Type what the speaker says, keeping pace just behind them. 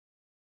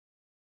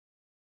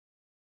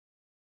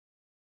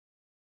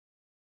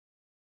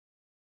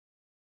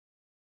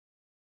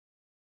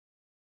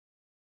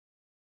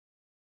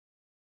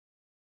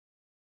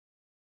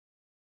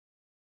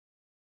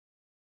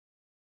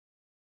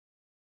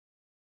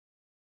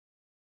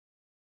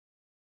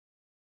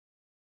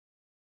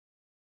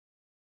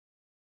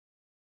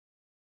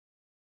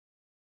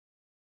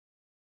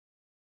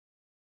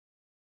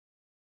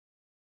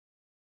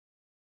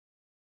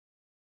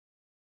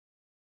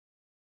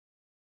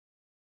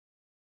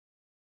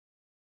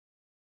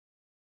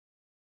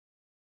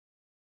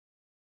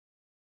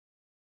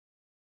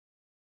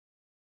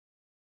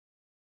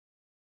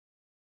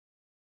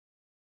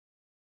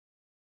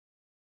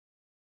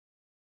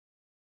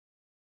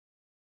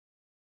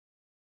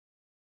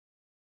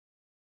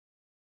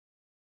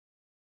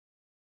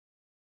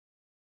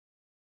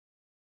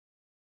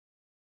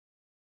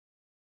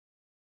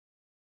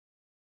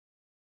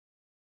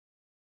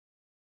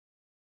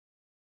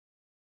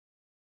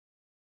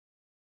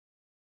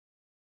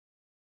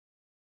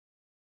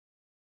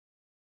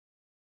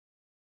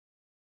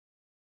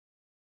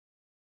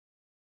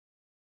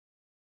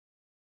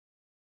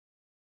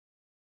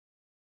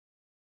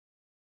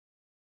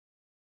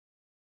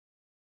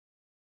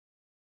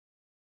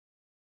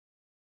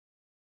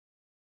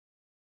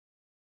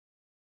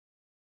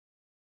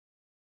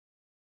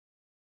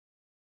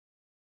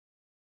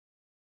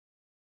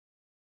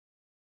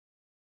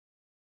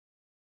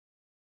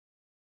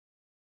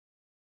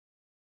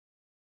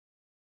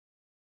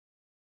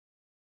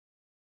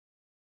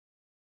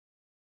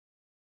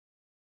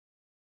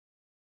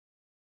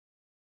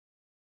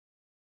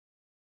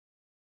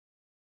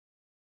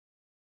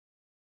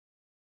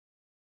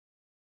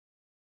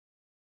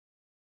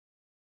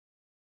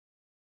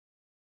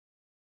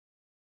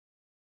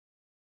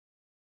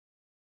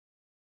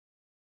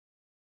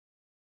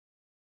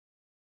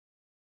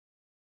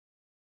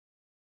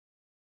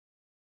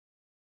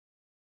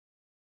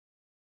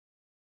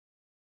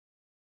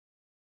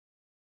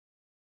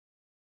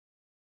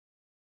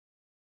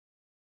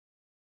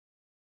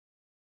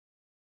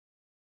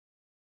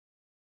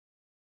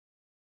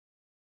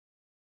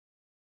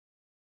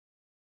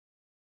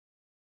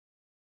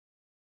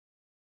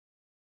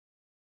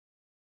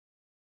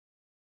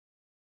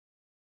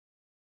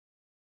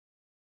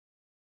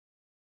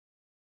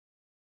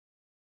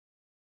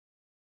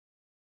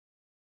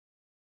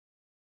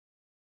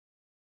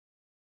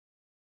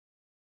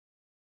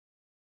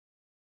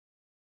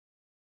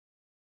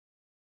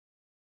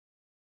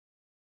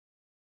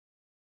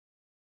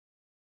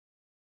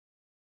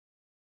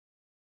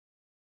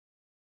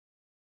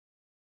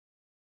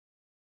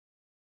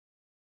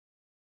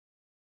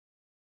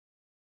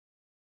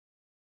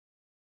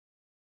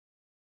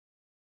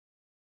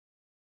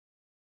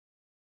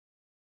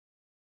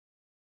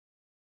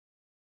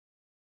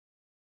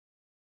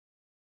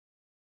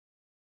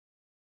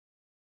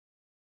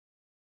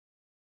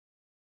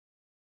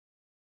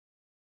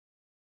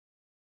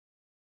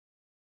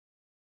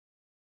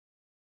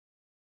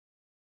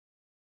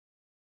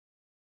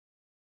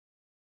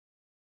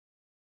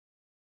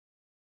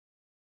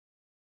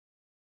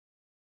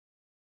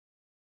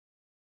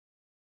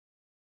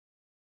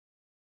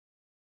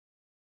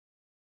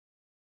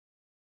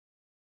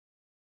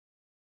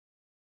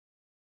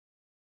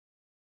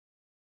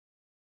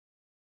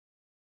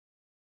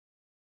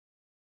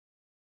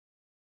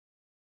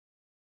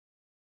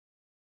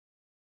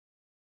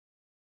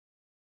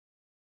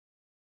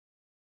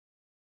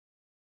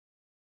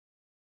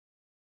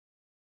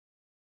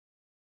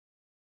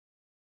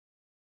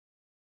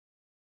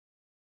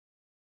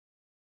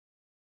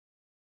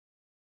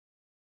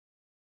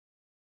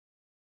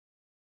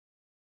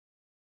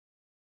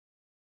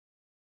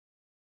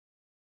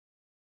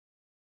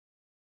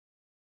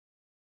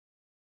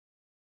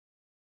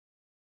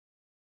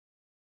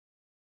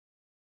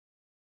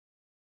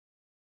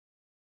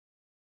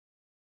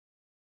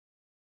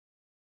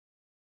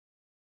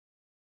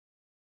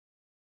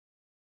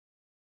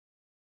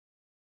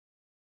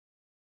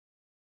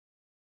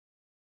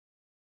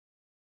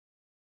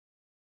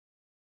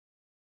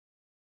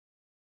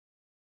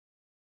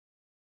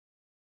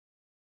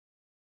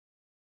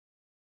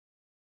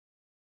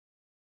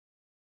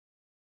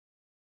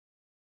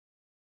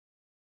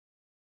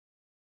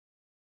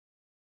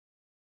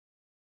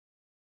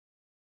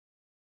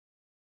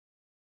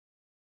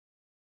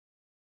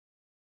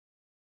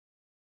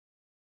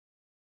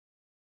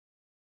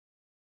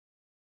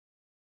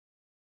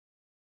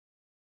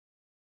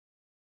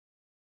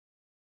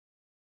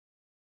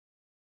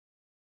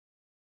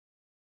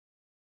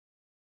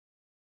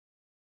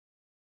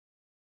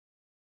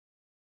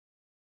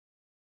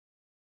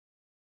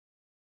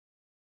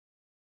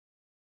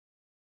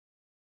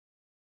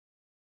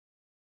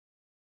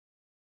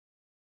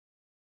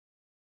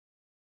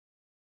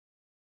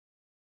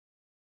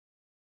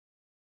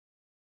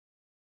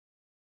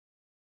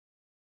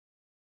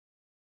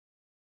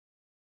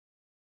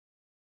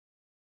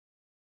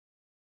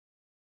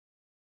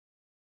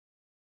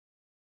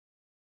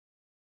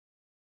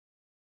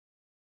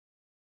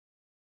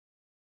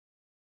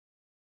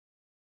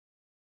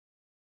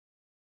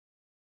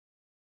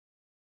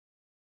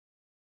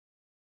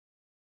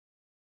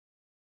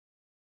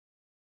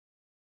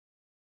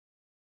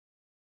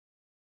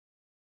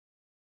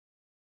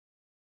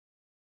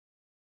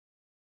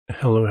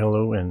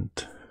Hello, and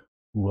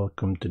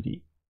welcome to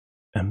the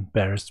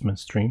embarrassment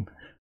stream.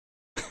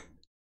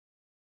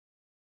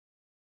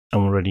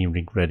 I'm already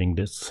regretting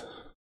this.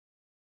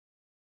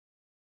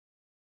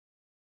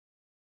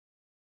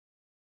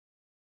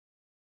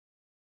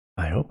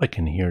 I hope I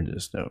can hear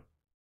this though.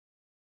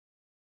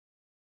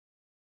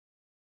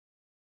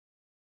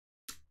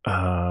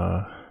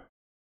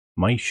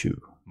 My shoe.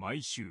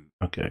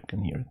 Okay, I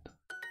can hear it.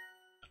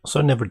 Also,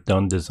 I've never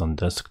done this on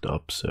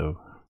desktop,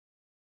 so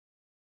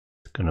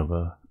it's kind of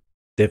a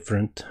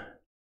different.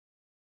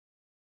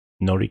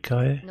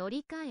 Norikae?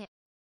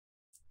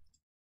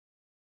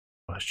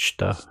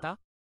 Ashita.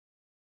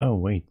 Oh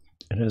wait,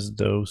 it has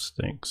those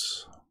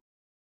things.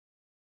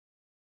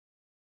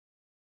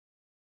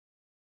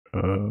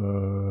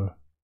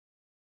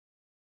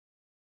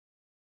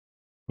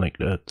 Like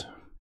that.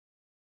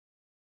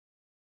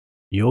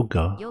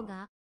 Yoga.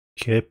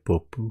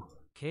 K-pop.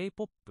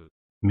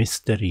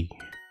 Mystery.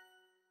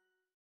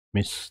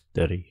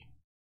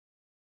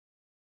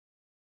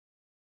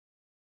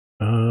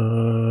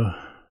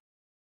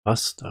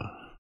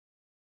 Pasta.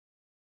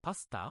 I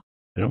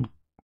don't.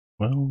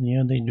 Well,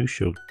 yeah, they do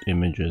show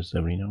images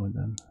every now and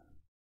then.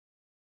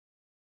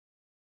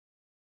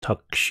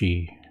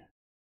 Taxi.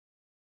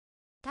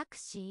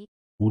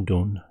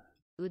 Udon.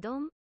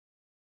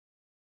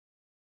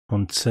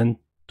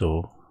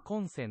 Consento.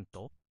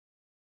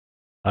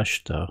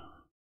 Ashita.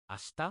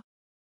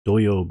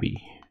 Doyobi.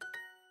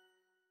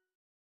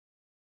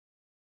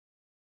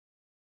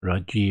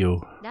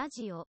 Radio.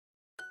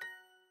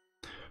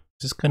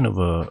 This is kind of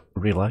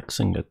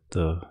relaxing at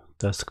the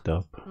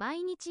desktop. What?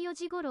 毎日4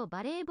時頃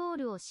バレーボー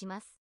ルをし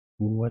ます。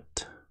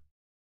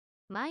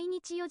毎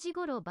日4時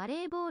頃バ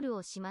レーボール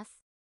をしま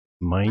す。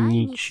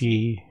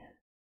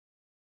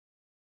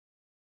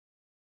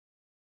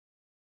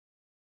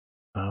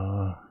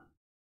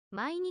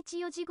毎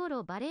日4時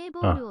頃バレー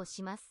ボールを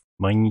します。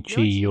毎日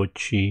4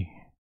時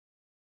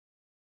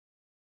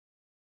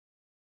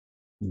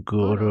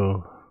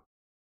頃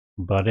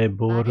バレー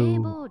ボール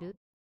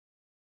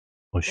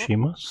をし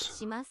ま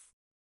す。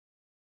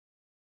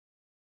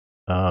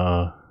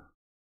I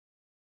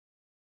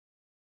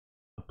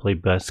play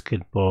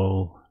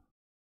basketball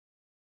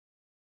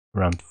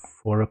around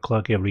 4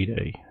 o'clock every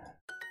day.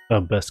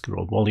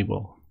 Basketball,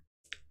 volleyball.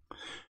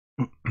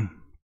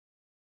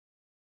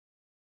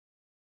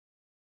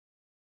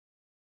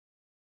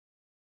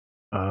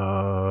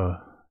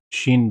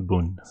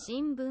 Shinbun.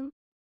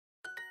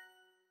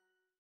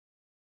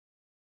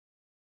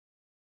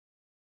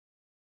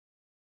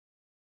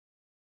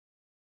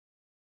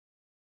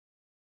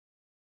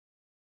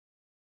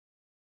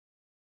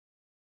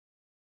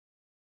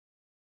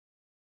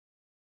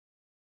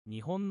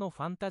 日本の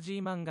ファンタジ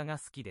ー漫画が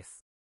好きで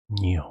す。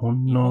日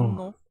本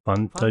のファ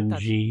ンタ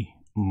ジ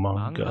ー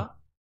漫画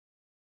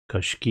が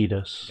好き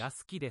です。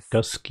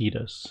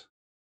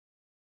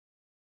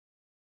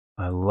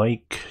I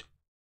like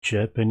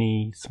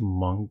Japanese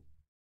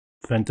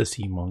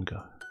fantasy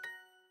manga.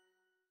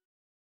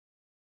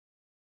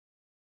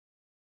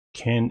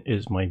 Ken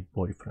is my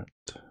boyfriend.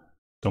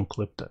 Don't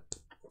clip that.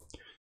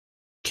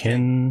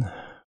 Ken.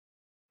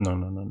 No.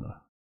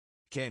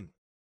 Ken.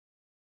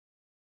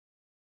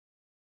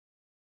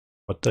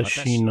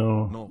 私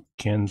の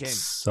ケン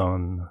さ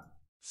ん。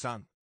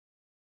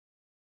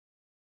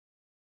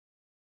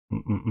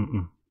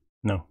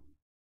No.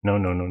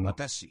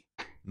 私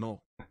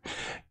の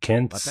ケ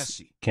ン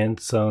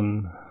さ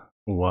ん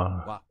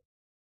は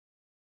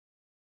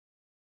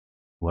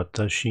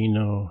私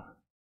の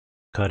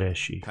彼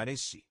氏。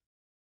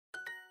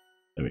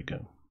There we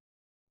go.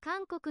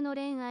 韓国の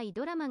恋愛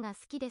ドラマが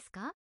好きです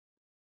か？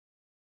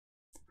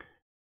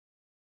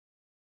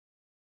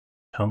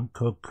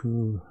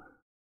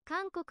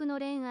韓国の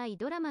恋愛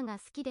ドラマが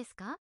好きです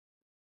か？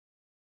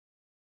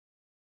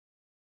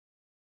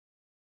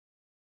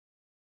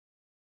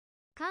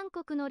韓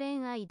国の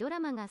恋愛ド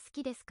ラマが好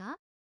きですか？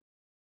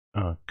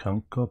韓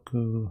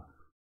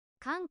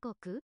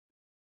国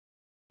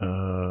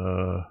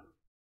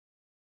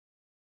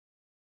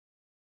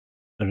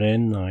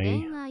恋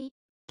愛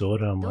ド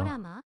ラ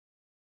マ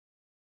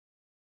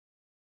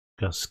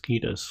が好き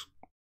です。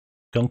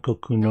韓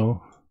国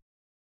の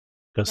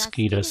が好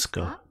きです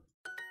か？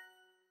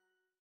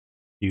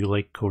 Do you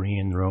like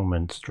Korean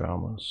romance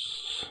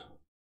dramas?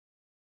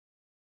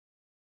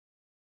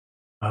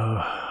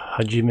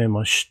 はじめ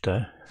まし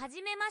て。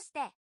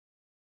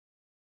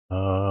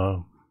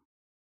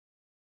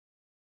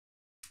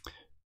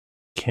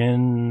ケ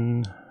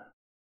ン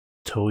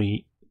と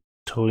言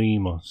い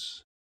ま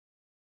す。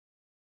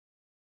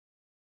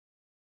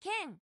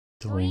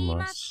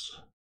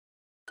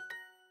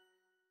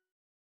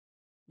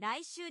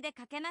来週出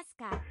かけます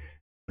か？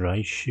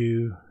来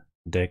週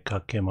出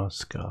かけま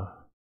すか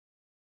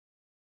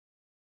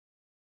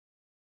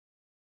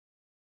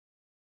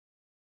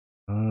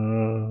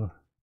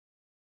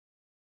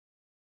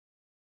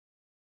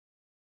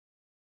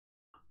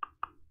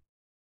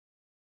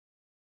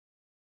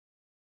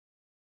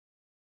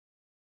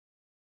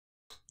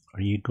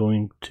Are you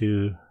going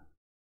to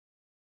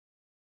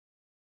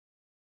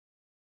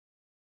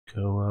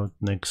go out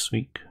next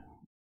week.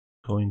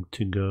 Going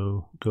to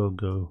go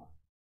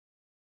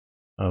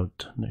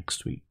out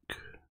next week.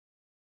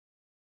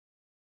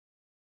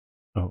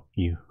 Oh,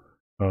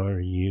 are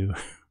you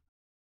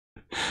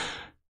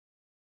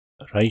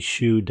来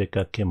週出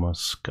かけま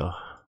す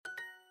か？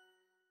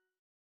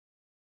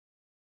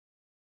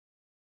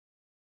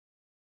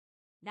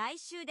来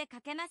週出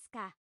かけます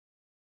か？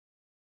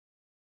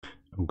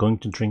 I'm going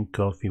to drink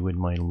coffee with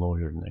my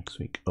lawyer next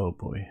week. Oh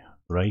boy.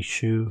 来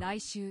週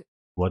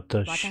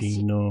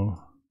私の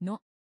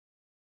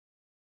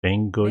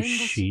弁護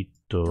士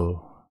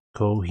と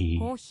コーヒ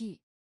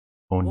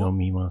ーを飲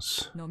みま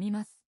す。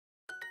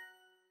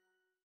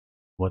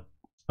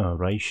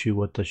来週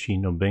私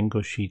の弁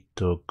護士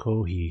と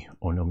コーヒー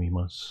を飲み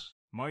ます。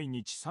毎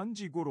日3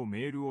時頃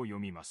メールを読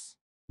みます。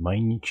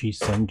毎日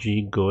3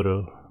時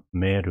頃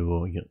メール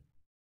を読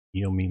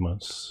み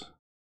ます。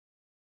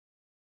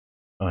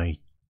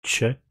I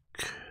check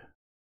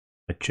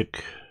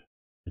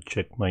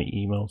my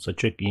emails. I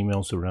check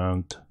emails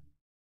around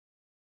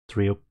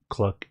 3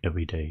 o'clock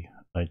every day.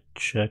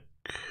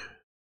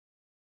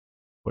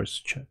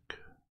 Where's check?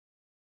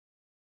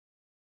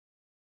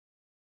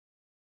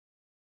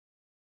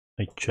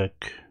 I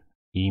check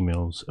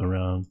emails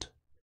around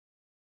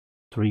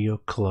 3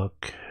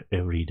 o'clock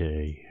every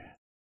day.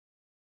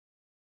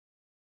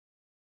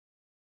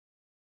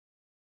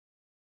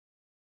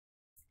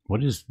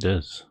 What is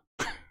this?「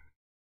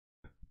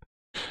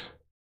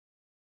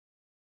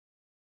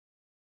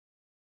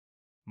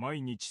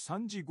毎日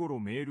3時頃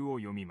メールを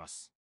読みま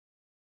す。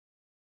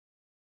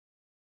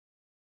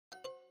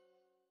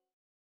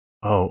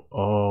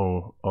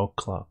Oh,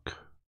 o'clock.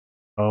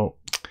 Oh,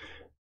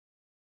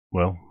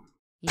 well.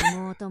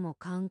 妹も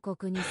韓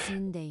国に住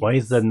んでいます。Why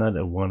is that not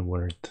a one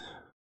word?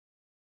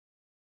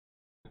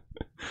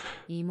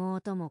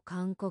 妹も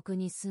韓国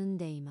に住ん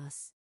でいま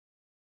す。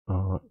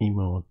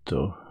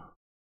妹。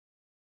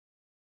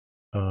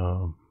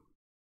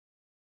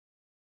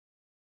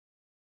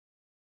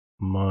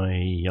My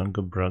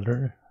younger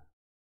brother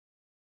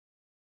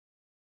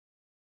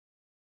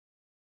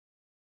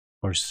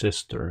or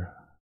sister?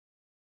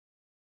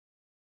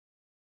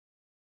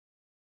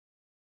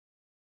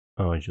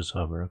 Oh, I just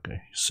have her.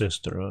 Okay.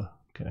 Sister.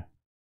 Okay.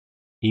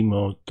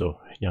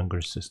 Imoto,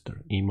 younger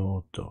sister.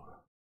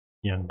 Imoto,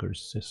 younger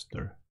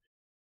sister.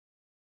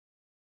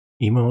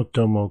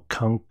 妹も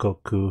韓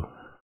国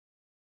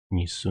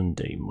に住ん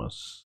でいま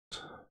す。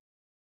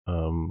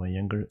My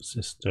younger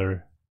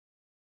sister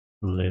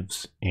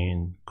lives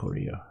in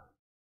Korea.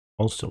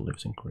 Also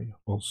lives in Korea.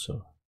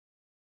 Also.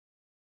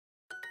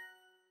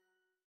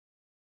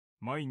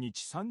 毎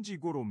日3時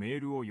頃メー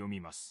ルを読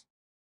みます。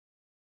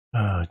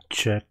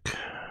Check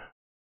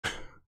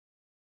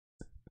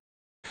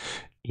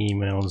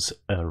emails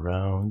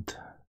around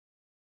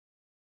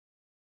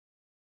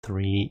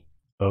 3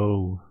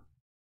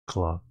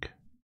 o'clock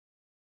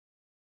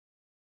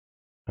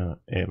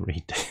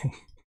every day.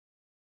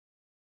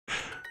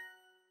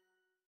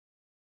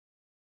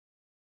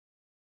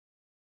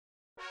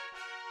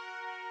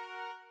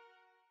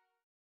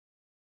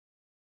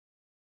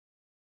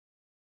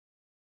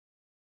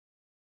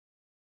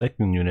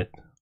 Second unit.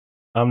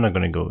 I'm not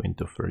gonna go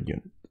into third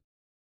unit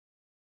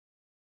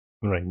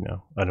right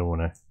now. I don't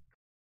wanna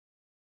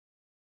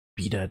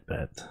be that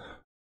bad.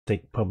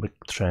 Take public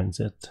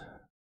transit.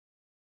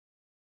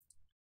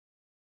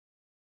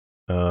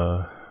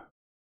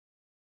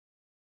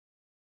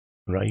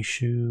 来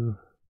週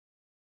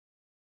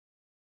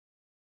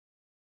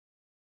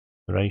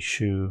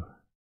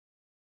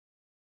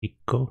引っ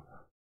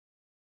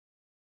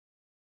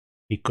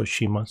越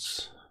しま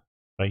す。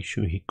来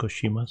週引っ越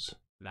します。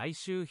来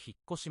週引っ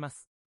越しま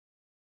す。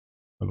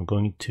I'm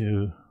going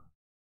to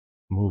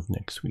move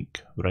next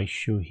week. 来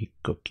週引っ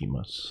越し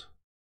ます。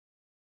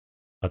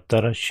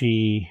新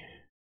しい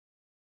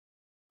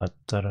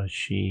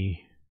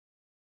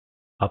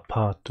ア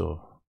パー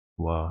ト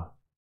は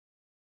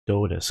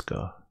どうです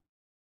か？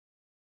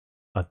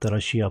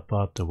新しいア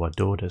パートは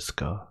どうです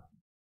か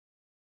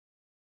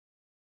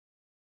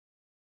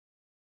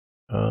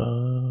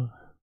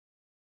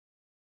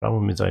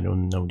？Problem is I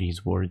don't know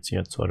these words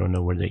yet, so I don't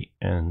know where they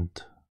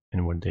end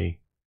and where they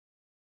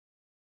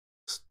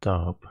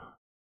stop.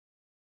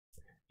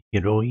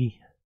 Hiroi.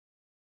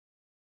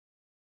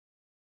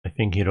 I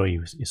think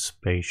Hiroi is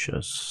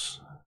spacious.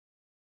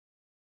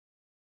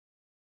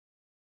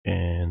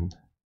 And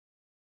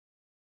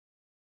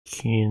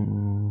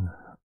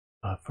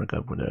I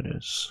forgot what that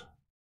is.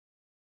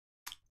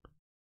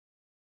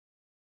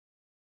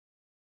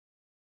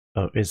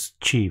 Oh, it's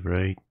chi,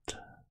 right?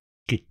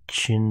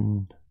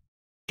 Kitchen,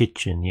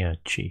 yeah,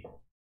 chi.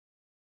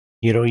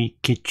 Hiroi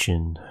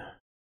kitchen.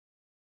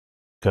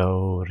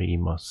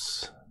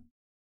 Kaorimasu.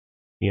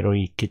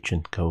 Hiroi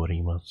kitchen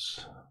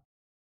kaorimasu.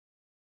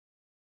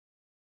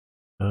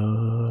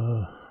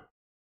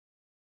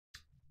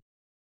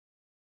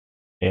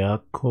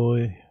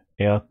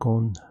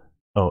 Aircon.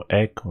 Oh,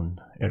 aircon.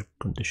 Air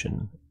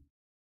condition.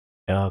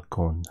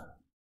 Aircon.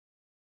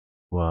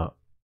 Wa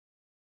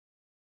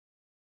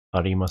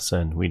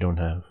arimasen.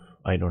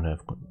 I don't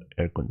have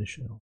air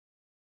conditioner.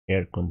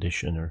 air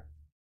conditioner.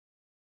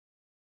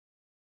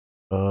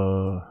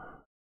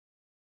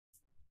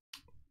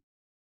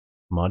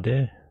 ま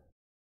で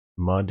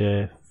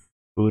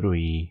古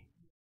い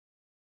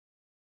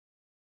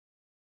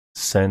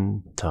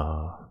洗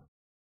濯。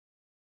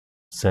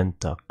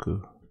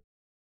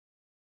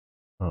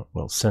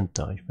Well,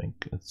 center, I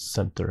think. It's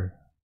center.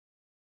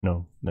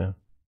 No. Yeah,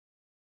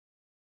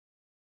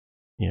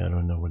 I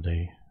don't know what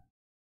they...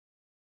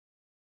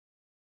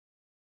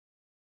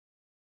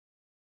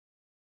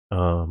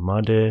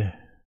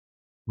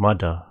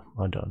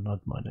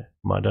 not made.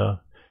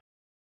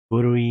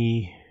 古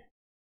い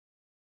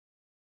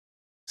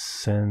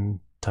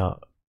洗濯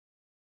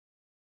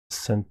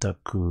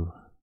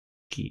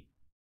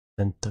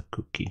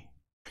機。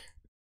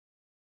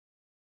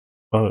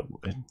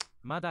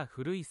まだ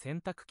古い洗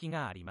濯機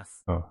がありま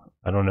す。I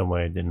don't know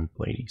why I didn't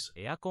play these.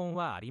 エアコン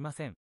はありま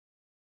せん。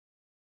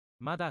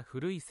まだ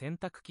古い洗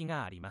濯機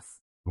がありま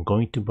す。I'm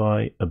going to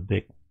buy a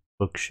big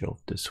bookshelf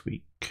this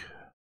week.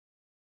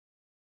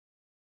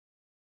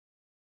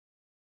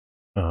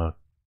 今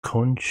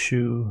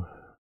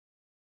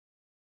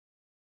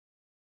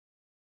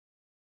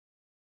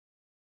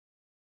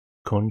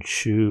週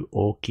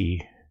大きい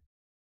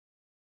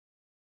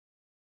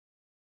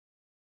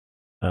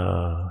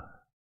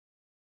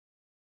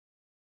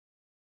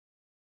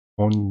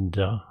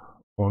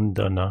本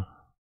棚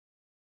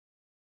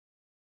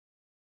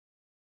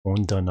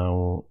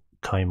を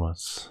買いま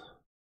す。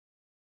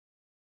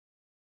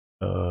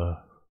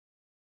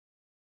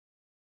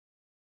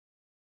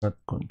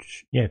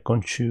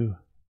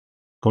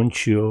今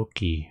週大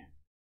きい本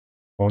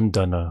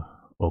棚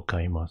を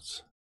買いま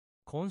す。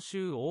今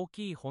週大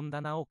きい本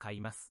棚を買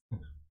います。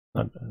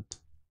Not bad.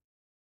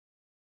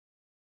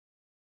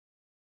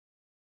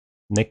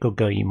 猫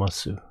がいま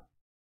す。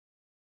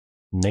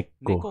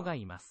猫が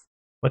います。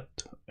What?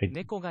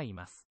 猫がい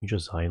ます。You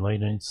just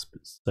highlight it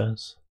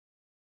says?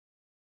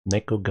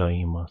 猫が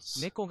いま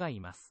す。猫がい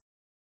ます。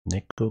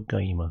猫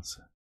がいま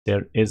す。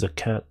There is a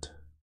cat.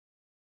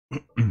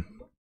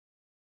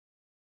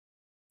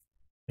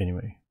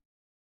 Anyway.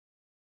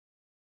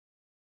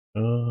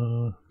 I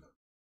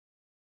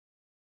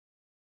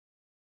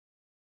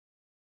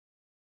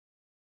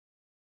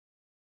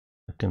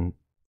can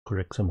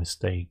correct some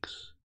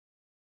mistakes.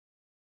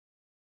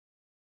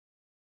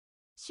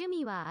 趣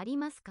味はあり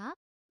ますか？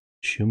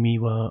趣味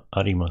は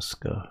あります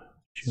か？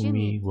趣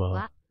味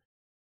は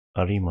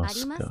ありま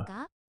す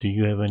か？ Do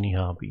you have any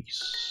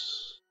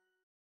hobbies?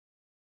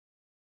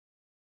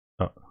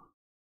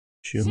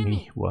 趣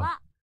味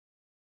は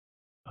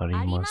あり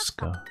ます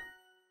か？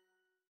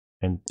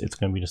 And it's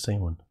gonna be the same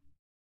one.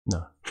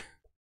 No.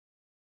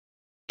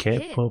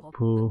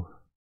 K-pop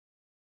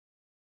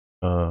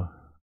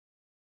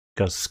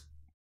が好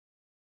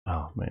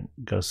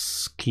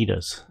き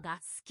です。が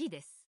好き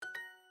です。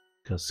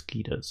が好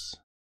きです。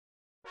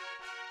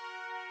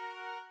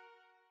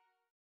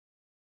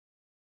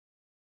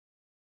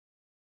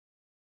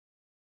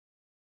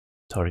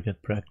Target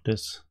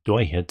practice. Do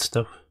I hit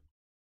stuff?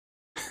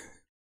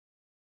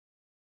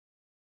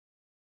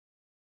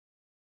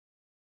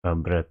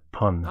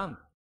 Pun.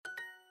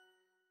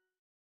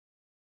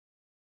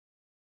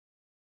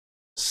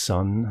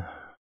 Sun.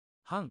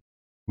 半。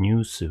ニュ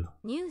ース。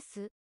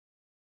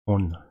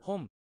本。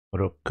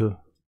ロック。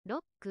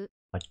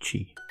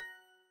8。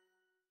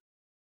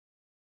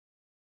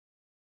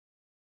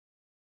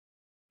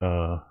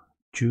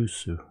ジュー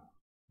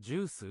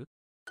ス。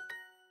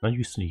Not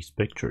used to these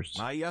pictures.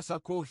 毎朝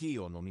コーヒ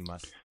ーを飲みま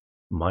す。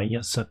毎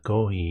朝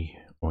コーヒ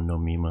ーを飲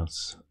みま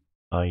す。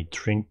I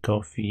drink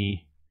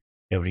coffee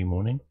every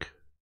morning.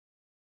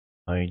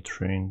 I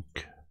drink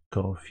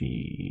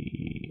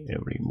coffee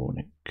every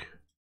morning.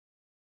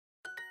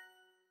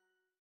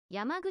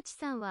 山口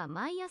さんは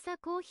毎朝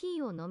コー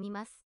ヒーを飲み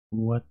ます。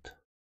What?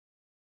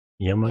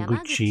 山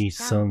口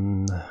さ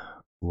ん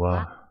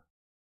は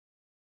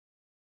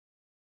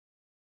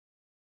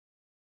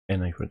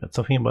And I forgot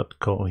something about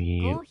コー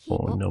ヒー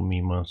を飲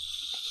みま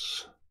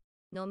す。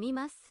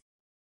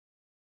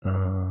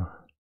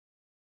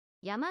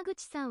山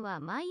口さんは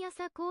毎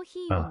朝コーヒ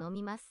ーを飲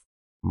みます。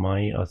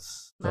毎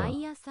朝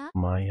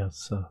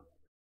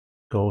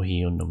コー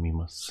ヒーを飲み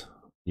ます。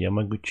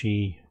山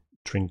口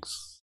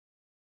drinks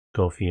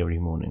coffee every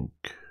morning.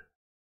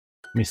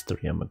 Mr.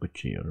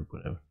 Yamaguchi or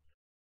whatever.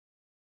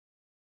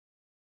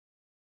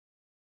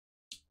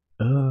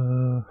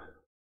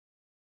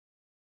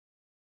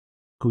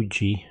 9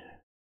時。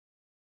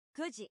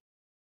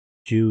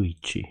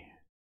11。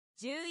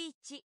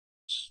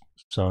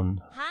3。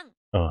半。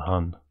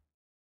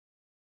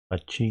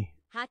8。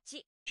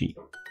時。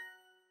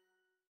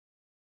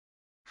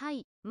は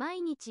い、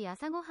毎日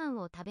朝ごはん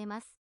を食べ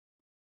ます。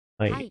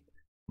はい、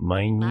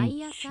毎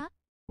日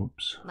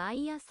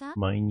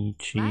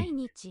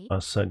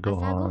朝ご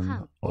は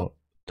んを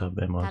食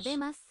べます。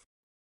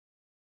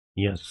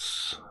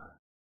Yes.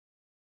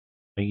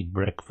 I eat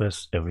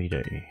breakfast every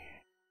day.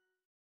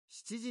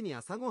 7時に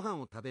朝ごは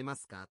んを食べま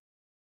すか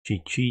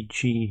？7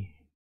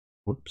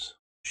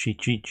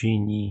時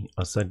に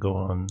朝ご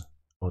はん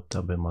を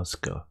食べます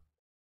か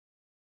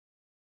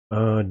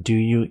Do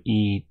you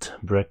eat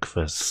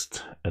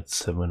breakfast at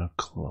 7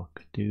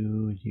 o'clock?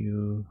 Do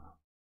you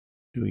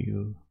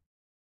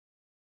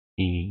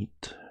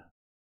eat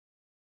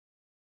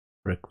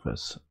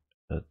breakfast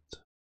at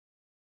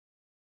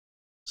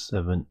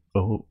 7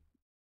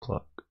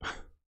 o'clock?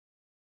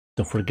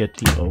 Don't forget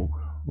the O.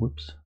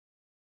 Whoops.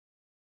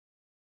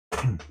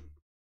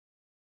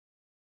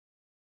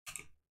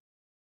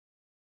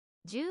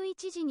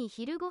 11時に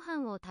昼ご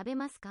飯を食べ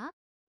ますか？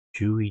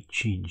 11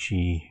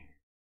時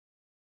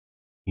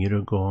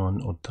昼ご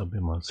飯を食べ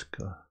ます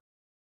か？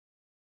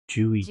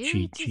 11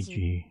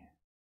時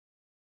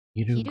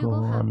昼ご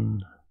飯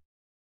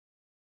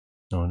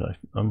No,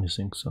 I'm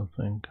missing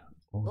something.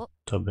 を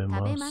食べ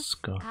ます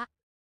か？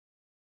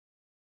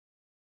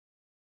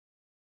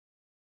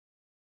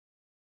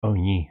 Oh,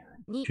 2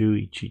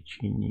 11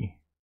時に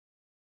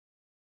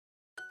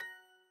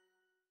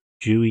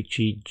11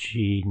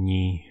時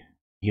に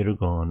昼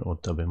ご飯を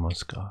食べま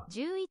すか？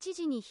 11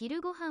時に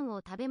昼ご飯を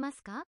食べま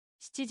すか？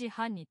 7時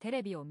半にテ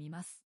レビを見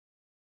ます。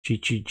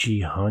7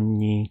時半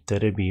にテ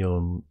レビ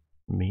を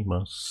見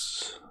ま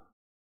す。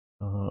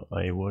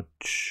I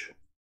watch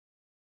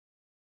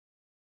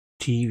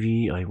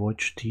TV. I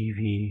watch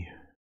TV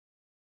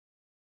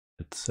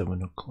at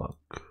 7 o'clock.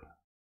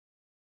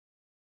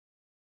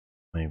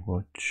 I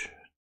watch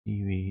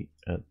TV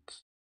at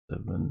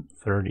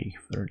 7:30.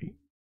 30.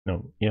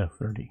 No, yeah,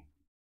 30.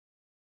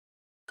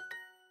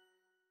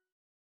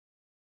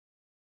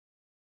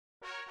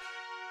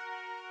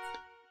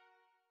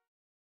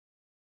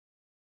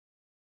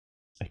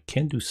 I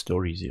can't do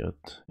stories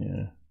yet.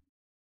 Yeah.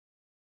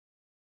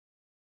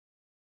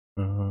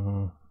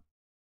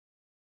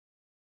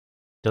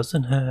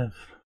 Doesn't have.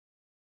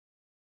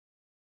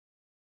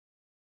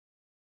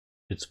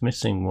 It's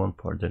missing one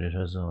part that it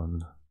has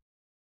on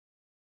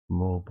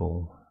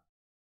mobile,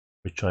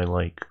 which I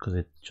like because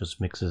it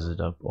just mixes it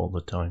up all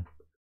the time.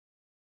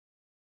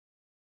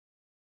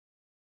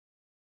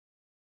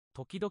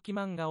 時々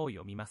漫画を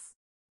読みます。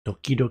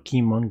時々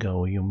漫画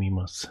を読み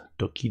ます。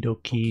時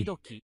々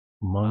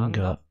漫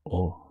画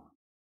を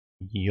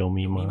読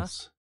みま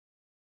す。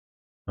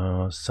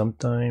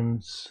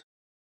Sometimes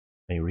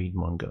I read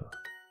manga.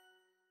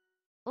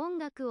 音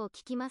楽を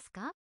聴きます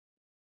か？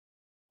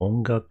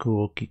音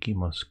楽を聴き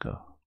ます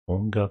か？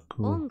音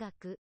楽を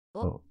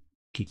聴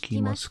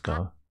きます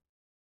か？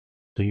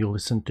 Do you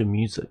listen to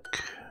music?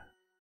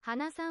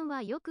 花さん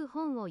はよく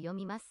本を読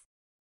みます。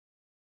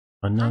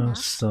花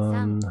さ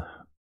ん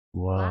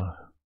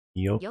は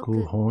よ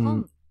く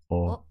本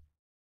を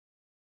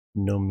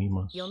読み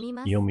ます。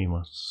読み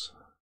ます。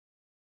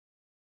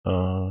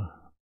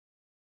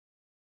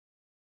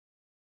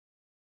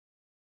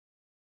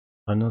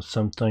Anna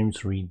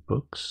sometimes read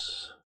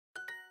books.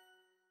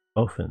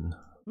 Often.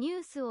 ニュ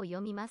ースを読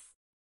みます。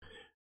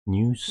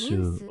ニュー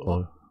ス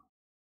を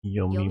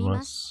読み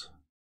ます。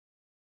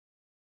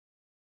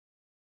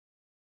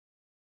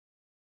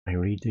I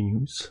read the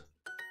news.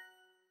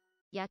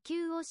 野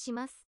球をし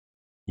ます。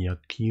野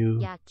球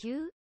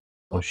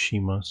をし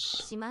ま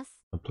す。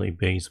I play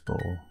baseball.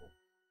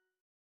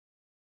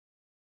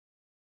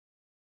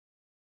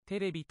 テ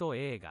レビと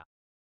映画。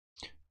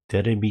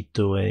テレビ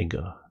と映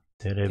画。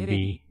テレ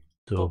ビ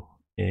と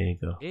映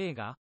画。映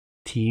画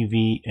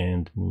TV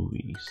and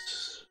movies.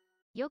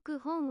 よく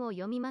本を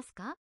読みます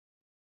か？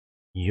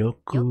よ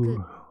く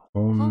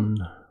本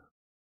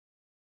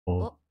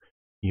を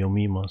読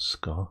みます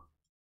か？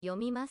読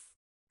みます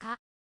か？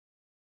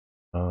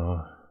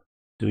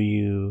 Do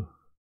you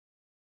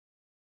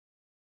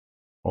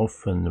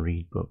often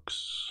read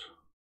books?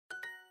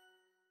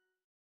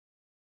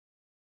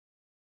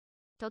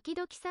 時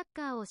々サッ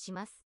カーをし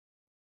ます。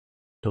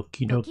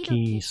時々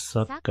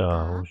サッカ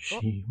ーを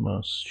し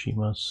ま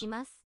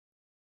す。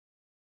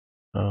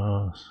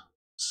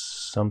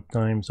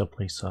Sometimes I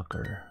play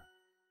soccer.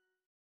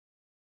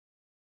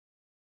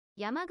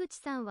 山口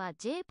さんは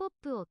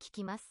J-POP を聴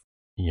きます。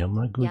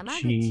山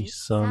口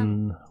さ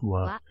ん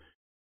は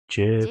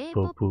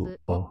J-POP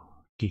を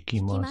聴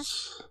きま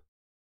す。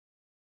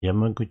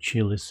山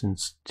口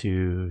listens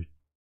to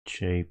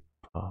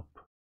J-POP.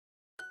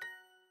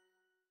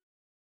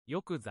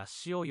 よく雑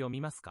誌を読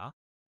みますか？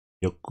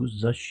よく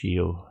雑誌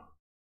を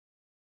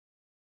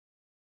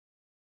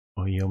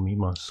読み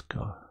ます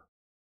か？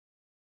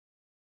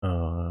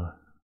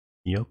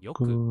よ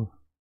く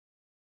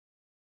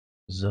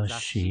雑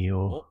誌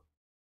を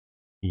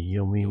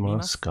読み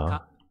ます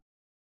か？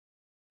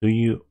 Do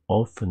you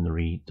often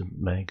read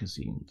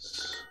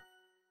magazines?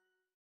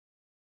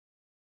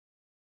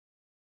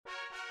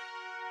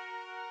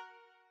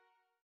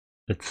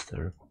 It's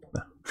terrible.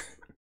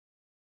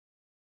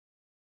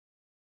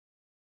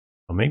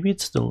 Or maybe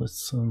it's the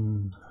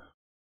lesson.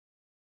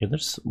 Yeah,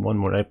 there's one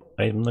more.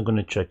 I'm not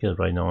gonna check it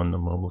right now on the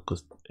mobile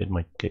because it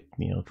might kick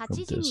me out from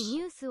 8時に this.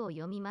 ニュースを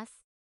読みま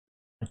す。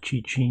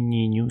8時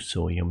にニュース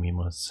を読み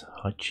ます。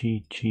8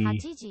時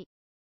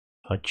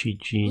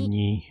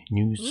に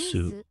ニュー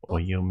スを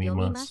読み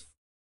ます。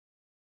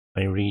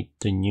I read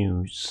the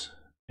news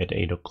at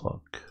 8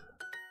 o'clock.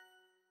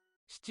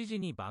 7時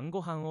に晩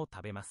ご飯を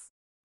食べます。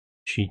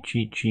7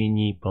時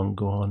に晩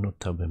ご飯を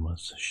食べま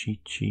す。7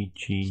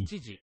 7時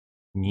時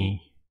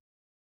に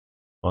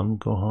晩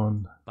ご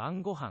飯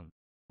晩ご飯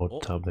をを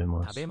食べ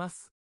ます。食べま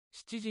す。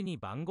7時に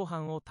晩ご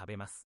飯を食べ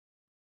ます。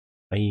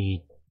I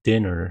eat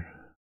dinner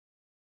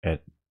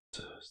at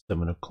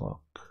 7 o'clock.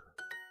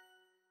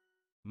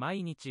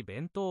 毎日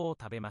弁当を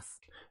食べます。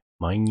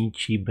毎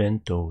日弁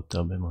当を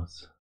食べま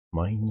す。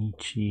毎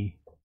日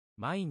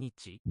毎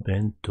日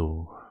弁当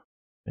を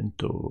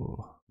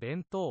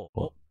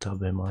食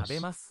べます。食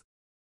べます。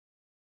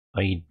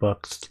I eat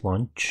boxed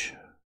lunch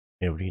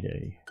every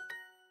day.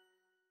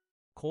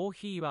 コー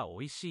ヒーは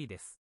美味しいで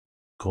す。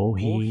コー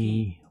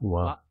ヒー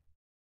はは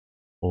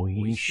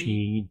美味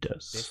しいで。で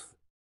すす。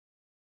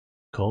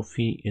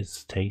 Coffee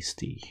is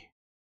tasty.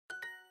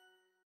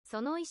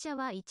 その医者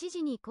は1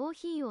時にコー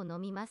ヒーを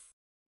飲みます。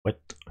What?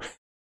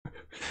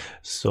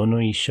 そ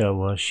の医者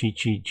は7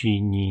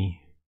時に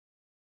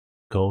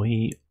コー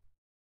ヒ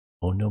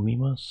ーを飲み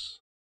ま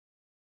す。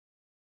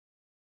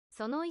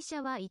その医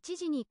者は1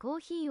時にコー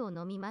ヒーを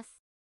飲みま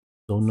す。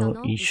そ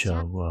の医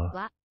者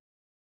は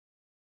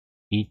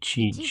1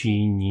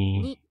時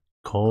に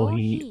コー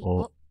ヒー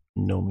を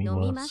飲み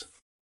ます。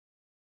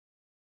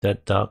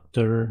That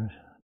doctor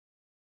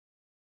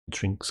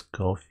drinks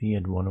coffee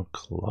at 1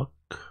 o'clock.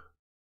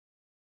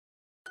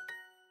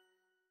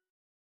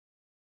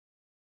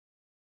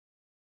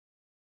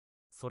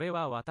 それ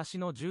は私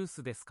のジュー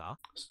スですか？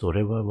そ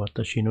れは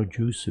私のジ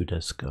ュース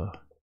です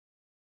か？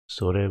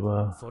それ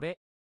はそれ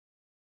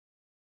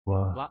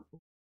は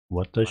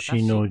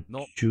私のジュ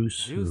ージュー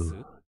スス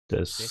で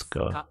ですすか？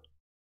か？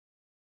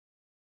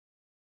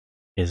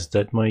 Is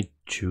that my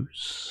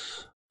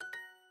juice?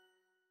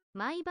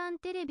 毎晩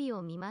テレビ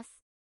を見ま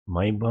す。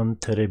毎晩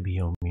テレ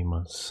ビを見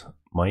ます。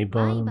毎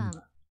晩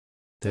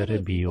テレ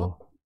ビを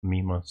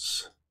見ま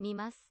す。見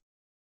ます。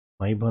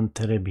毎晩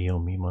テレビを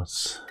見ま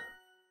す。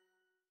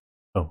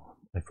Oh,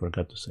 I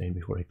forgot to say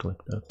before I click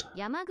that.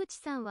 山口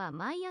さんは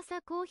毎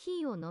朝コー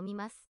ヒーを飲み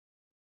ます。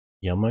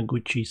山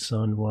口さ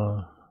ん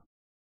は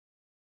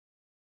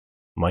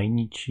毎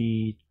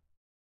日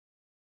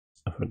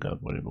I forgot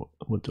what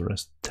the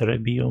rest. テレ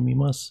ビを見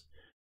ます。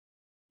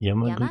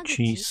山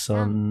口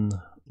さん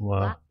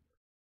は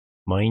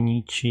毎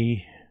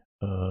日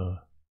no.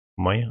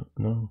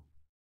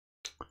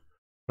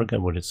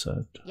 Forgot what it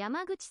said.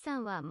 山口さ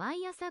んは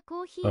毎朝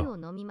コーヒーを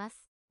飲みま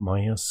す。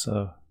毎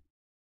朝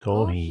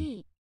コー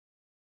ヒ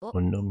ー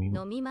を飲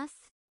みま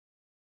す。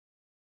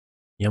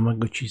山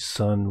口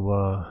さん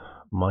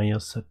は毎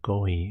朝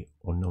コーヒ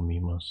ーを飲み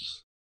ま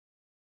す。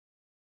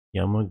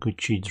山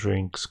口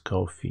drinks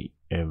coffee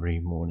every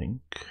morning.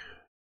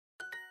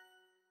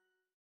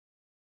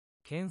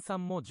 ケンさ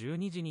んも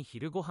12時に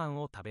昼ご飯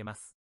を食べま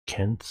す。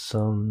ケンさ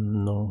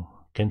ん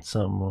も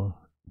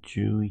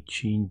11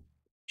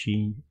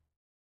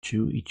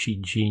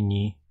時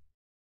に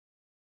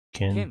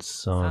ケン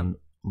さん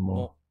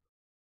も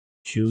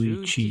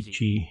11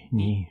時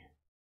に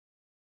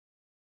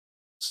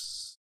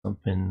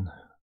something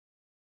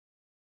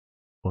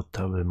を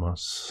食べま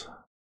す。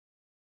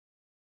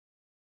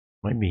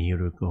Maybe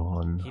昼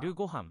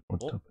ご飯を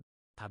食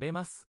べ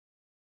ます。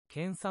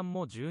ケンさん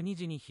も12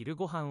時に昼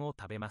ご飯を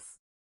食べま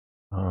す。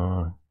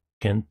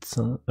Ken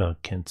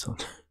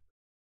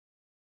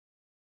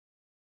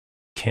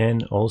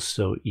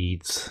also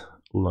eats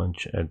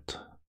lunch at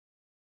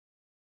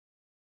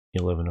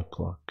 11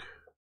 o'clock.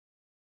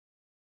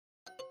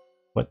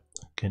 What?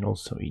 Ken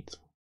also eats.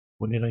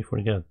 What did I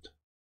forget?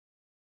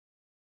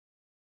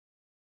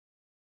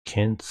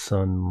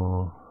 Ken-san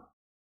mo.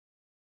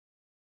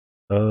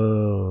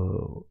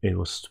 Oh, it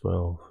was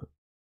 12,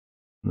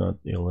 not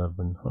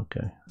 11.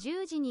 Okay.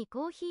 10時に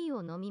コーヒー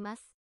を飲みま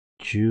す。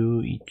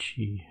11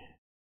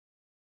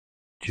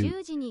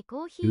時に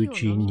コーヒーを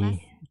飲みます。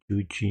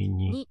10時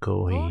に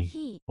コー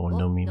ヒーを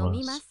飲みま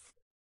す。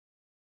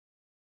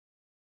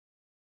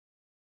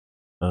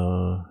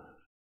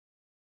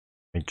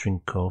I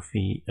drink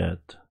coffee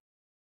at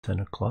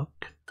 10 o'clock.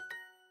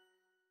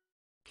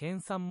 ケン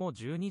さんも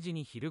12時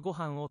に昼ご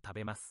飯を食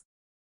べます。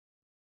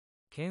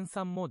ケン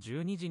さんも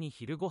12時に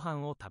昼ご飯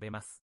を食べ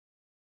ます。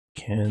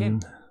ケ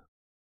ン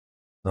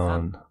さ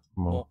ん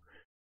も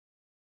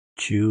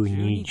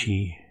12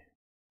時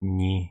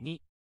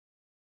に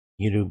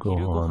昼ご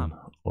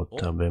飯を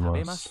食べ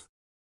ます。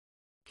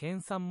ケ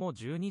ンさんも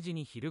12時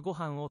に昼ご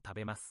飯を食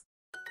べます。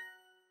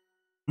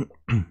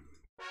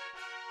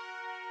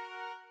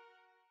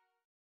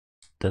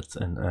That's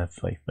an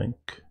F, I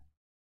think.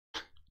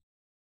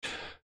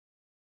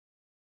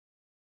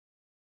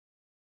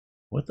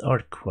 What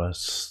are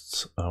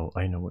quests? Oh,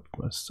 I know what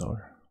quests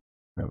are.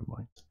 Never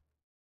mind.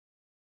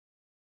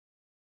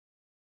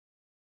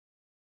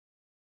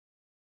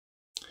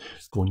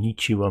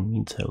 Konnichiwa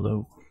means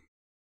hello.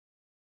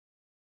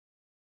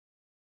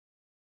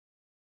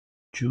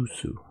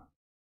 Juice.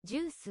 ジ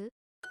ュース。6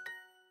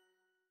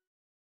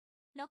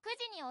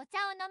時にお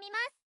茶を飲みま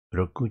す。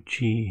6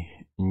時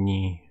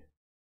に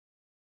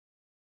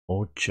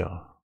お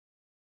茶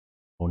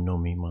を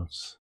飲みま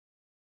す。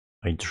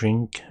I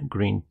drink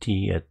green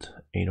tea at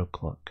 8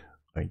 o'clock.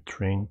 I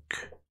drink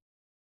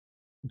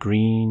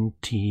green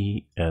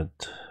tea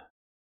at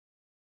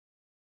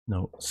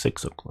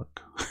 6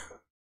 o'clock.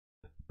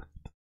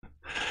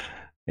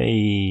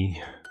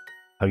 Hey,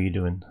 how you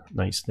doing?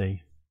 Nice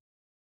day.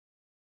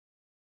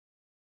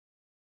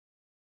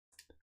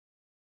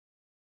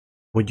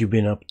 What you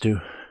been up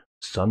to?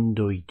 サン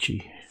ドイッ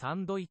チ。サ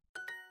ンドイッチ。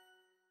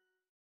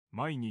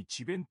毎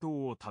日弁当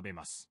を食べ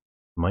ます。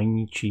毎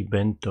日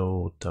弁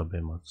当を食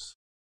べます。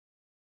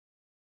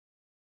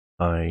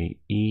I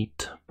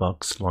eat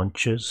box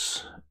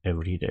lunches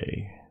every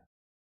day.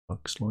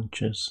 Box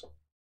lunches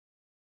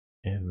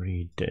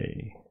every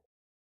day.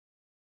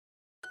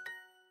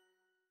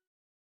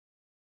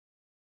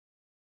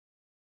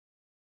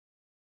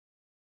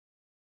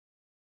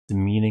 The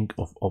meaning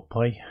of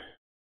opai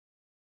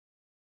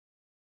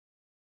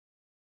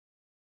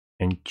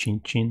and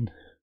chin chin.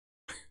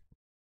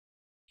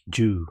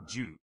 Jew.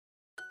 10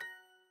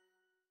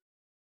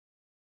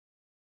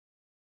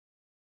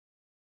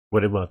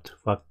 What about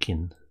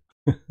fucking?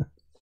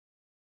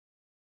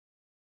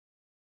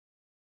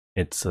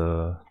 It's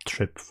a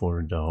trip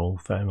for the whole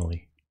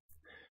family.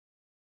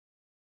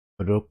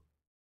 Roku.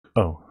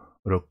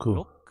 ロッ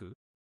ク、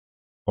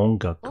音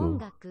楽。音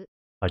楽、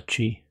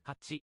 8.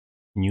 8、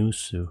ニュー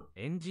ス。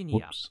エンジ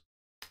ニア。 Oops.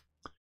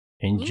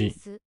 ニュー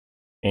ス、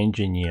エン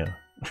ジニア。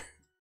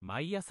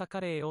毎朝カ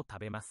レーを食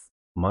べます。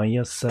毎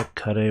朝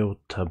カレーを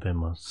食べ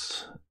ま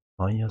す。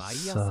毎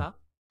朝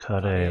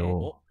カレー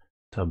を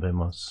食べ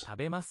ます。食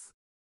べます。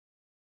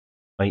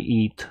I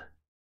eat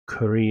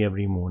curry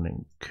every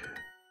morning.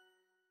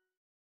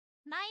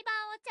 毎晩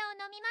お茶を飲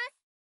みます。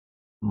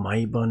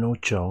毎晩お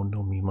茶を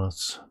飲みま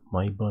す。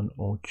毎晩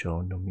お茶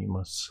を飲み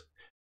ます。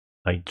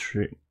I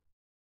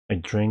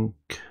drink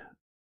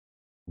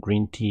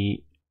green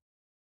tea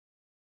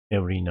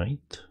every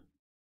night.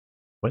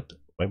 What?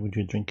 Why would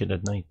you drink it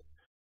at night?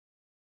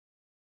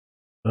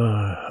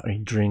 I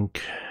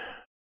drink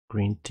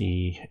green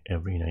tea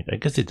every night. I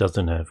guess it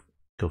doesn't have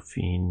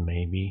caffeine,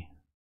 maybe.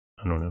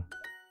 I don't know.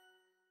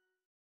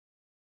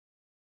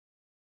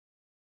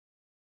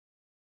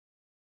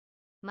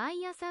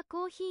 毎朝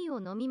コーヒーを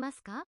飲みま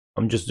すか？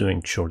 I'm just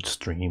doing short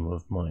stream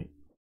of my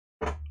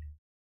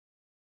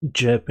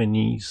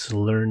Japanese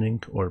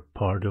learning or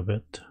part of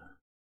it.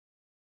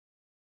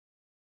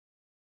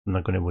 I'm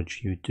not gonna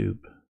watch YouTube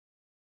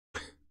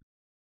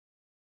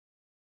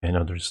and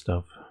other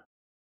stuff.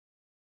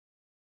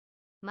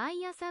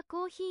 毎朝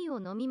コーヒーを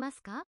飲みま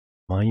すか？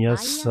毎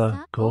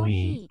朝コー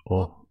ヒー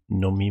を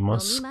飲みま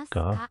す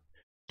か？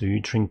 Do you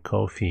drink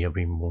coffee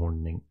every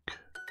morning?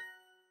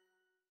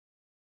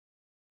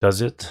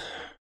 Does it?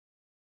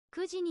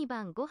 9時に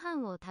晩ご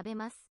飯を食べ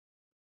ます。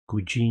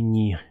9時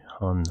に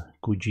半。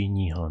9時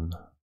に半。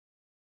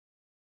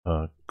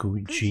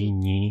9時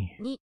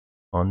に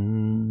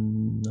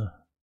半。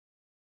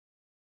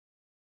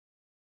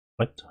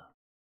What?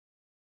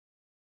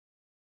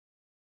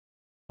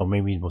 Oh,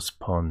 maybe it was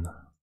pun.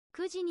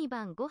 9時に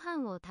晩ご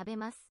飯を食べ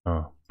ます。パ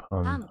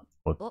ン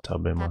を食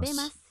べます。食べ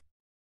ます。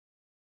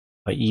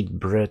I eat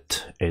bread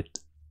at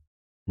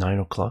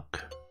 9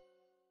 o'clock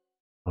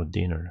for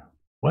dinner.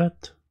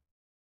 What?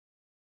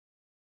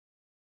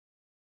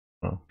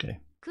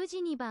 Okay. 9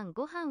時に晩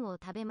ご飯を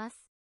食べま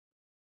す。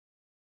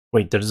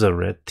Wait, there's a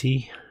red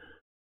tea?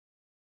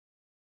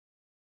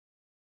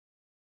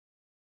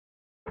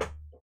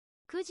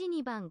 9時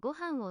に晩ご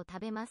飯を食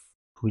べます。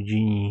9時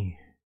に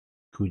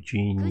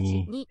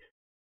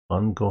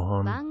晩ご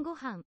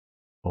飯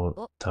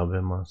を食べ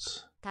ま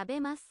す。食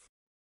べます。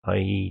I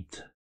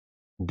eat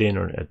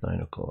dinner at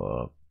 9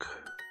 o'clock.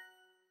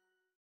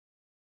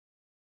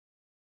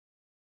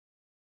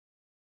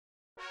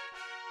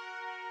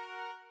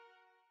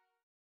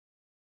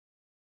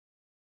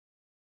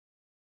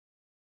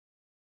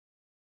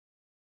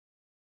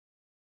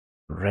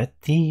 Red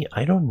tea?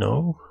 I don't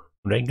know.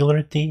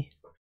 Regular tea?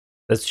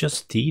 That's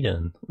just tea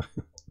then.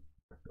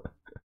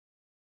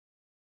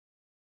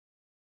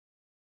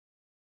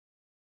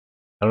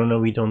 I don't know,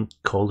 we don't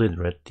call it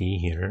red tea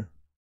here.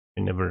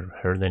 I never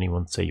heard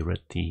anyone say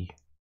red tea.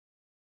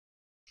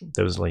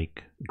 There was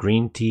like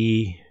green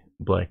tea,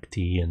 black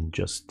tea, and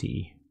just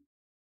tea.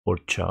 Or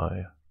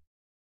chai.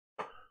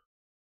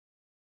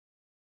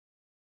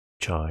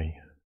 Chai.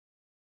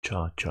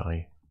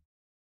 Chai.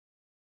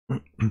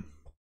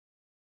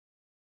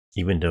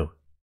 Even though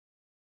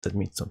that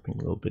means something a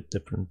little bit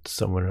different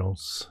somewhere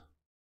else.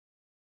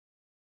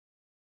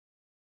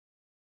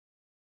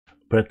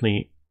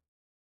 Apparently,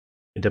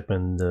 it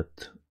depended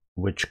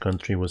which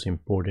country was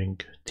importing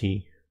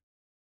tea.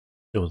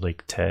 It was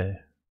like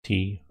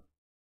tea,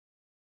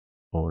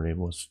 or it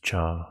was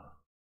cha.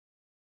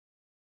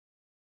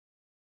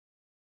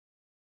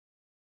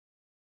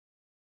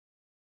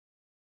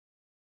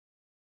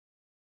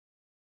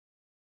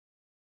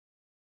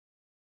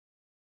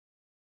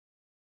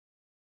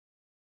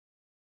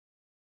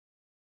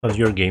 How's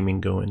your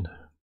gaming going?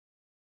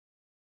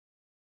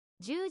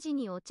 10時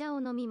にお茶を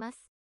飲みま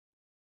す。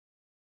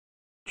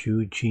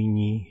10時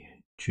に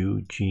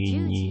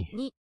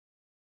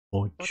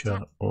お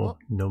茶を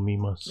飲み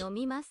ます。飲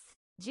みます。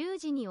10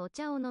時にお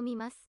茶を飲み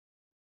ます。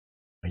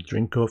I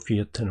drink coffee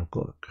at 10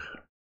 o'clock.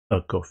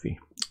 coffee.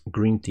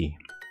 Green tea.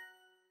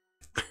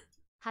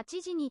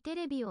 8時にテ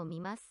レビを見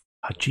ます。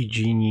8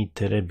時に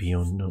テレビ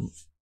を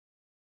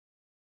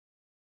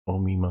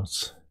見ま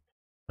す。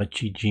8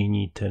時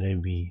にテレ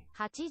ビ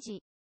8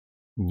時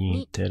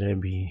にテレ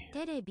ビ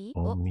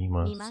をを見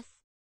ま見ます。す。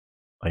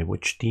I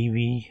watch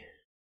TV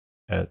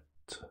at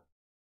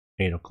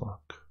 8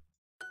 o'clock.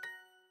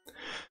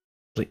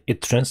 Like,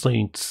 it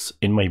translates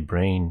in my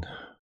brain,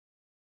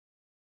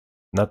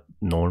 not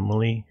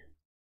normally,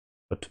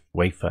 but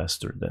way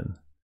faster than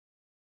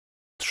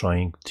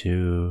trying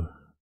to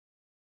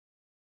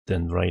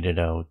then write it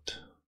out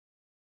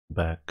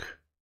back.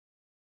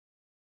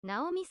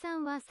 ナオミさ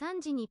んは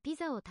3時にピ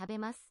ザを食べ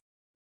ます。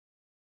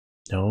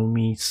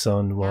Naomi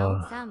さんナオ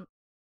はさん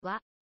は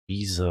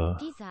ピザ。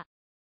ピザ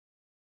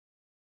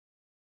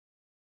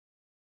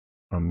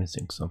I'm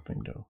missing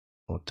something though.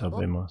 を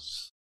食べま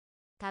す。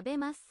食べ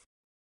ます。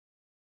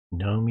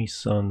Naomi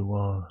さん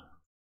は、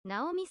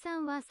ナオミさ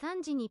んは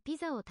3時にピ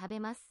ザを食べ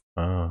ます。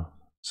3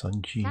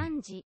時。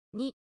 3時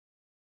に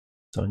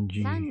3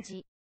時。 3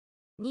時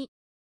に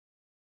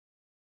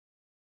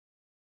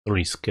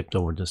Sorry, skipped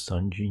over the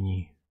 3時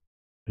に。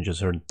I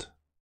just heard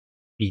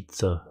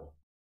pizza.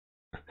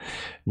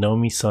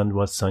 Naomi さん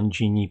は3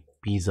時に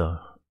ピ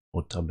ザ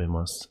を食べ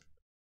ます。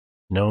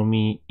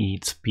Naomi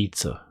eats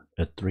pizza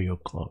at 3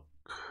 o'clock.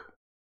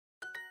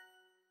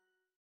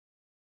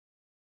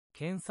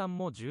 ケンさん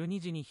も12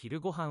時に昼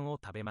ご飯を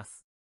食べま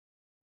す。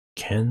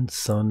Ken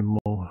さんも、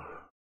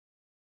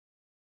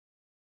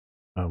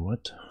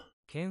what?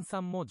 ケンさ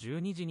んも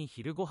12時に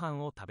昼ご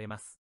飯を食べま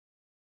す。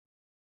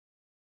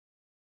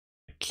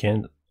I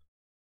can't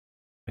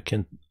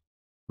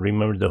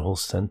remember the whole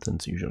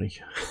sentence usually.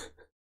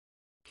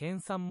 ケ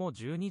ンさんも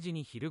12時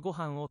に昼ご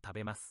飯を食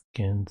べます。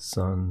 Ken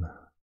さん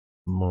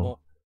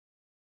も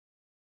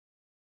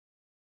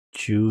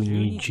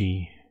12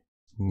時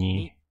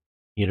に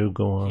昼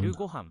ご昼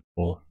ご飯飯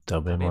を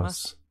食べま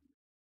す。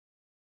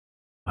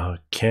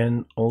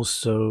Ken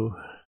also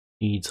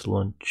eats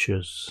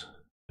lunches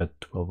at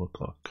 12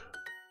 o'clock.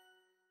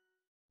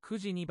 9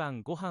時に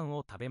晩ご飯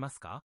を食べます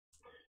か？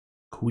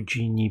 9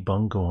時に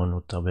晩ご飯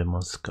を食べ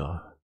ます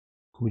か？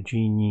 9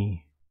時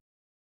に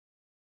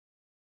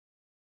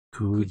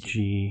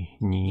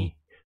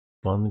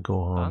晩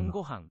ご飯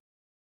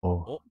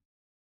を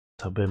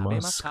食べ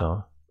ます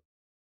か？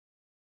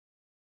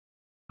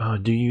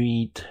 Do you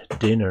eat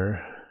dinner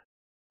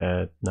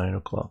at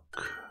 9 o'clock?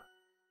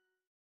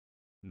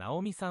 ナ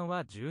オミさん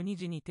は12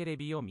時にテレ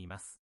ビを見ま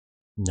す。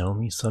ナオ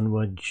ミさん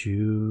は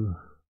12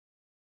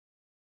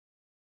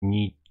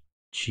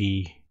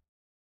時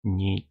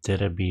にテ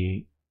レ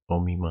ビを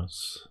見ま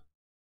す。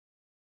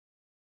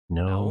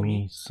ナオ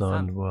ミ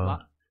さん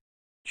は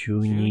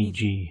12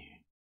時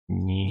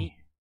に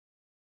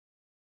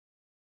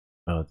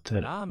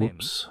テ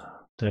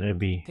レ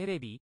ビ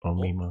を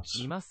見ま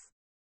す。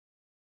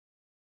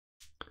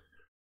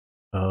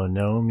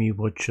Naomi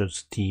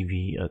watches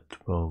TV at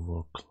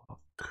 12 o'clock.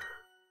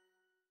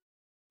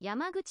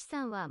 山口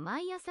さんは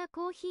毎朝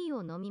コーヒー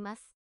を飲みま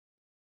す。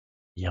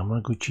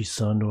山口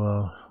さん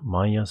は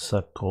毎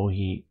朝コー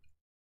ヒ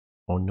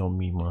ーを飲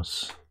みま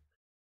す。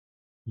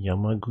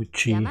山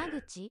口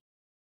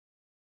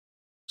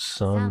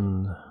さ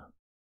ん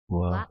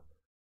は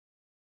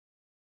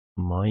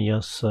毎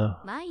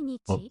朝コ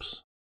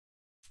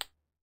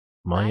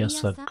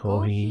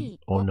ーヒ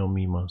ーを飲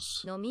みま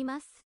す。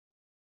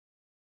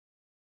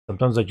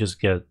Sometimes I just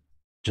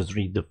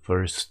read the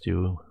first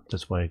two.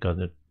 That's why I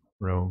got it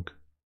wrong.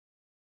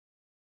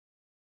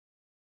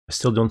 I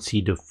still don't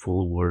see the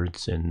full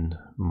words in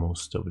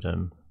most of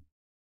them.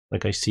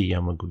 Like I see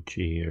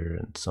Yamaguchi here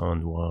and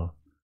Sanwa.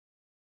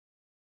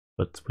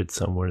 But with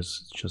some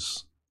words, it's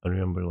just, I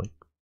remember like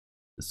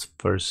this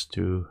first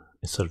two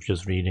instead of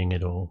just reading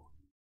it all.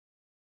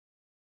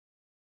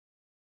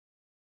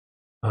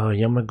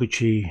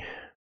 Yamaguchi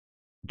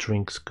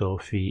drinks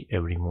coffee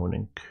every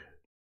morning.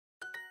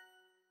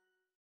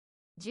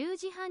 10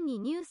時半に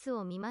ニュース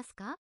を見ます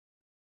か？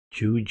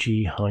 10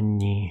時半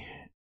に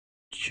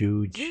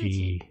10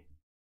時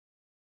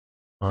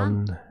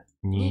半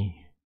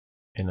に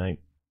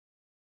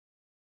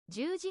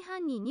10時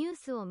半にニュー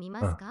スを見ま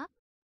すか？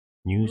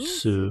ニュー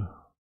ス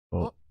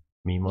を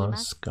見ま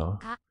すか？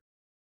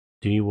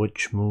 Do you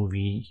watch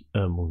movies?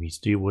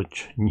 Do you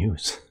watch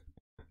news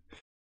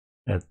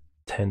at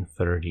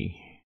 10:30?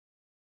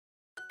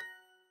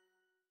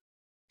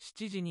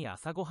 7時に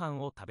朝ごはん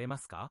を食べま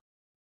すか？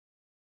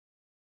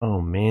 Oh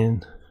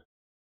man.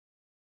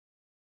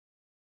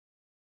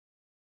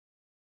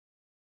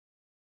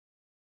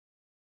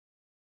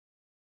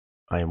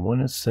 I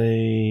want to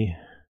say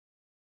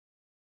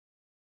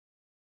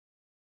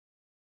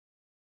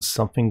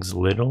something's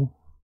little.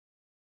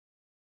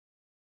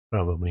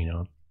 Probably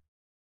not.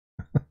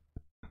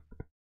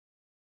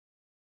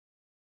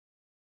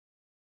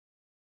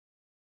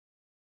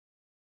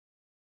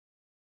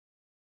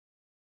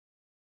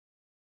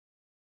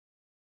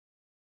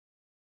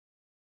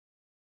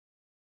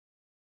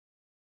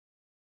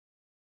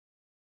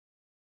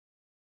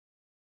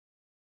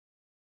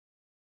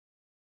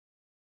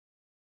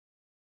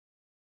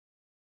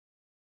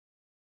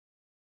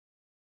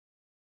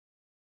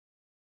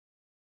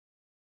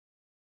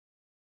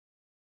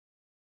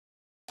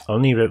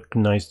 only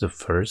recognize the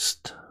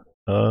first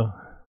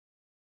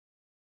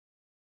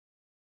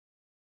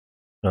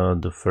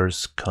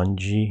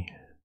kanji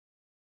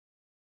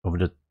of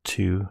the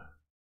two,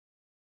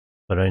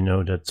 but I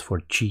know that's for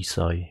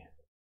chisai.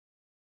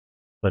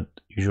 But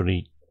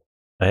usually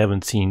I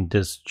haven't seen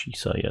this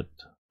chisai yet.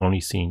 Only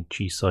seen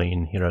chisai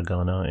in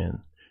hiragana and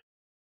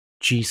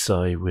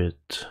chisai with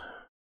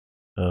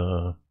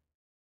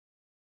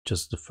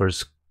just the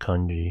first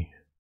kanji.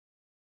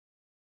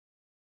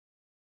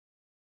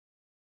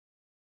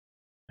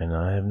 And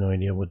I have no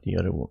idea what the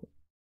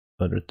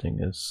other thing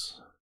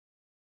is.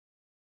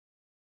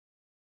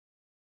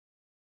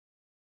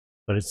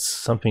 But it's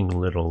something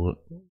little.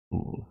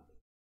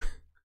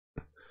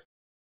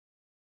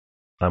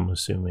 I'm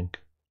assuming.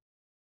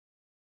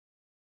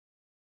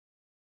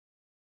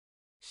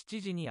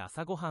 7時に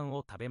朝ごはん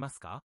を食べます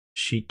か？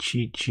 7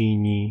時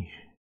に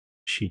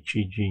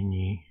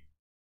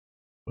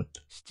What?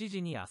 7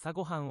時に朝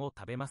ごはんを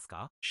食べます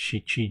か？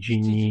 7時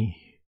に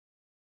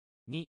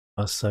に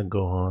朝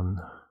ごはん。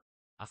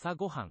朝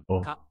ごはん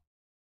おか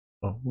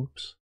Oh,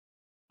 whoops.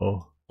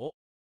 お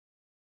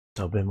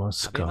食べま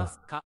す食べます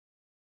か？か？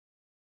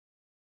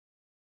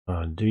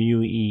 Do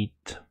you eat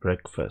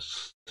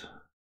breakfast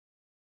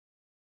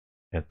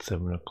at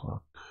 7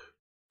 o'clock?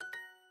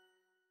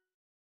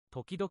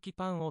 時々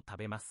パンを食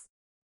べます。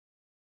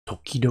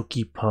時々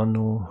パン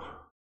を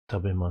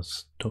食べま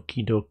す。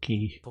時々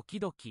時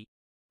々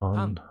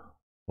パン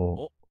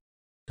を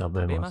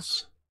食べま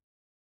す。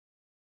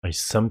I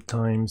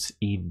sometimes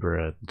eat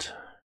bread.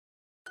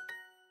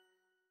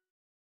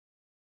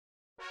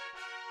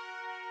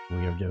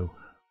 Weirdo.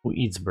 Who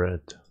eats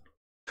bread?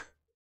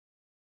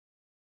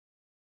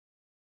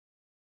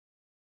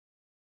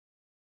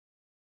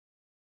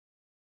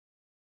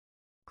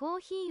 コー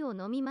ヒーを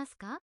飲みます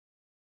か？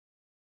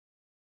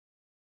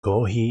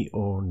コーヒー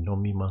を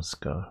飲みます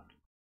か？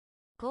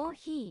コー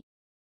ヒ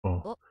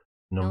お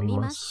飲み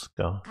ます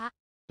か？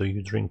 Do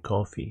you drink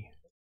coffee?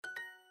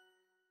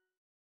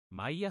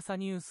 毎朝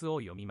ニュース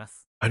を読みま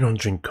す。I don't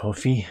drink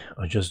coffee.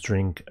 I just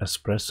drink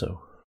espresso.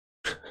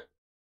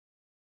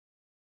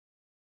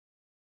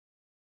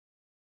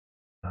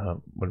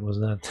 What was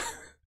that?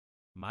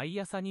 毎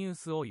朝ニュー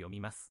スを読み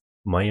ます。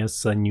毎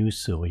朝ニュー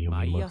スを読み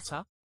毎ます。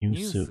朝ニ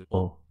ュース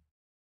を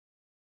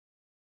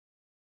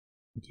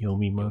読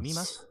みます。読み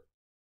ます。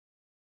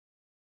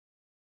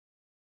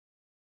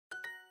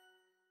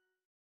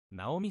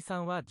ナオミさ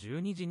んは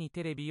12時に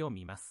テレビを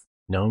見ます。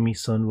ナオミ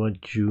さんは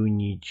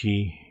12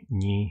時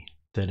に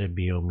テレ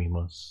ビを見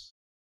ます。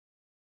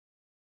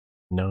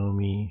ナオ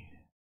ミ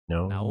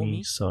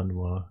さん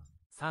は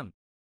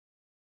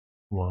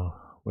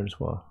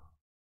Where's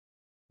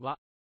は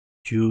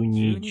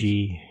12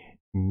時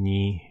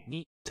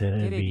にテ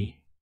レ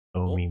ビ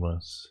を見ま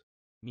す。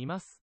見ま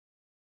す。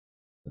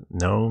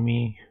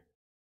Naomi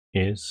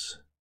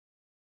is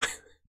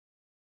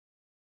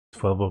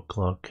 12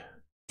 o'clock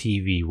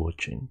TV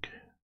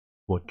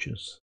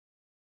watches.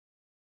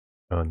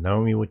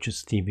 Naomi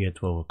watches TV at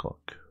 12 o'clock.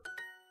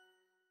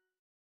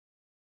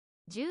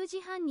 10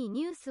時半に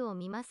ニュースを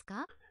見ます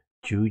か？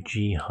 10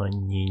時半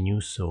にニュ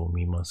ースを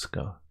見ます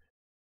か？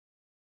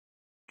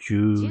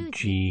 10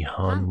時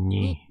半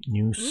に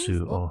ニュー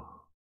スを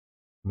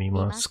見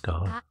ます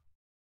か？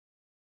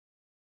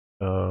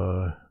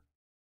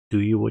 Do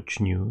you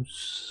watch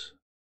news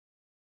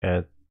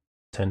at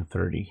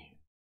 10:30?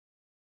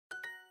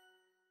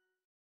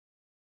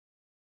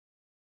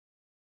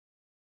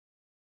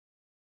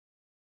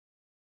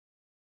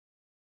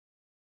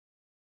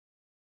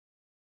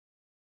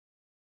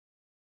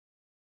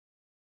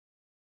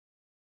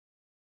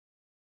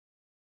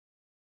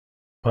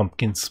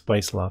 Pumpkin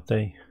spice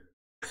latte?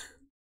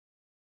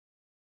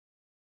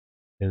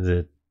 Is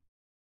it?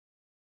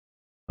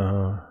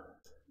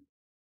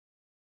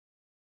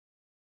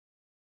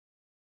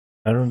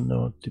 I don't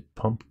know the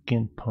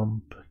pumpkin.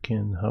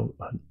 How?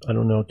 I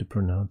don't know how to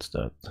pronounce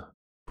that.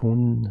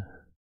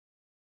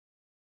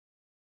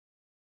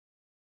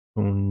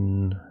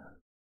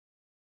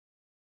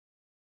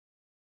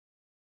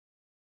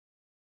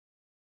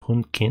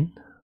 Pumpkin?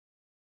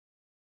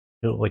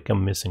 Feel like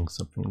I'm missing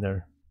something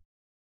there.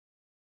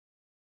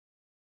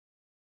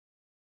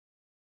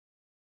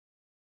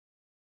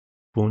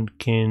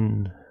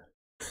 Pumpkin.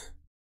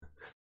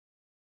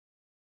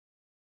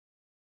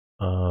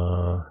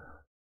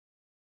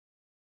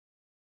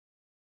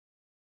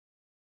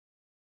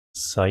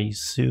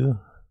 Saisu?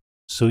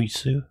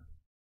 Suisu?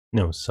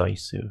 No,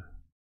 Saisu.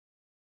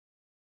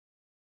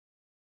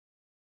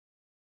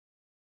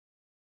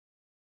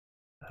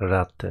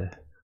 Rate.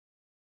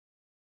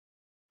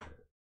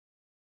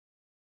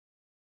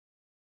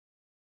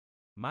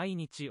毎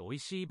日おい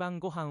しい晩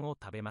ご飯を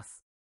食べま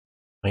す。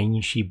毎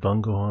日晩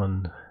ご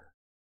飯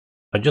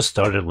I just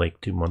started like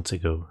 2 months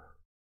ago.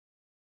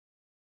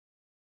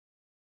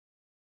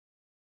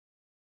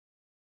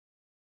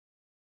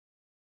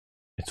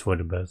 It's for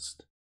the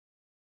best.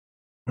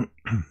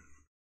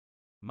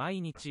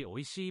 毎日お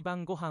いしい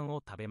晩ご飯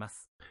を食べま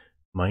す。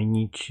毎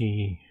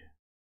日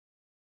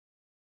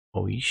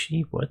おい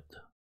しい what?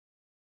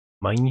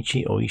 毎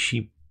日おいし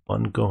い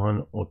晩ご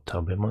飯を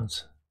食べま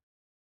す。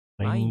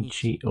毎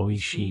日美味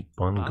しい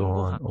晩ご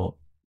飯を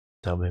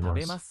食べま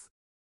す。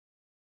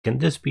Can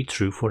this be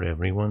true for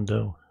everyone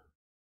though?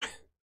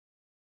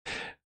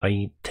 I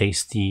eat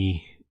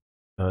tasty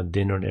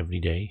dinner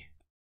every day.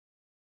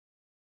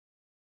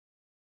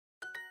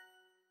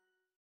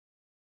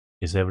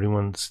 Is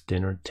everyone's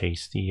dinner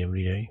tasty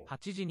every day?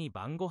 8時に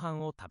晩ご飯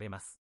を食べま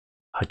す。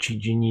8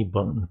時に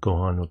晩ご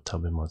飯を食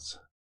べま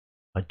す。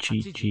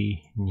8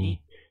時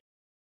に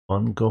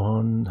晩ご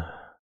飯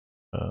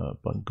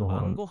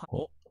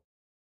を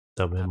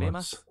食べ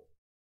ます。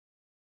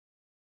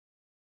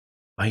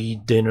I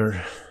eat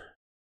dinner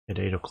at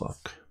 8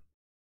 o'clock.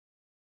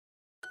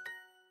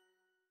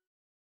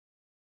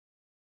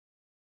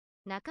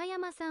 中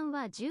山さん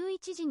は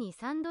11時に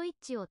サンドイッ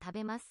チを食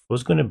べます。I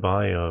was gonna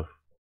buy a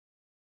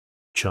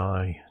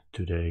chai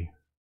today.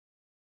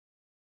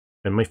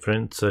 And my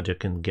friend said I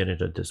can get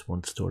it at this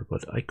one store,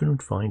 but I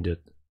couldn't find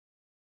it.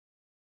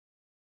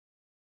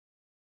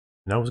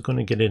 And I was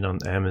gonna get it on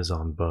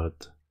Amazon,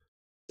 but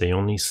they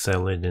only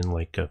sell it in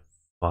like a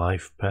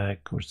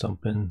 5-pack or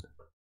something.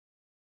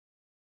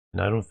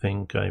 And I don't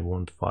think I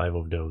want 5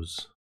 of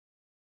those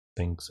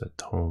things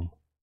at home.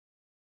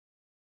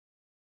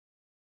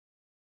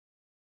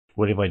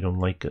 What if I don't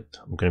like it?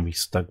 I'm gonna be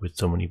stuck with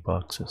so many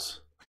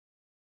boxes.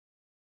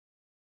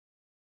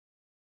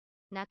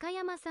 中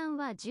山さん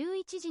は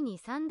11時に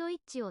サンドイッ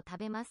チを食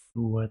べます。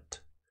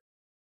What?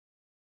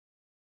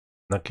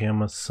 中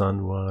山さ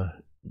んは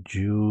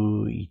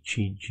11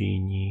時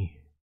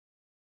に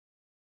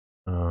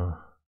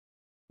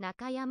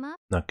中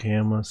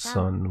山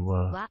さん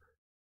は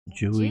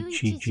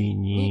11時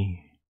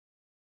に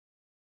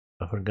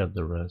I forgot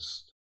the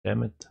rest.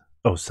 Damn it.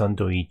 Oh, サン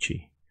ドイッ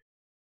チ。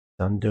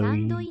サンド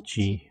イッ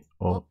チ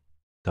を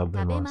食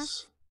べま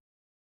す。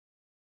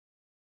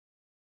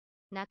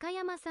中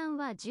山さん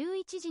は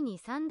11時に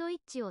サンドイッ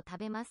チを食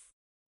べます。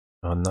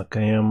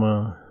中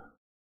山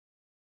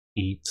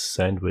eats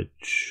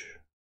sandwich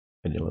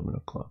at 11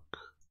 o'clock.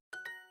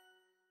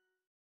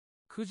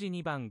 9時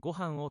に晩ご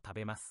飯を食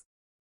べます。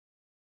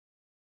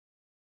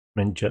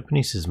Man,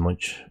 Japanese is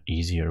much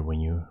easier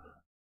when you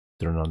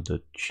turn on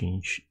the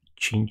cheat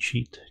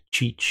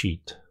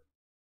sheet.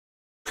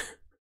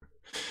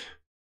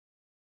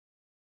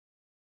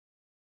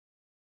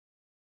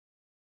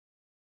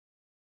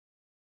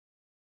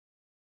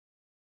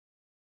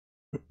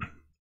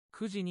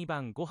 9時に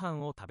晩ご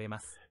飯を食べ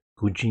ます。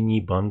9時に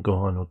晩ご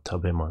飯を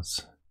食べま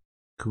す。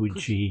9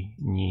時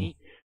に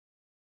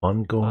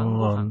晩ご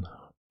飯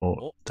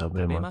を食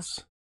べま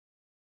す。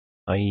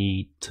I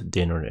eat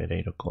dinner at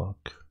 8 o'clock.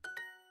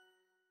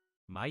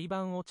 毎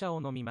晩お茶を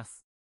飲みま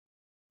す。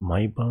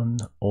毎晩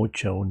お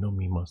茶を飲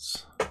みま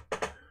す。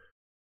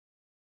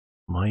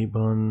毎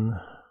晩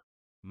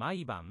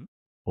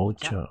お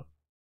茶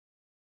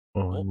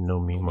を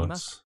飲みま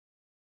す。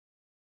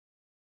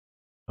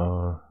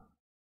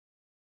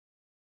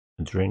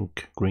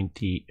Drink green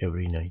tea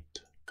every night.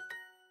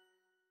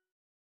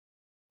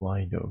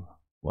 Why though?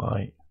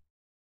 Why?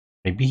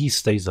 Maybe he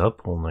stays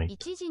up all night.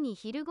 1時に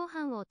昼ご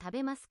飯を食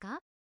べますか？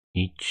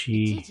 1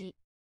時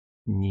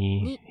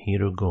に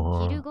昼ご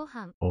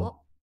飯を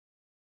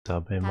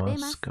食べま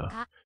す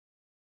か？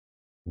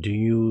 Do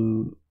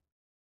you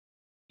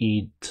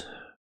eat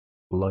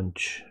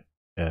lunch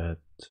at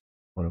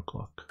 1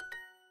 o'clock?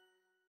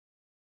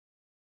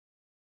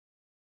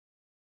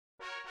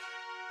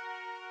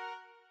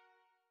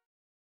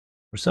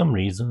 For some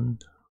reason,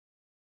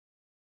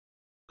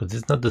 because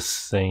it's not the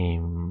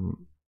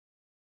same.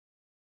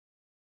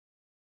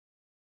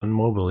 On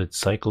mobile, it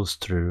cycles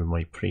through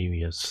my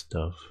previous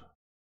stuff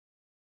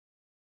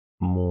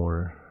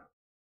more.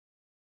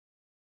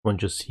 One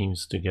just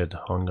seems to get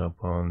hung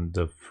up on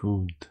the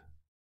food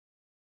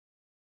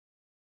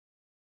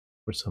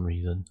for some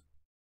reason.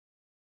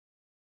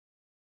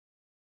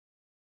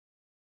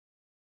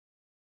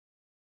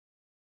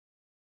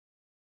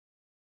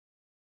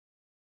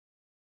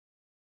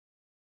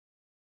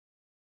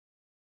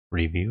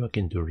 Review? I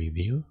can do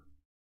review?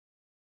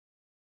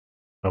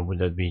 Or would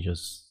that be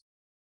just...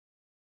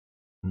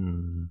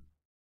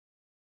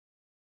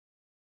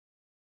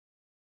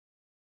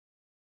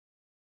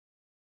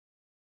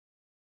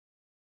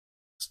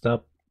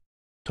 Stop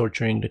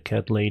torturing the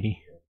cat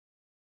lady.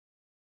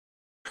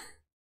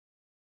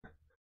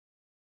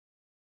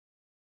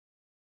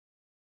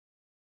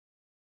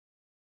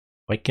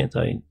 Why can't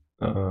I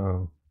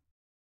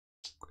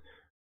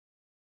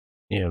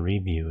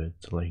review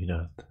it like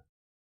that?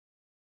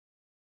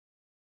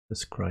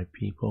 Describe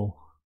people.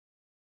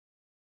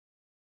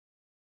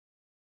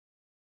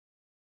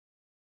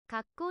 か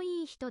っこ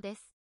いい人で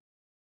す。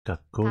か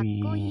っこい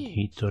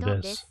い人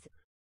です。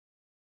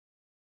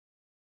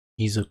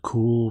He's a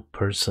cool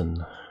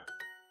person.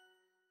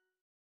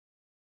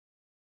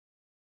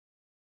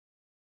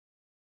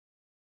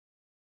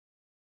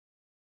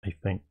 I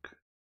think.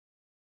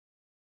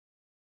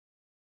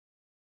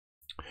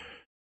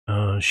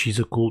 She's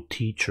a cool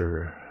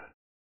teacher.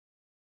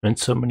 And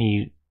so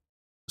many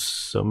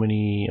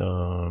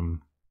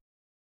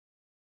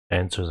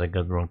answers I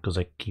got wrong because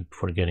I keep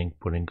forgetting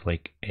putting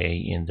like A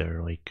in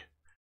there, like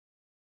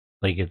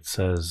it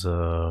says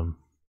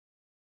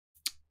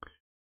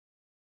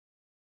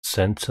sensei,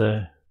 先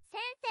生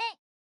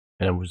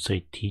and I would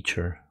say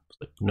teacher. It's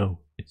like no,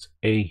 it's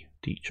a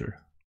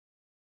teacher.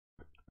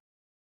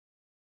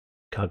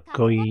 かっ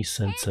こいい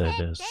先生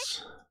で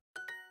す。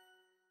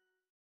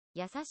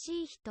優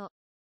しい人、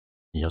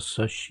優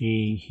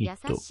しい優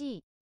人。し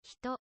い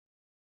人、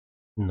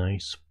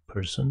 Nice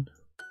person?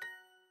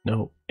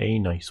 No, a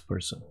nice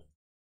person.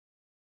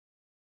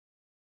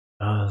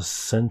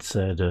 先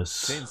生で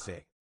す。先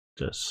生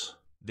です。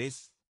で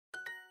す。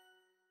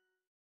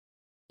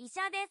医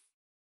者です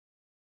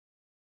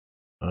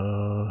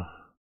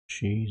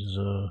She's,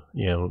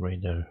 yeah,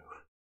 right there.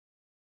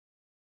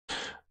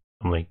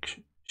 I'm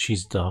like,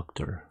 she's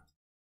doctor.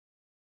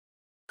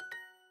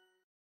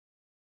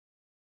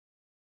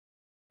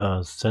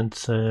 先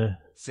生、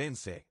先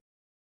生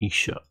医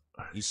者。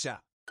医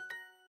者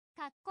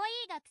かっこい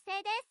い学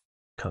生です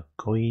かっ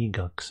こいい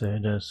学生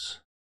で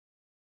す。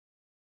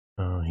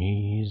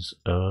He's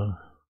a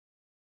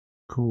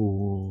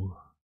cool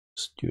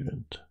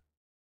student.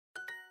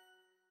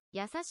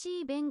 優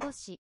しい弁護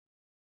士、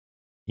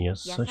優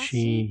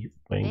しい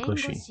弁護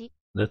士。士、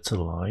 That's a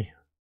lie.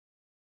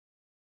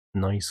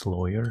 Nice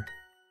lawyer.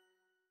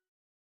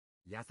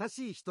 優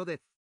しい人で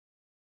す。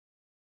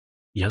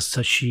優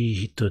しい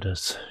人で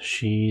す。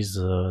She's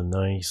a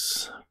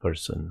nice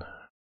person.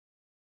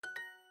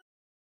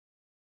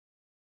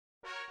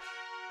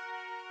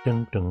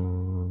 Dun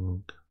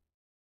dun.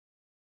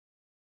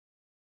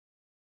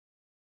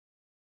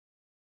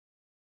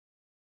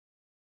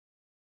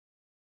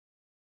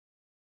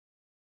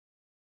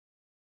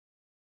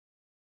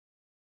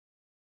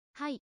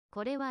 はい、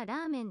これは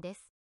ラーメンで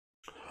す。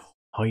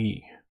は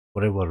い、こ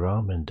れは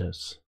ラーメンで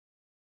す。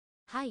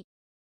はい、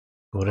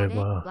これ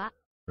は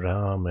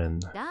ラーメン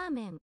ラー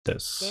メンで。で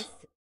すす。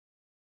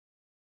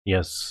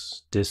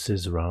 Yes, this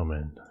is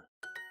ramen.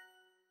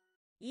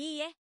 い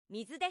いえ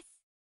水で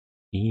す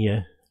いい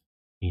え、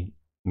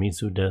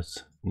水で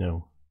す。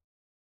No,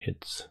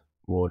 it's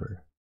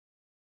water.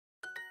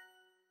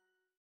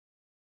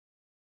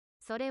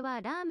 それ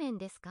はラーメン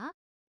ですか？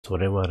そ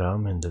れはラー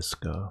メンです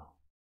か？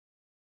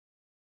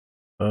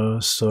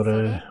そ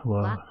れ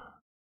は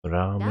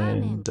ラーメ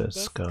ンで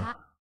す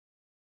か？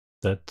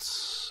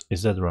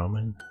 Is that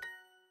ramen?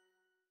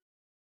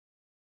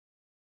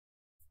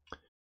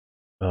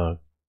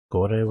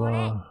 これ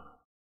は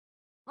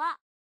は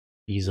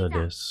ピザ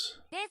で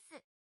す。で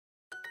す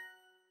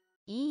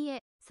いい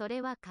え、そ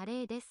れはカ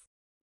レーです。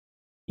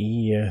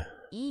いいえ、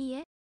いい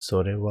え、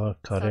それは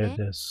カレー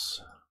で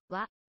す。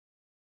は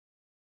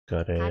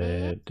カレ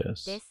ーで。で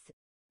すす。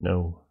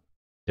 No,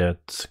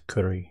 that's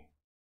curry.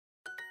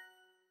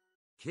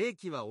 ケー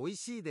キは美味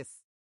しいで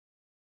す。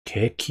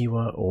ケーキ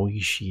は美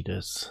味しい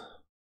です。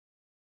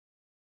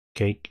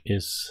Cake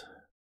is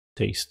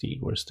tasty.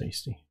 Where's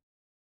tasty?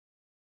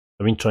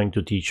 I've been trying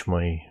to teach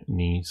my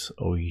niece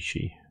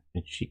Oishi,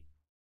 and she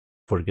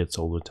forgets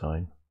all the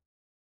time.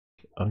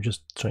 I'm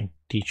just trying to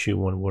teach you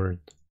one word.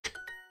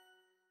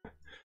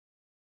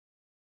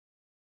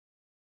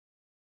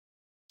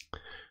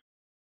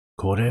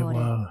 これ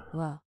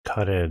は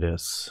カレーで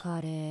す。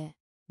カレー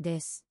で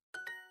す。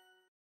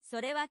そ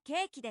れは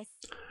ケーキで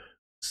す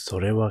そ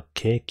れは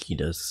ケーキ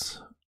で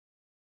す。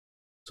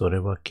それ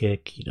はケ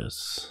ーキで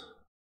す。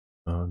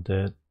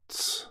That's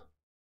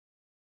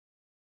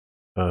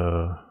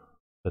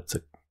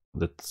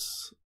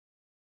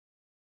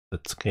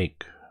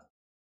cake.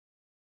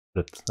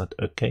 That's not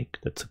a cake.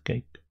 That's a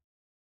cake.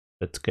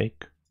 That's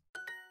cake.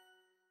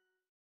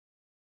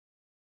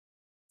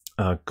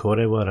 こ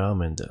れはラー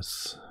メンで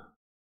す。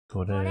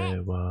これ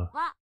は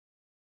は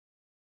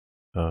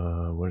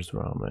where's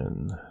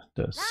ramen?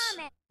 でラす。ー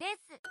メンで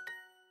す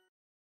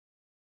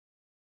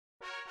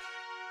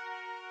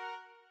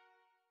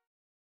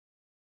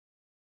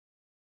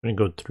I'm gonna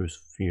go through a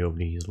few of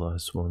these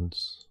last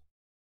ones.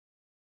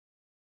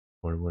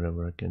 Or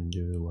whatever I can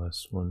do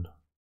last one.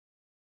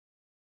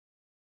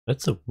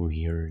 That's a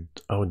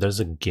weird... Oh, there's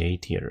a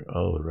gate here.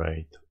 Oh,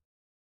 right.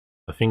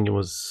 I think it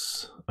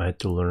was... I had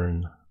to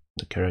learn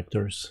the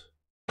characters.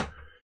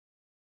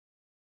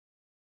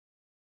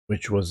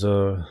 Which was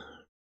kind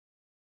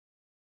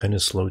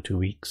of slow 2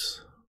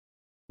 weeks.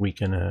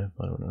 Week and a half,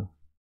 I don't know.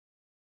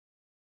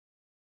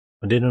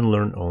 I didn't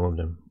learn all of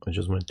them. I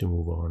just went to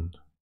move on.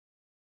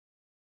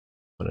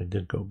 But I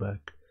did go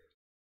back.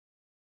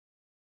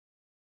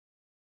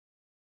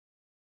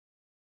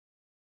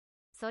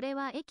 それ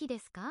は駅で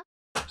すか？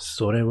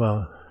それ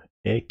は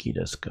駅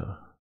です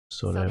か？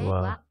それ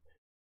は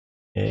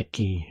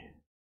駅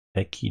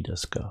で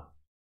すか？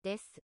で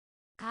す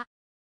か？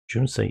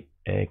 Shouldn't say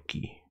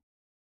eki,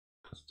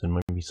 because there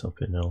might be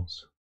something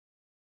else.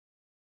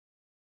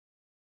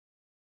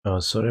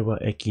 それは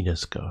駅で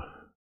す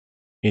か?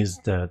 Is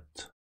that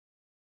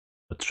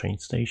a train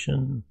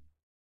station?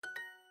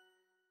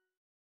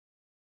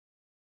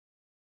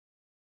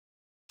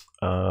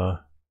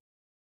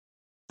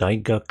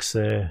 大学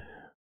生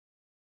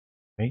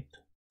Right?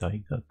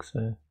 大学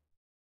生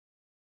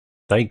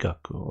大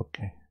学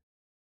OK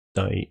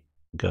大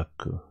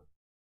学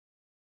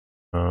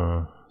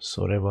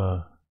それ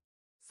は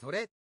そ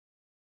れ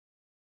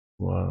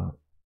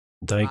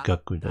大は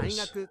学です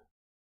大学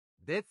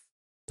です。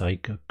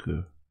大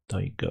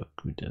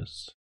学で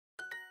す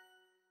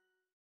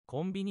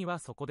コンビニは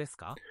そこです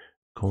か？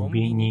コン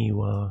ビニ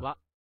はは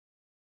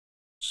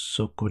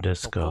そこで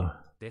すそこ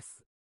かで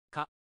す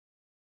か？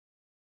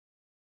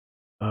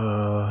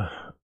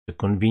 The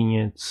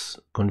convenience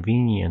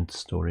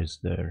store is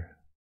there.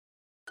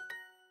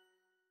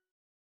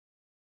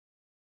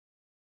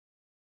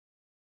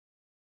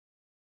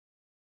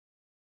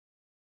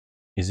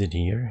 Is it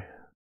here?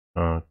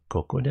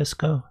 ここです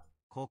か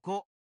こ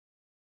こ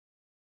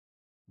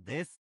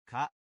です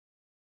か？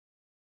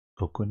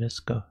ここで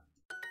すか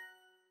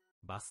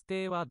バス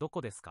停はど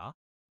こですか？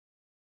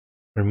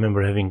 I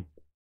remember having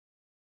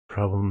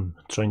problem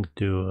trying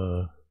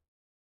to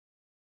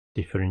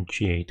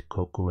differentiate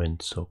Coco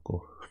and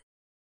Soko.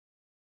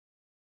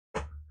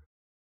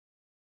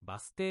 バ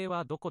ス停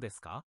はどこです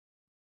か？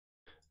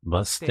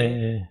バス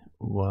停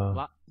は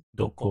は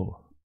ど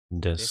こ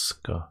です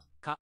か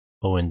か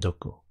おんど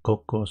こ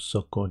ここ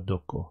そこど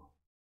こ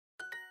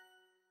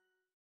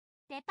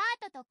デパ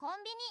ートとコ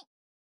ンビニ。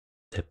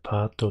デ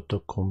パート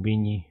とコンビ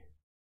ニ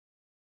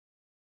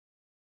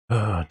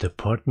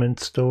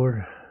department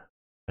store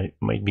it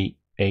might be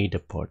a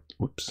department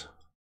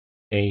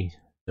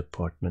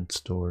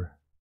store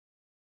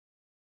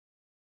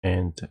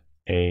and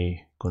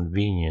a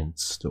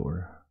convenience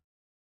store.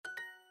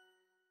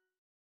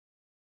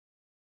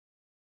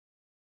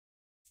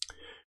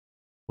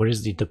 Where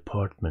is the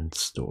department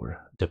store?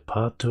 デ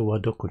パートは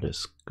どこで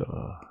す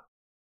か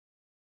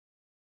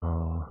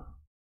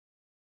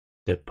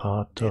デ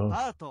パーデト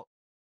パート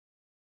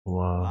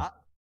は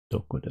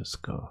どこです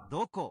か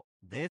どこ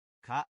です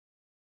か？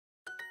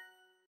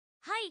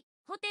はい、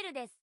ホテル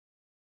です。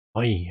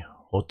はい、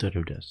ホテ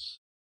ルで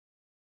す。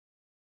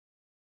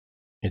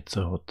It's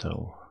a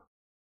hotel.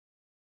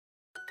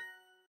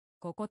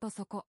 ここと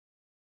そこ。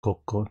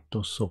ここ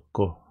とそ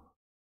こ。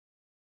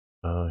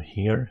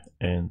Here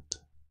and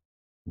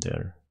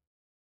there.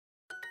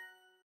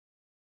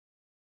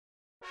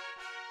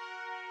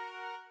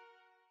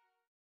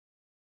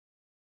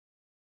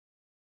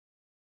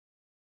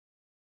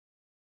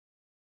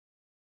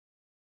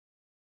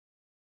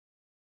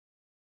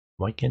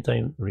 Why can't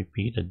I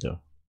repeat it though?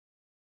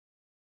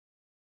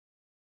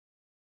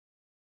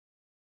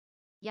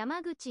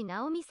 山口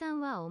直美さん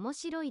は面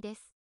白いで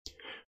す。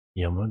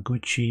山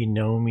口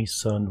直美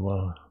さん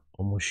は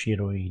面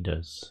白い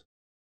です。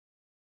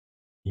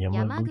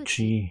山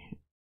口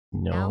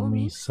直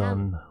美さ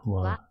ん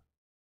は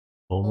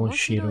面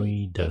白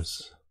いで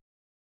す。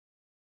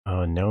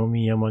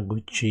Naomi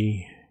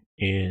Yamaguchi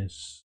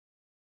is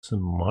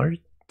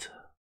smart?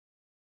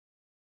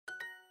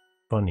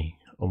 Funny.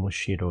 面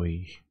白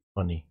い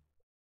funny.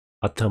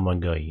 頭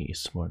がいい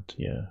smart.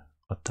 Yeah.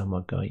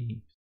 頭がい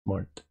い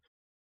smart.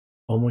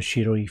 面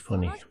白いそ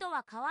funny. の人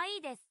は可愛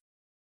いです。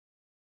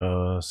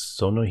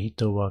その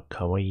人は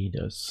可愛い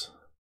です。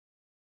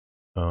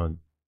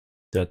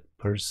That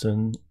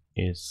person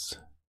is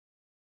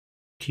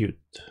cute.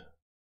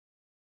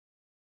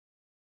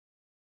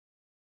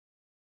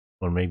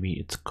 Or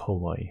maybe it's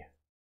kawaii.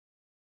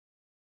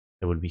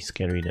 That would be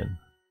scary then.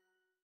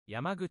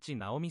 山口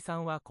直美さ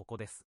んはここ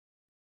です。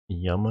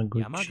山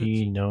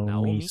口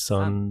直美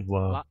さん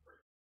は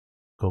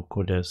こ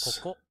こでこ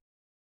す。こ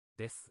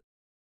です。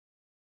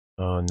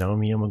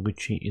Naomi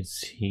Yamaguchi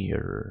is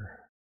here.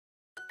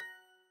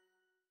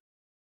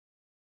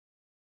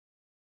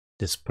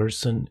 This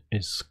person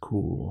is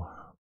cool.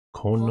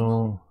 こ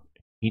の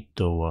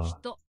人は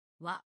人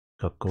は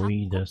かっこ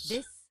いいです。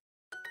です。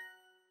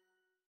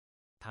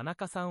田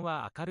中さん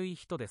は明るい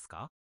人です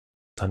か？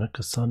田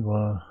中さん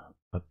は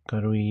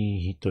明るい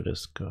人で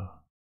す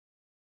か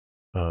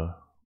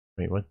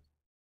wait, what?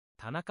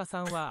 田中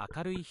さんは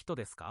明るい人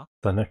ですか？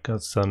田中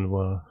さん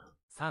は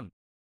さん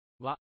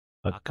は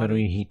明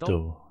るい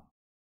人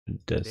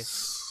で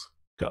す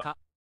か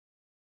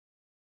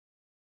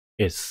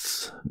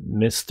Is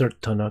Mr.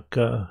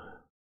 Tanaka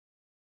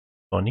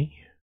funny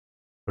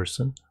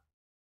person?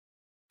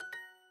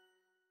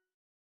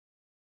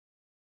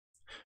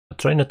 I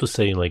try not to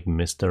say like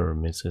Mr. or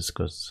Mrs.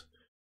 because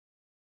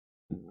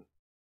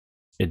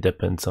it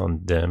depends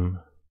on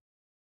them.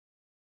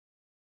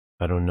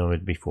 I don't know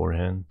it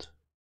beforehand.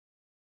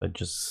 I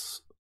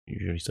just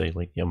usually say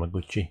like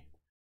Yamaguchi.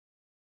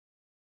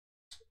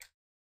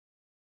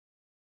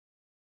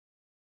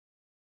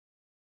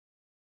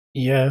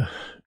 Yeah,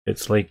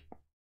 it's like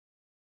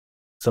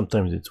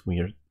sometimes it's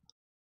weird.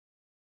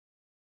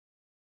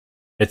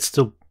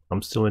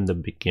 I'm still in the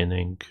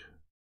beginning.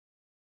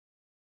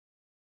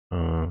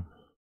 Well,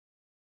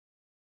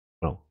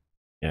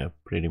 yeah,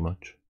 pretty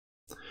much.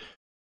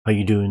 How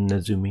you doing,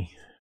 Nezumi?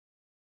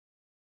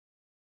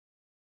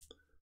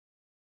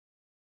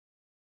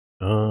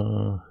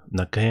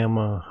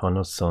 Nakayama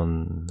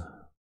Hana-san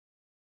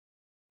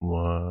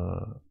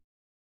wa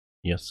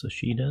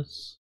Yasushi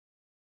desu?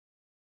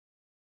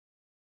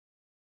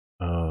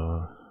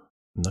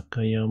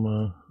 中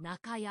山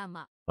中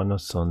山、花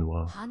さん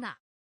は花、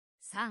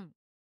さん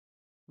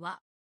は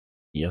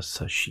優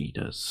しい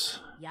です。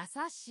優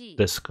しい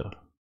ですか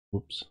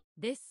Oops.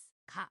 です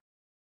か。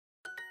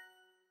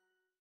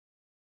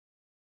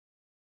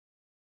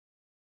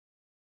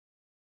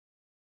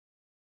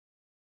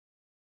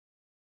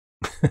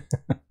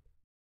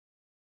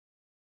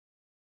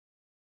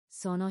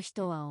その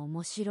人は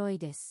面白い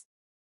です。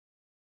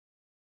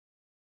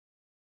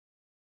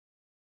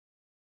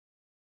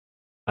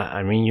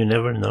I mean, you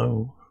never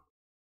know.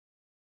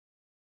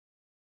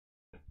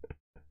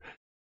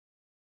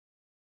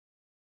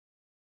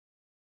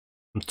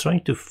 I'm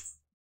trying to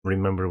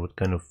remember what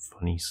kind of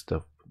funny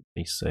stuff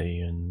they say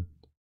in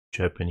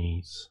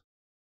Japanese.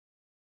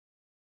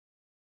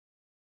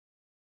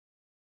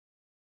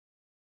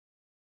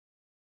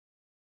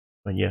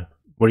 But yeah,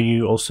 were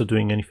you also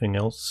doing anything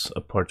else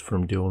apart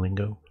from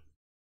Duolingo?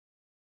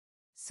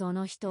 そ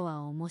の人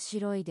は面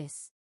白いで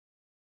す。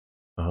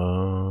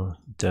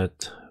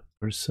That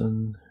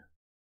person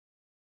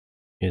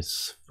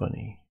is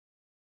funny.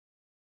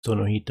 そ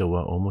の人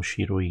は面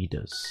白い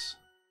です。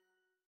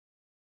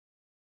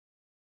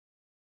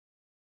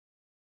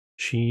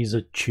She's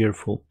a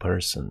cheerful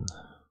person.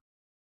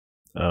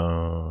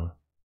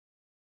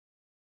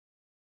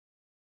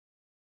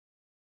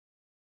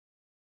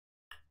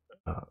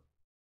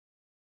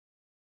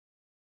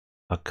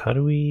 明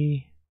る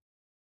い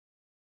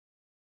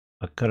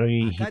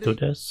人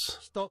です。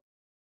人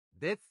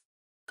です。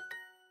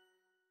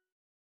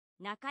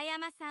中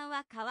山さん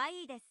は可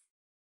愛いです。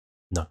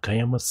中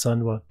山さ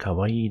んは可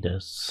愛い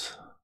です。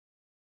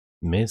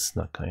Miss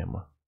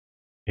Nakayama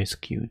is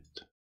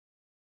cute.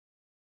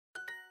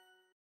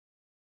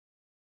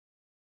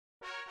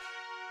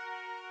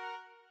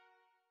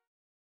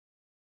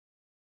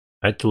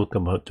 I had to look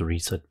up how to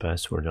reset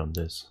password on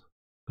this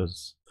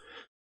because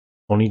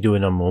only do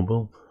it on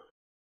mobile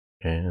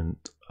and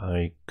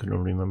I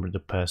couldn't remember the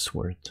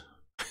password.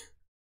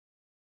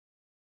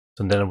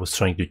 So then I was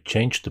trying to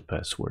change the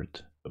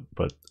password,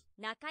 but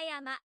中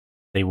山、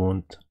 they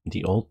want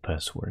the old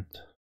password.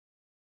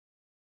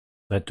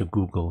 I had to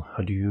Google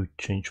how do you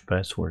change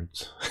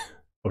passwords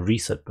or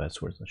reset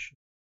passwords. I should.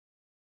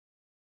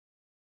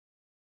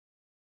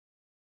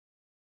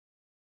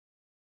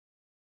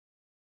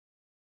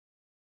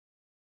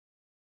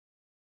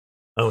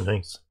 Oh,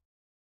 nice.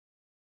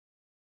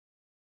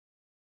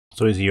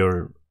 So is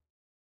your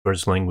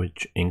first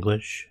language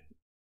English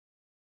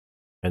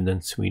and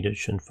then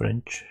Swedish and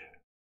French?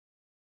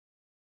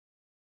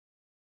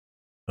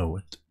 Oh,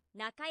 what?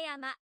 中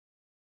山、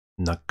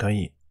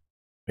 Nakai.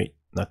 Wait,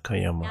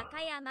 Nakayama. 中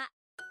山、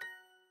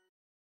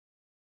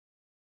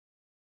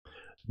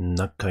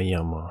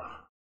 Nakayama.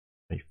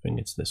 I think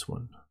it's this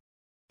one.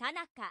 田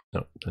中、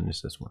 No, then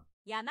it's this one.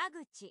 山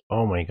口、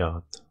 Oh my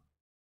god.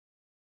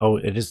 Oh,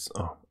 it is.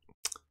 Oh,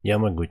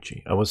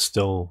 Yamaguchi. I was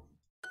still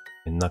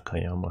in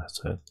Nakayama. I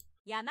said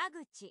山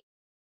口、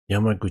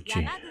 Yamaguchi.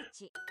 山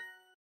口、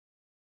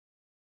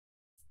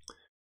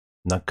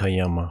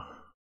 Nakayama.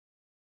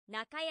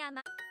 中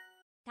山、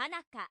田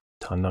中、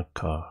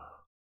 Tanaka.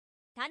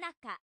 田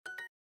中、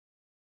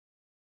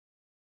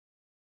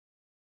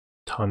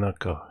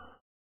 Tanaka.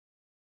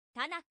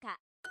 田中、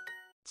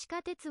 地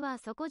下鉄は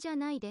そこじゃ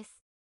ないで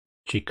す。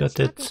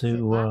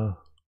 Chikatetsu wa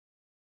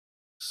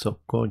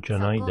soko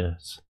janai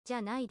desu. じ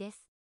ゃないで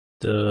す。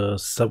 The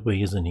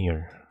subway isn't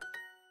here.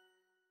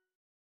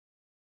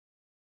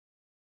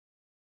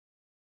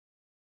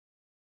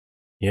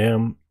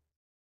 Yeah,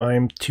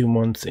 I'm 2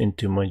 months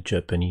into my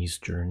Japanese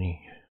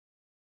journey.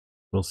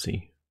 We'll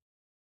see.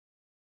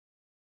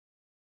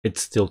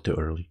 It's still too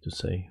early to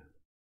say.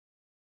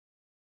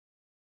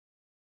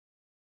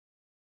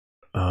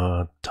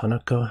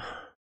 Tanaka.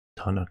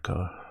 田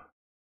中、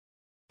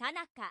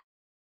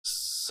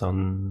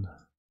 San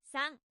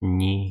 3、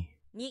 ni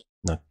 2、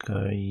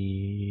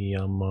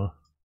 Nakayama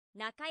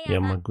中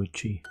山、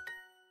 Yamaguchi.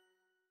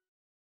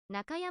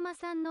 中山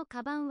さんの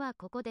カバンは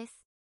ここで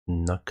す。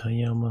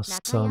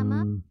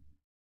 Nakayama-san.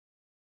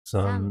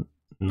 San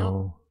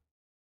no.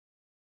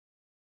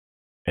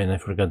 And I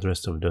forgot the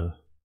rest of the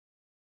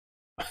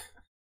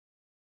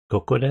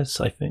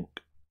Kokodes, I think.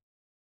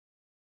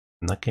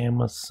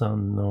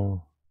 Nakayama-san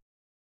no.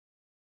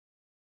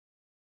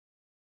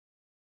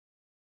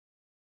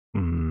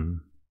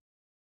 Hmm.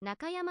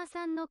 中山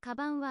さんのカ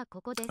バンは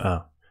ここです。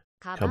 Ah,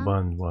 カ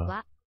kaban は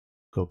wa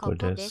ここ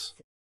で Kokodes. す。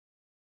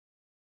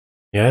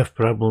 Yeah, I have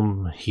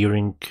problem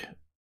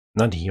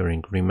not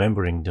hearing,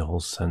 remembering the whole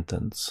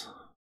sentence.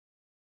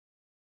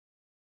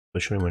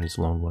 Especially when it's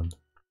a long one.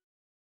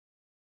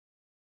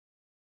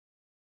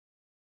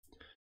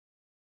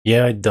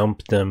 Yeah, I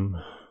dumped them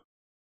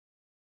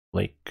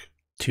like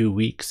 2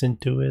 weeks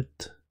into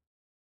it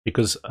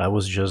because I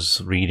was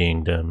just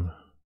reading them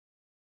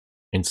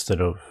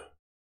instead of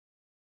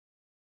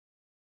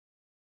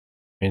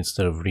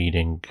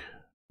reading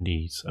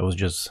these. I was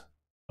just,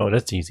 oh,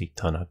 that's easy,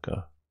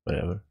 Tanaka,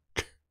 whatever.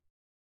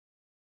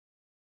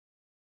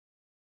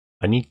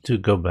 I need to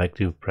go back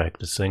to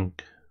practicing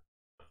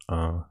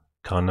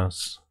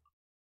kanas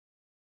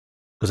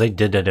because I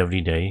did that every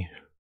day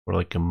for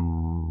like a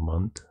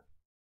month.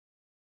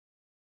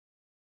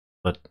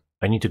 But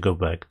I need to go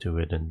back to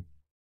it and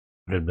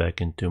put it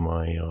back into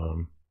my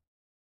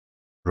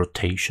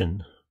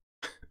rotation.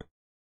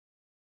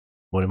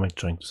 What am I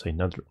trying to say?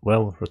 Not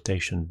well,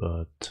 rotation,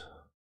 but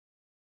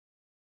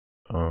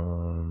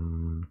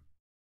I'm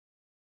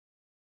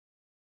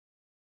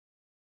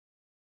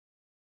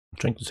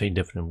trying to say a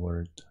different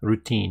word.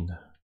 Routine.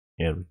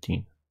 Yeah,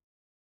 routine.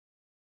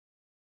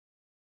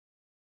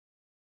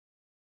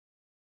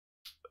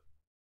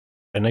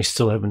 And I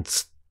still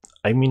haven't.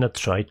 I mean, I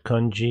tried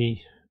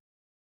kanji,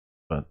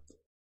 but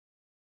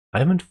I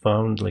haven't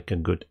found like a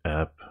good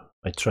app.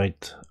 I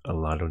tried a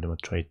lot of them. I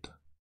tried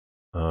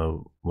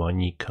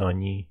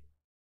Wanikani.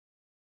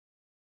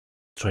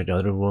 Tried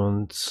other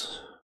ones.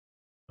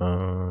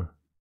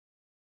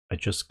 I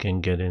just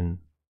can't get in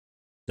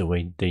the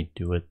way they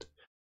do it.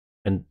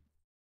 And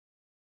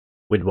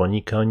with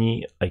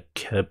Wanikani, I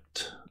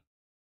kept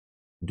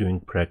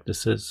doing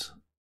practices,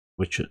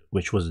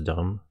 which was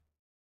dumb,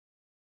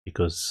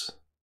 because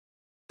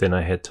then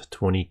I had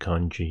 20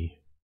 kanji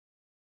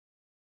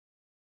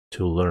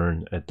to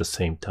learn at the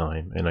same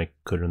time, and I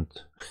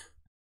couldn't.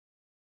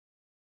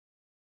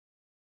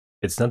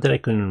 It's not that I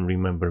couldn't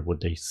remember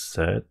what they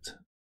said,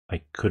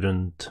 I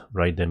couldn't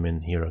write them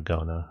in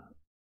hiragana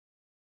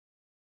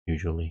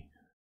usually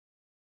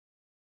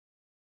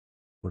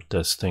for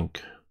testing.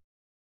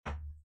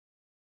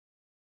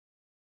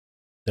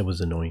 That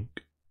was annoying.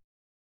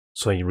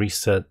 So I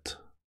reset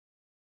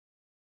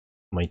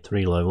my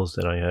 3 levels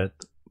that I had,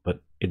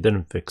 but it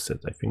didn't fix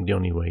it. I think the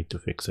only way to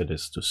fix it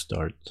is to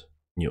start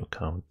a new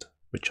account,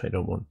 which I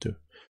don't want to.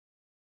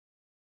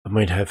 I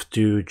might have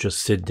to just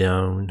sit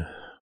down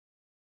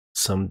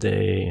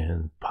someday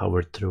and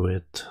power through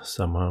it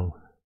somehow.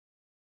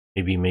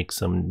 Maybe make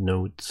some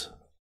notes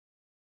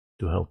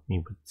to help me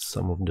with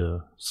some of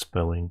the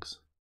spellings.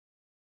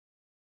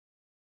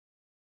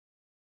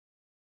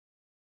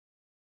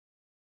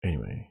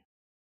 Anyway,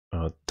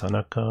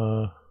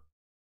 Tanaka,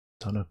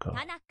 田中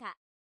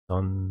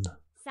San,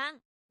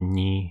 3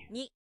 Ni,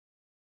 2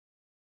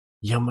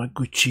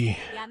 Yamaguchi,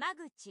 山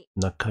口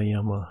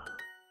Nakayama.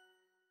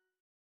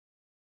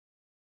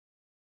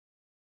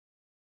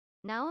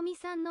 ナオミ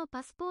さんの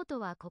パスポー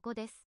トはここ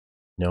です。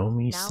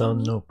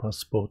 Naomi-san no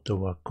passporto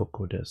wa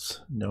koko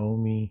desu.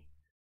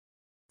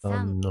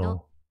 Naomi-san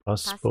no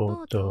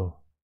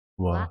passporto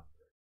wa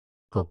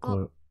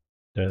koko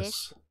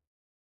desu.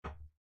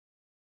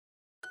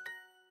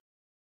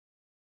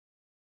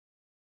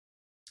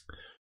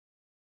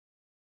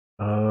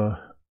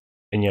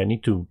 And yeah, I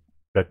need to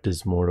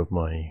practice more of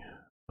my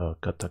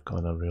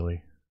katakana,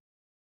 really.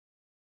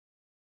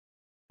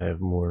 I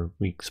have more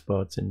weak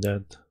spots in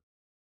that.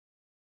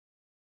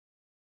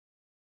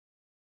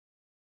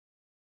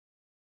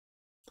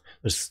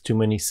 There's too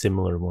many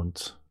similar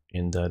ones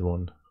in that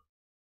one.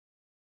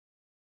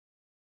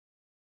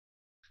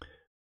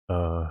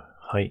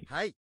 Hi.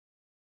 はい。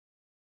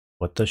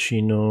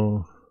 Watashi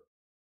no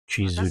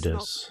chizu 私の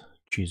desu.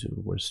 Chizu,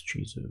 where's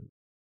chizu?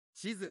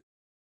 地図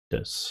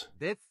Desu.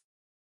 です。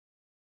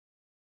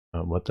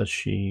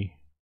 Watashi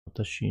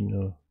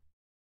no.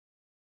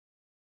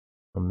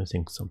 I'm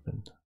missing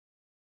something.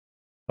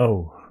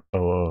 Oh.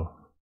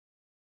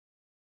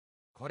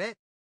 これ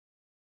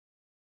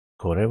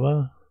Kore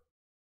wa?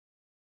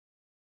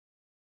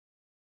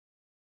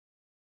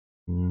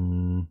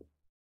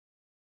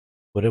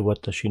 Kore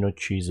watashi no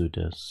chizu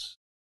desu. I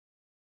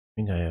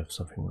think I have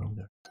something wrong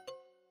there.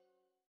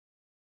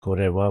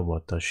 Kore wa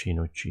watashi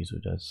no chizu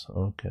desu.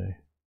 Okay.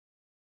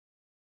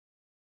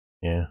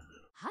 Yeah.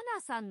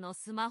 花さんの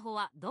スマホ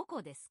はど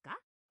こですか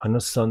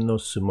Hana-san no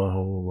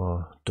sumaho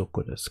wa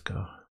doko desu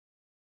ka?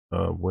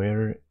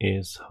 Where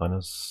is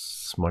Hana's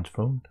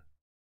smartphone?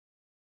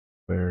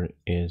 Where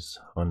is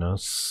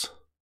Hana's?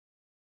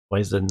 Why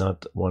is that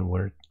not one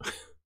word?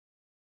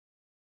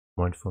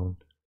 Smartphone.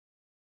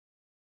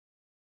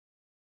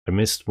 I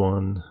missed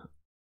one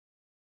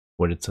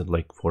where it said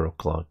like 4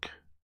 o'clock.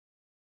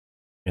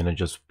 And I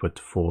just put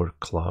 4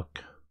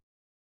 o'clock.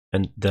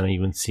 And then I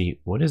even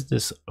see, what is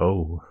this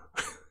O?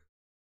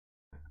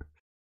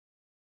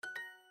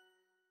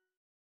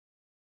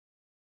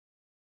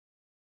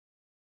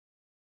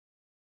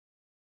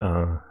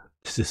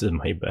 This is in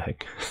my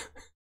bag.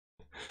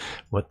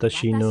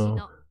 Watashi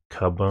no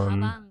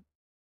kaban.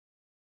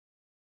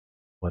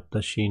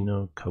 Watashi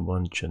no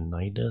kaban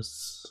janai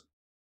desu.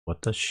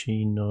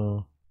 Watashi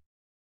no.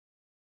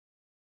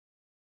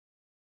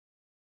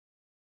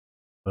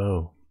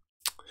 Oh.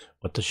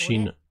 Watashi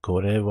no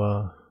kore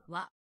wa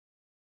は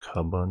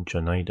kaban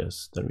janai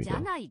desu. There we じゃ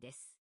go. ないで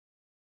す。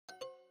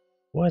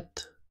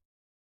 What?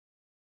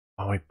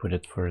 Oh, I put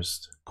it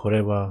first.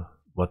 Kore wa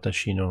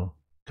watashi no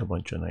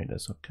kaban janai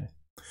desu. Okay.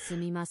 す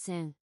みま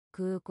せん。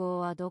空港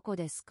はどこ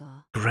です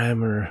か？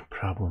 Grammar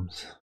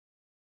problems.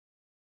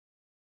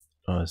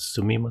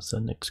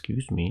 Sumimasen,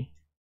 excuse me.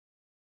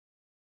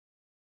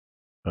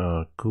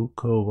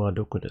 Kuko wa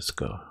doko desu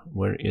ka?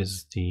 Where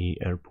is the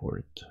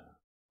airport?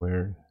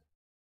 Where's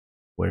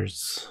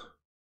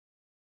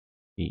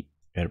the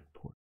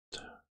airport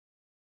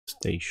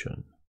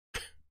station?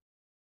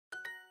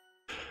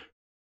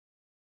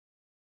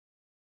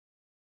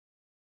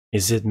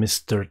 Is it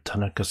Mr.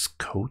 Tanaka's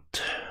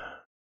coat?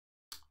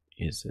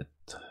 Is it?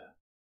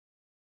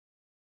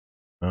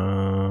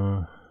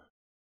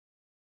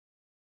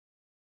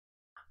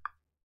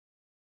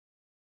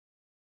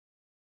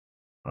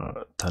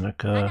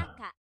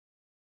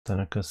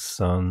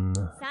 Tanaka-san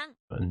さん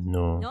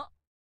no の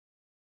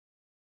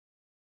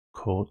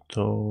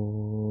koto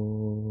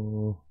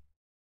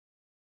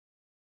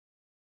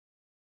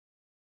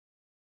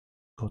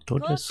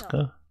desu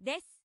ka? で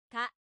す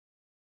か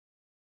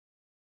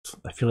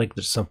I feel like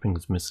there's something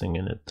that's missing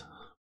in it.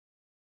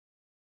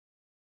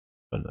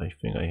 But I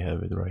think I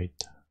have it right.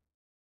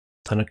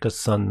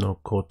 Tanaka-san no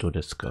koto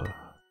desu ka?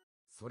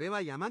 それ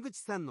は山口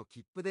さんの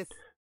切符です。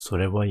そ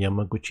れは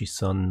山口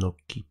さんの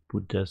切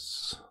符で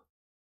す。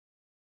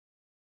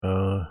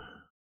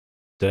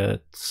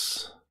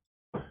That's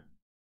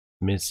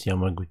Miss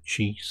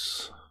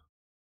Yamaguchi's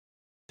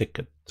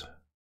ticket.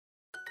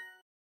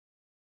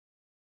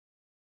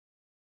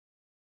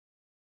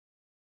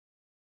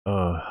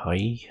 は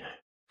い。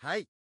は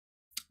い。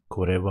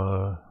これ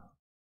は、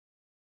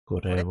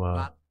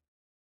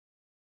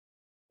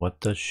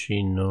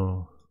私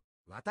の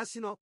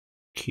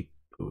切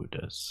符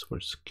です。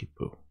Where's 切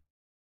符?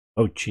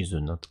 Oh, 地図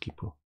not 切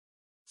符。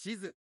地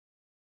図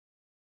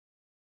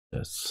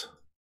です。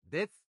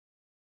です。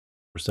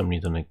For some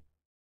reason I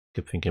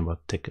kept thinking about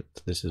ticket.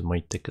 This is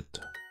my ticket.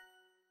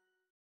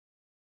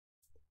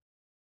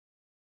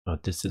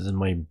 This is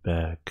my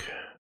bag.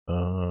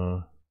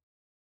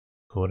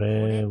 こ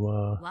れ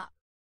は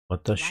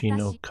私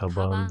のカ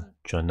バン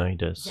じゃない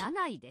です。じゃ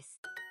ないで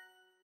す。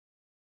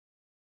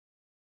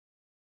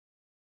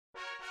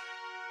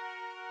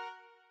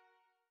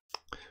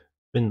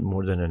Been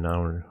more than an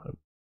hour. I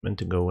meant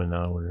to go an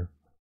hour.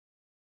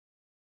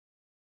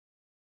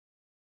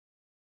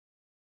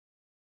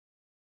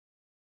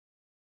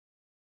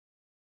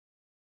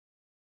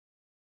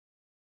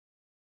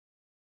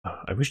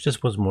 I wish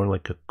this was more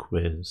like a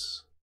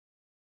quiz.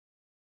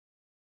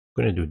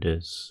 I'm gonna do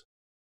this.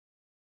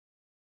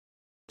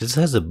 This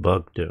has a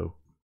bug though.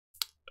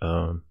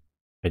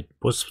 I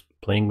was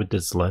playing with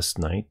this last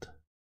night,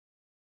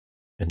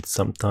 and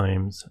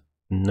sometimes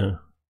no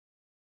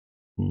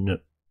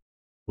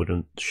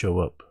wouldn't show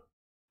up,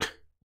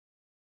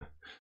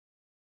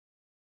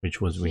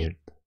 which was weird.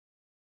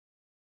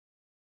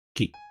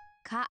 Ki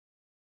か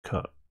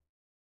ka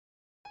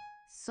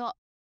そ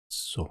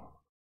so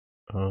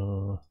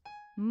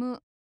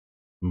む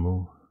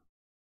mu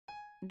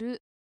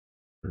る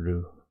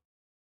ru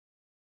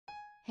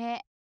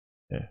へ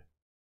え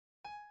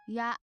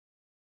や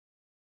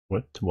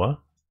what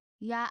wa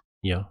や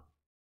ya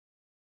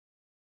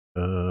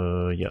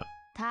yeah.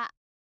 た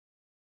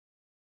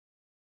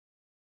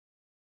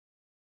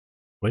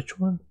Which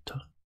one?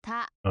 Ta?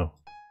 た Oh,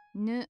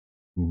 ぬ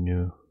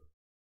nu.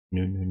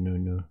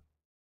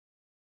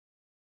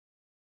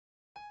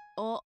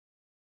お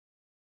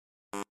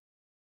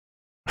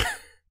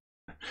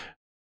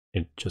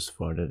It just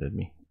farted at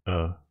me.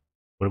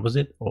 What was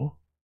it? Oh?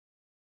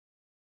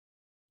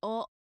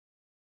 お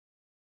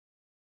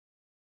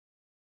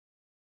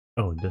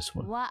Oh, this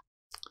one. わ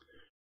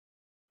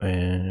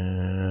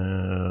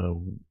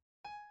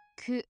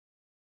く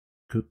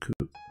Cuckoo.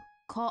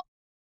 こ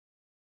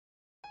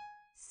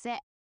せ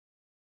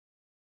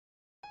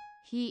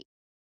ひ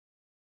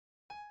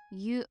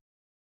ゆ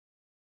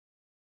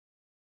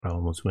I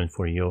almost went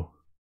for yo.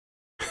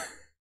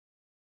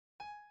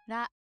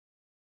 ら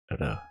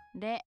Ra.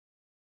 れ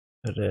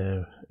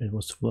It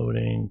was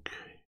floating.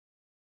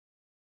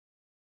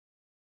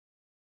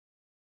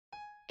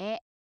 え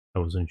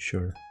I wasn't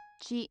sure.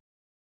 ち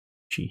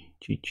Chi.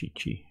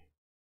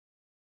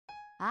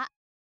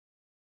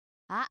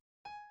 あ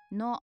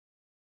の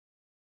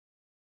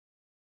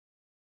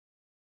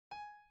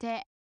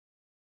て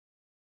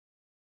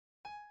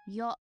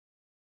よ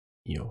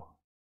Yo.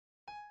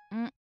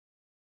 ん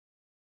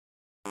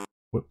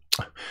Whoop.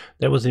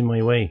 That was in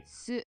my way.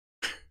 す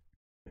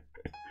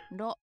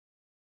ろ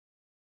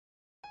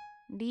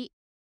り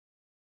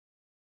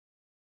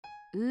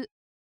う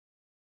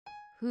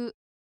ふ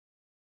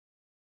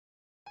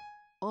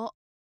お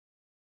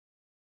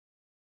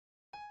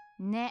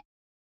ね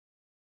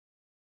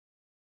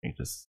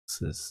This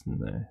is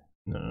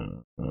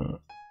no.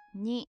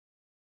 に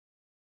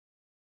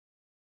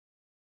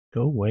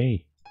Go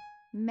away.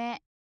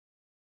 め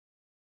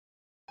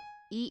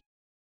い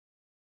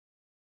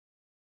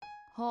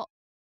ほ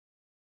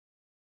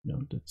No,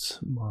 that's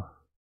ma.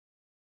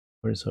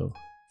 Where's ho?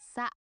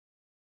 さ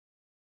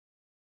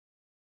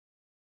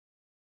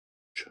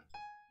Ch.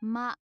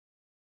 ま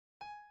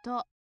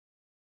と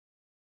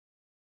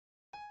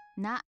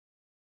な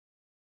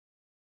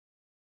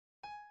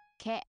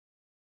け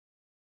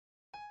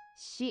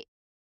し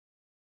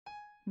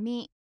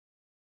み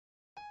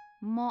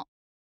も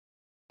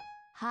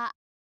は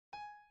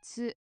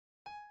つ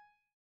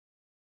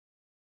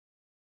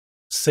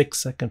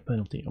 6-second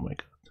penalty. Oh my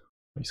god.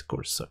 My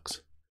score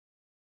sucks.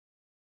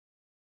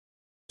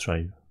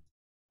 Try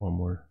one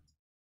more.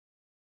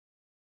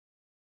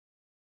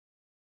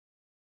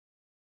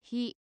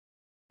 ひ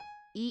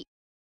い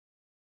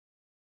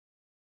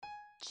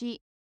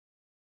ち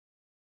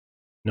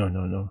No,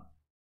 no, no.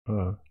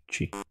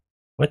 Chi.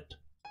 What?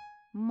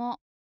 も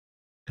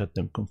Got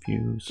them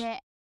confused.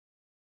 て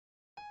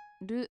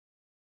る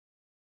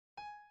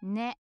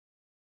ね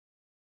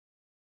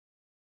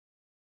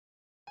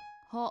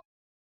ほ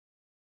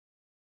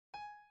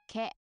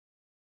け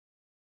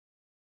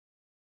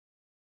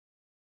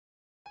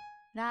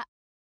ら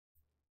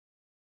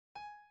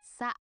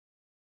さ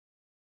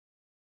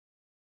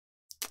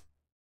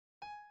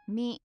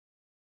み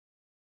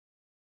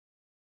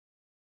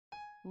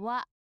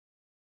わ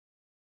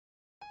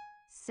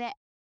せ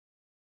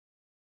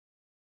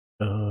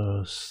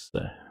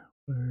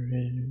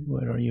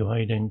Where are you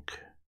hiding?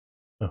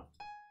 Oh,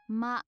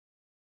 ま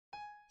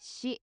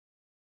し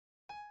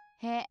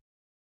へ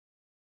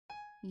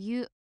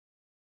ゆ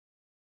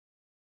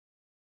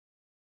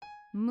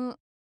む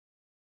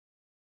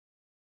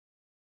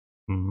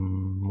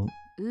mm,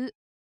 う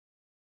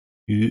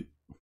u,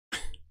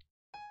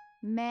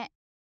 め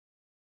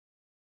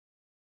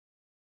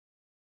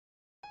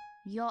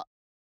よ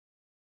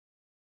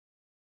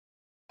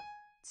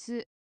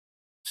つ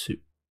tsu,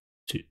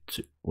 tsu,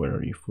 tsu. Where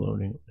are you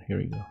floating? Here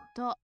you go.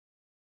 と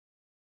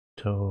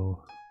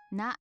To,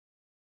 な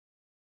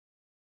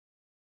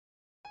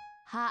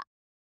は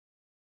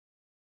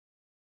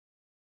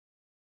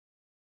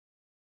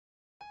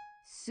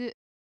す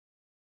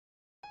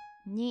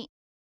に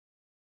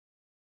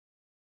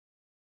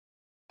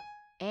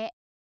え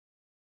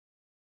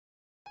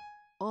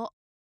お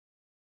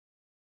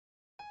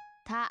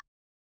た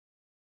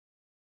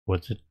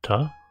was it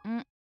ta?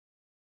 Mm.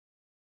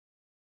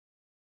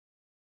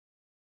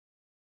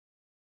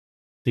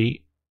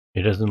 See,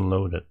 it doesn't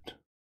load it.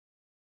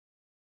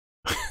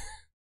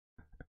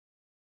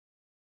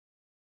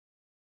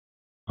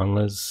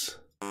 Unless,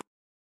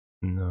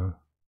 no.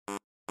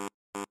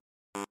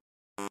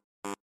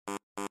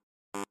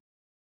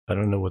 I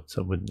don't know what's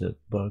up with that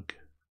bug.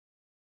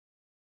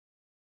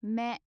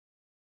 め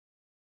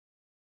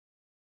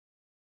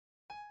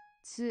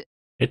つ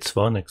It's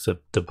fun,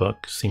 except the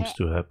bug seems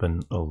to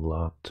happen a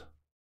lot.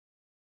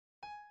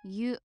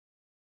 ゆ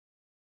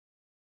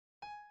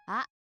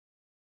あ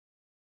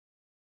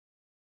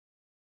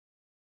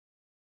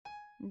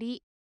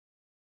り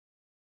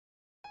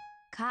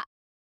か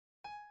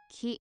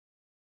き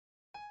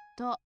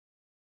と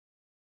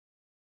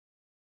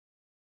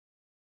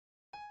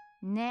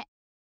ね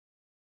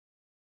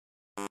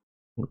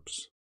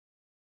Whoops.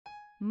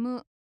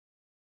 む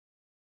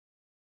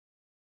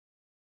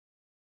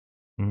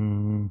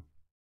Mm,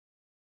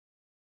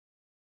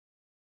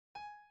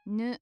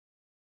 ぬ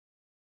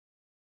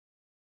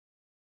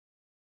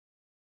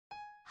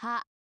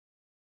は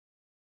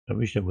I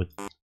wish I would.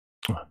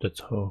 Oh,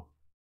 that's how.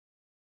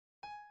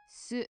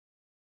 す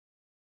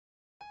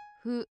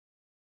ふ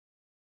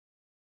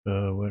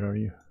Where are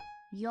you?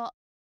 よ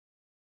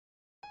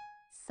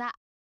さ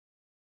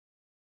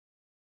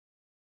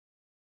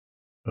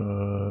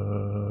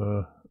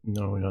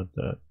No, not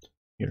that.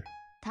 Here.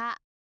 た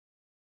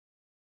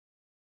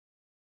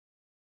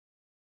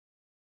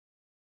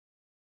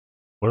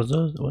What is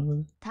that? What was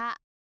it? た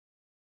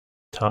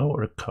Ta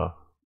or ka?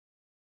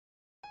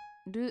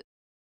 る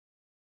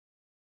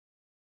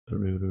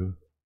Ruru.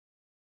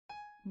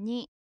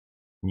 に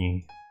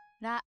Ni.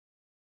 ら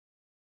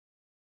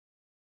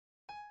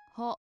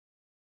ほ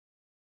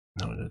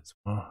No, that's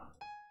ma.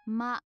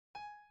 ま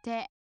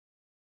て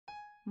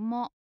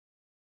も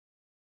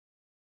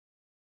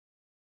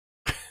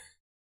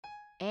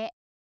え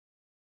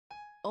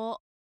お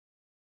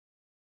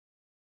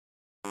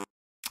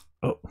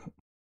Oh.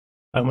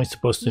 How am I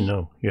supposed to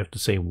know? You have to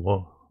say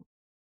wa.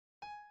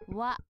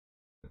 わ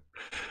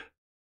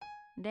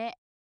れ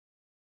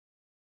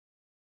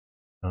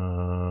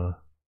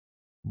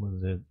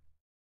Was it?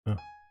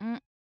 Mm.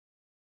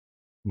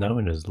 Now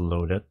it is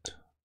loaded.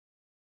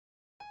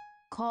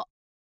 こ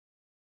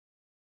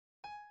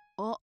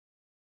お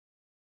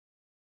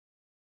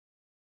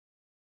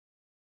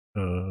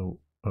Oh.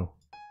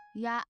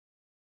 や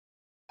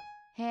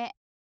へ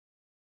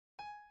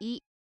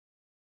い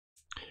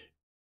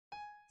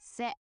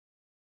せ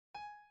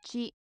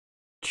ち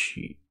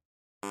Chi.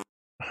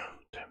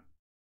 Damn.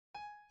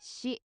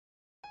 し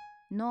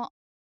の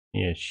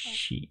Yeah,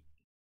 she.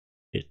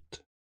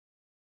 It.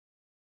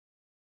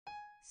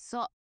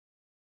 そ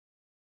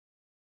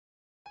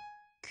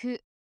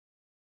く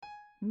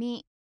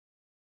み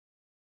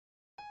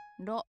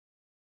ろ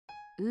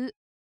う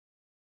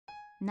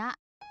な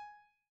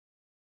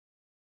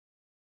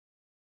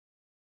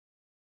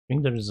I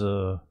think there's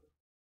a.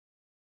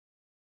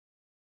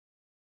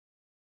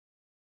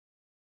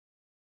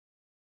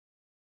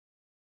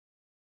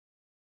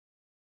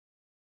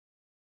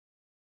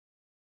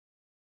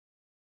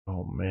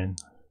 Oh man.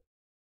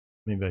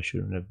 Maybe I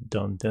shouldn't have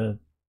done that.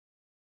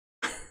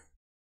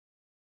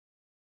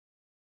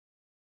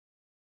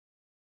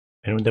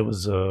 And there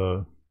was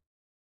a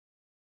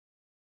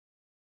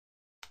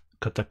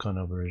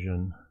katakana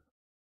version,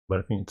 but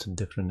I think it's a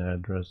different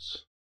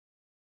address,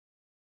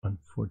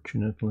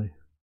 unfortunately.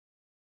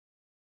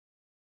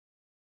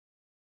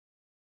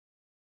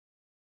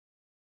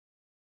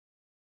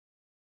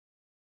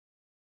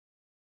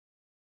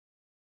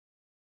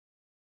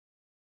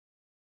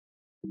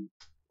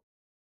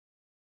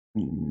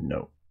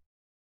 No.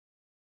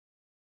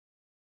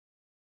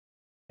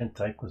 And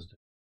type was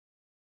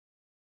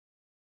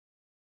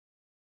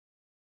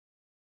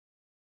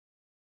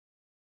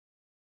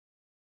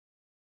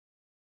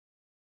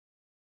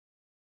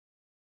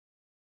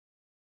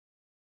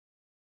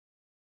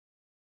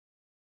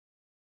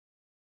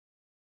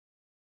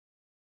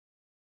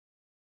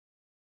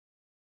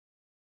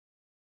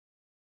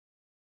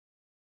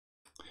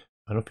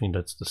I don't think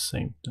that's the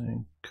same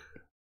thing.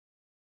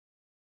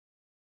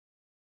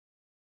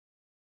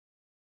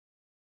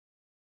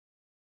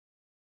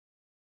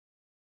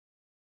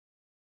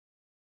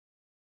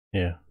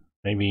 Yeah,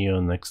 maybe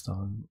next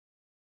time.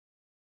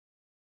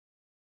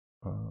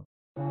 Oh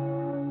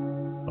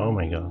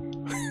my god.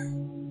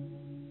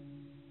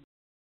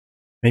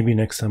 Maybe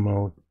next time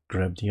I'll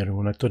grab the other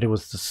one. I thought it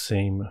was the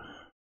same,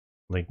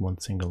 like one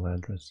single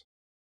address.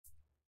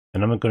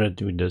 And I'm not gonna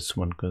do this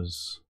one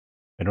because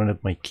I don't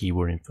have my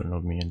keyboard in front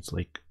of me and it's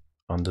like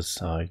on the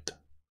side.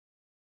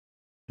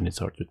 And it's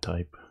hard to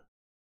type.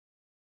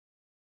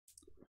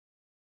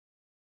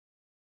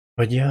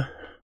 But yeah,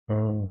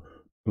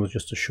 it was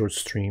just a short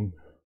stream.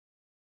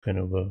 Kind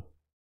of a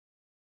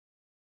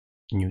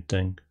new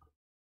thing.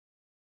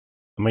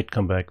 I might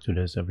come back to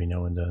this every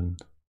now and then.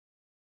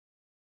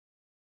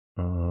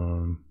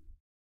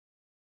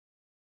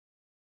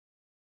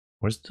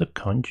 Where's the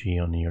kanji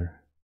on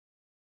here?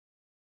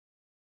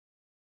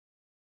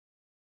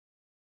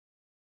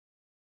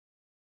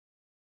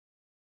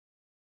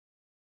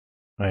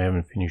 I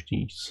haven't finished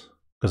these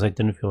because I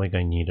didn't feel like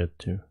I needed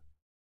to.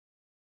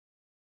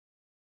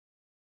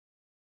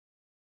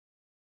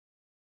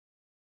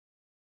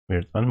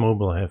 Weird. On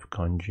mobile I have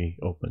kanji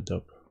opened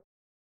up.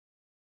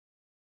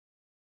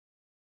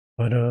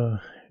 But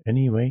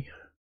anyway.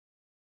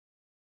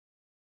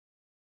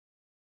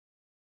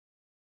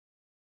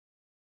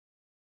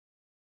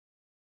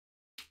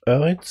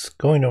 Oh, it's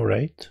going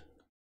alright.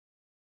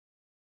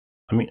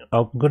 I mean,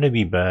 I'm gonna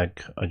be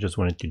back. I just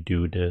wanted to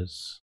do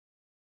this.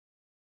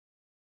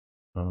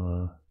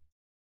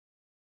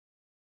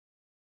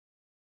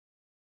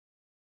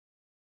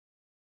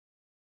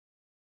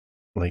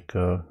 Like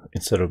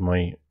instead of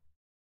I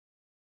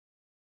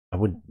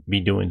would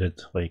be doing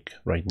it like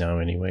right now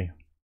anyway.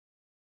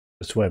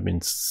 That's why I've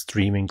been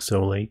streaming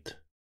so late.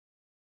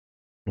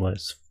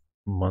 Last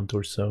month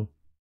or so.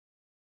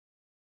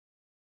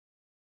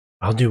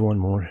 I'll do one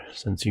more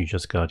since you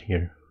just got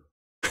here.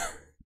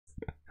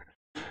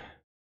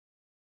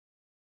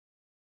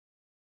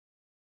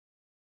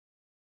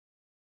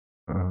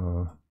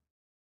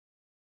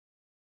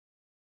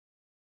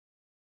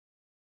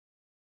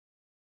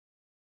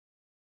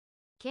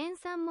ケン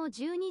さんも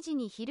12時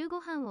に昼ご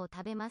飯を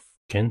食べます。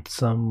ケン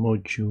さんも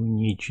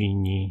12時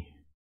に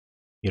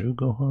昼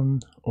ご飯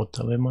を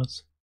食べま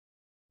す。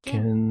ケ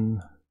ン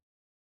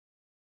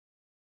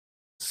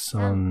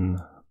さん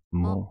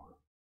も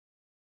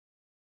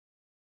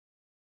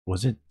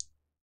Was it?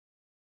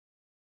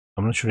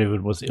 I'm not sure if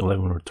it was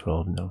 11 or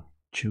 12 now.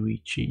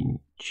 11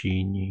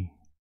時に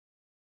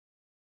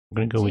I'm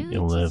gonna go with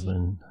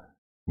 11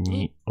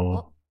に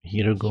お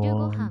昼ご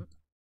飯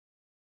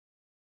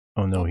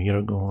Oh no,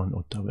 昼ご飯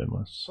を食べ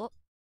ます。食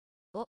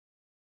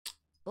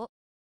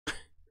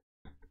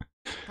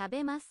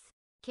べます。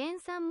ケ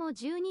ンさんも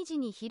12時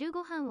に昼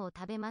ご飯を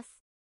食べま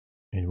す。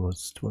It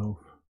was 12.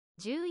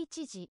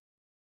 11時。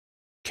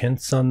ケン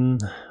さん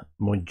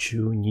も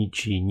12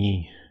時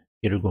に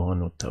昼ご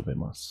飯を食べ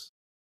ます。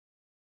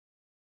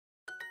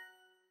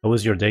How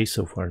was your day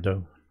so far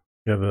though?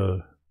 You have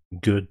a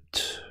good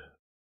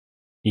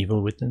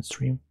Evil Within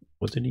stream?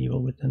 Was it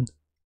Evil Within?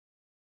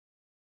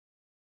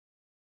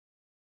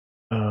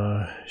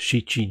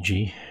 7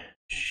時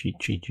12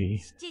時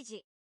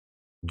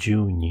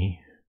10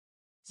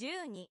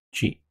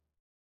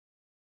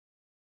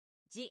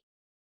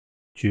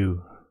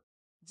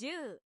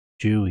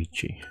 11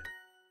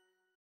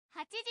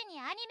 8時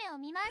にアニメを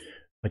見ます。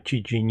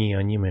8時に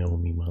アニメを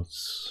見ま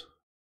す。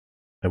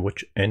I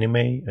watch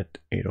anime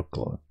at 8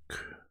 o'clock.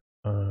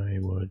 I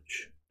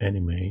watch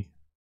anime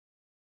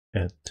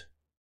at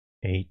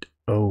 8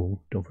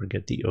 oh, don't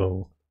forget the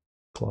O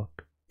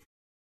clock.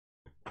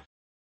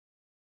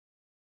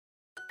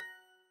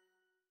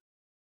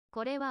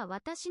 これは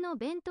私の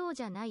弁当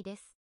じゃないで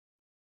す。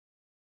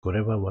こ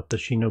れは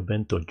私の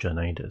弁当じゃ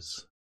ないで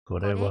す。こ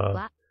れ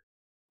は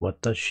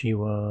私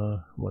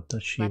の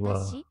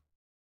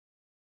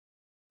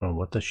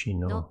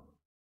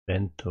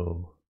弁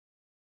当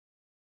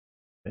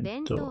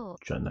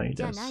じゃない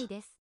で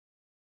す。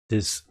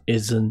This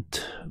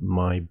isn't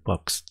my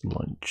boxed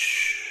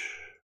lunch.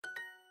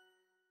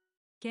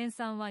 ケン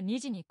さんは2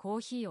時にコー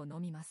ヒーを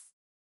飲みます。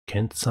ケ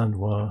ンさん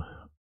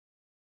は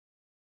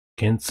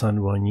2時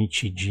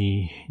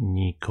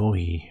にコー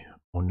ヒ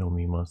ーを飲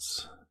みま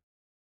す。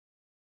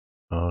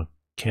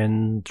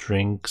Ken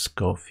drinks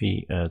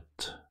coffee at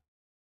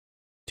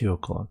 2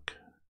 o'clock.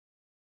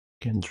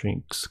 Ken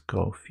drinks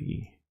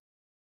coffee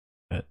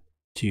at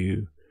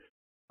 2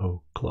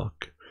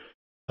 o'clock.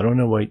 I don't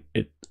know why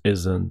it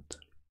isn't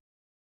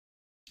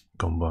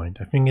combined.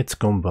 I think it's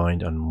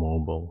combined on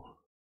mobile.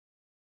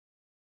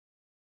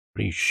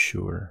 Pretty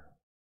sure.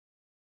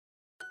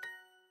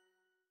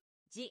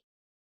 じ、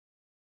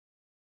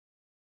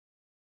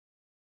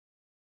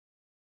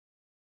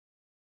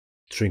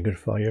 Trigger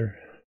fire.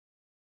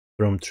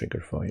 From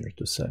trigger fire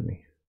to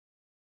Sammy.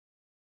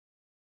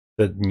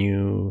 That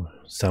new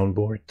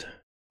soundboard.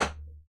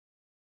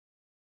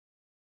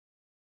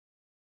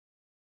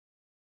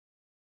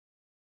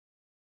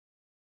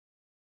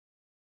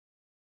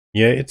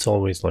 Yeah, it's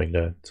always like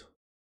that.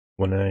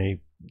 When I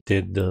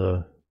did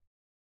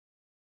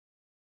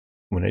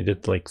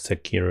like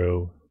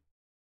Sekiro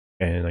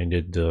and I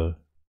did the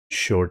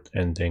short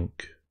ending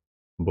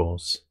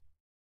boss,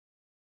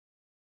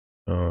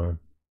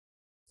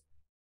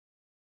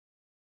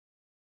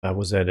 I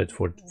was at it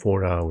for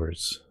 4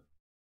 hours,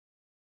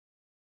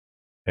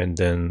 and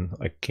then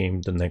I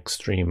came the next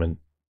stream and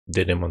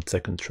did him on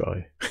second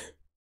try.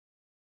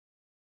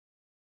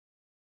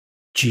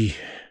 Gee.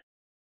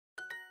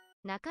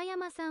 中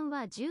山さん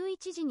は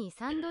11時に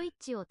サンドイッ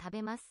チを食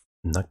べます。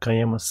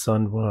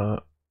 Nakayama-san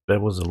wa...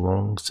 That was a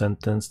long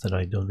sentence that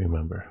I don't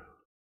remember.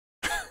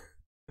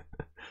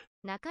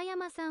 中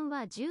山さん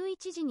は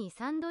11時に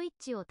サンドイッ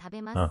チを食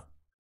べます。 Ah,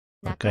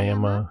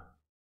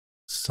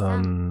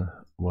 Nakayama-san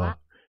wa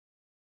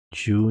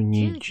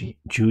 12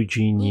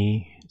時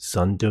に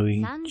サンド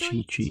イ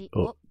ッチ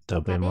を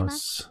食べま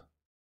す。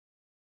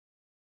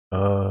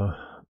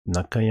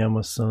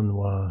Nakayama-san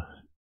wa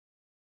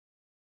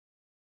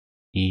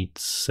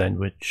eats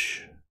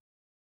sandwich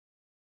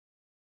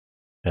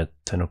at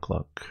 10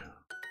 o'clock.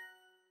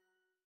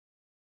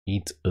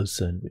 Eat a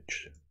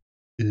sandwich.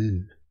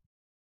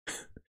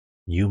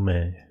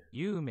 Yume.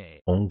 有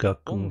名、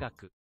 Ongaku. 音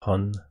楽、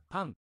 Han.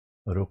 パン、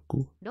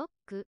 Roku. ロッ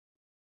ク、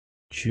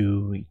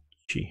 11.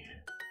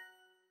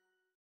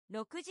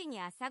 6時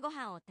に朝ご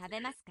はんを食べ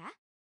ますか？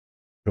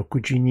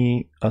 6時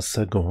に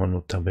朝ごはん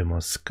を食べ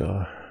ます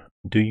か?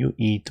 Do you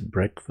eat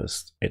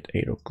breakfast at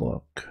 8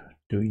 o'clock?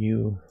 Do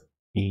you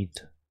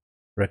eat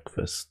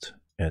breakfast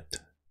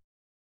at...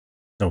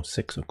 No,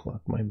 6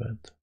 o'clock, my bad.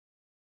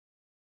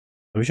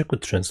 I wish I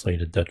could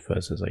translate it that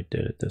fast as I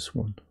did it this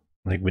one.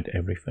 Like with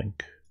everything.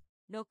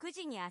 6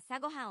時に朝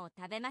ごはんを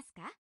食べます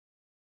か？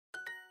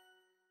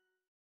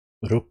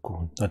 6,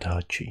 not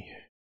 8.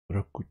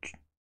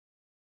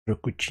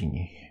 6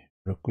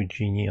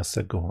時に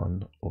朝ごは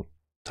んを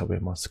食べ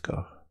ます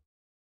か?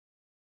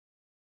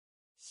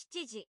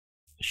 7時、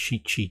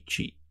 7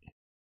時.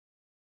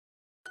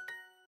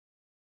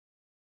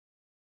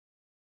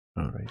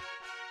 Alright.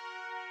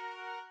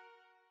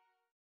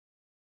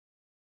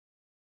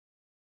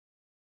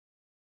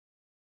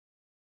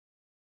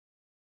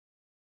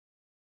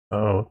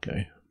 Oh,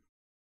 okay.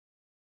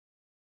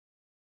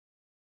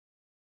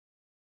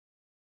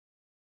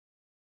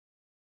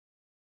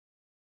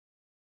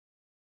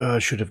 I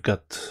should have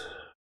got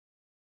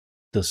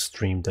the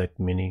Stream Deck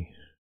Mini.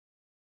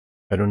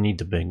 I don't need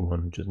the big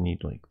one, just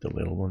need like the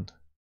little one.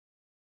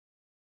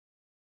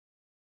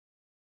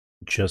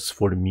 Just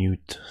for the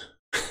mute.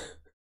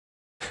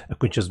 I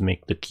could just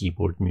make the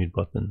keyboard mute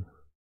button.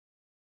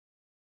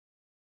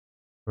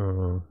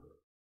 Well,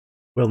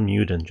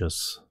 mute and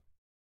just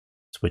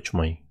switch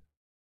my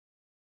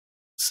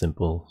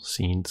simple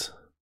scenes.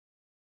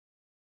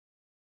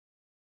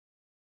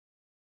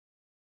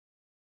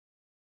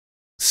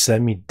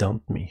 Sammy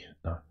dumped me.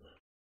 No.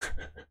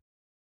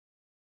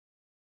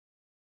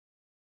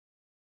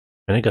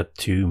 And I got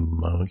two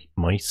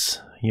mice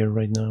here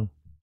right now.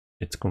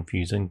 It's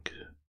confusing.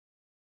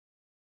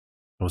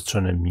 I was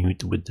trying to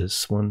mute with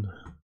this one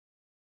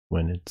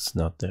when it's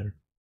not there.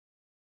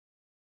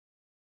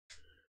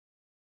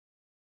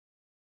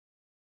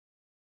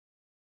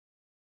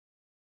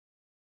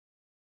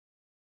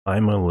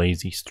 I'm a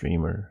lazy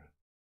streamer.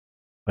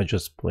 I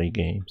just play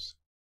games.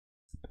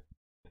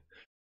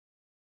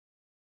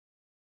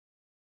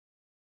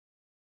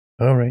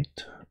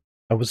 Alright.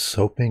 I was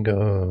hoping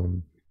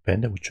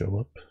Panda would show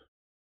up.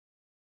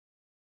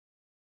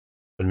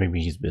 But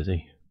maybe he's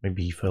busy.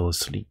 Maybe he fell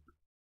asleep.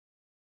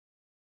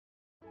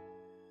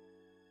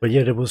 But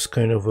yeah, that was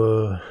kind of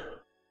a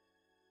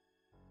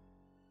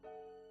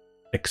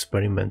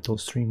experimental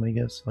stream, I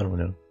guess. I don't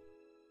know.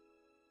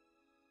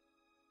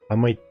 I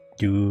might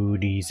do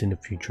these in the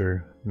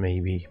future.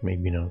 Maybe,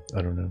 maybe not.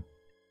 I don't know.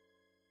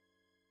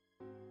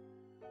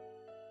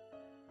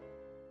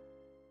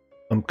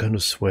 I'm kind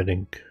of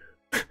sweating.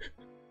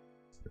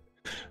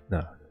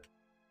 Nah.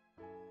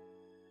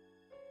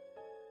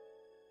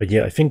 But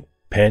yeah, I think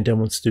Panda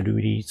wants to do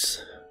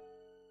these.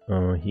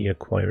 He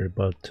acquired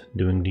about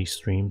doing these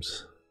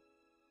streams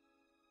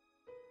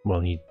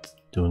while he's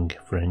doing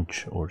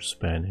French or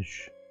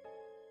Spanish.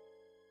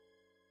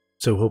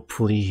 So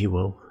hopefully he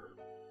will.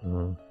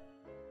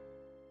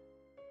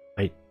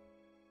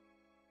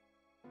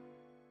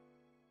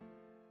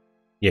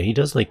 Yeah, he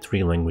does like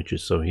 3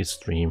 languages, so his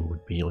stream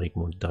would be like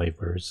more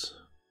diverse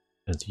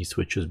as he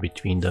switches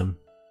between them.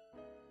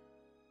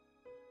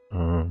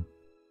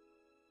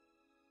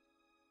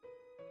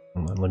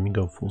 Let me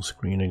go full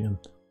screen again.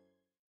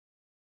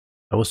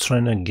 I was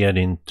trying to get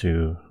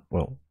into,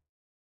 well,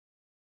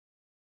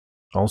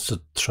 also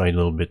tried a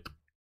little bit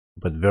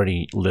but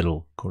very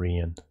little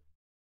Korean.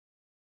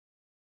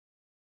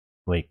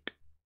 Like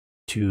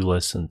 2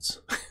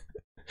 lessons.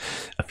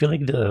 I feel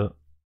like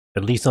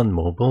at least on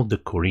mobile, the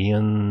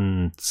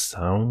Korean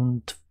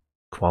sound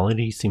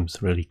quality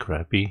seems really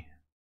crappy.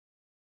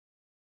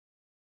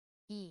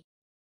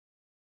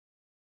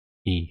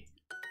 E.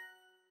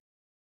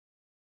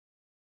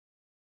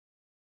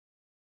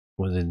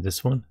 Was it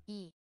this one?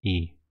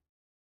 E.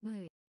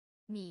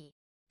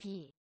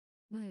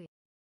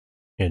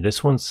 Yeah,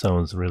 this one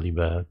sounds really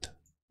bad.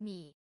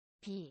 E.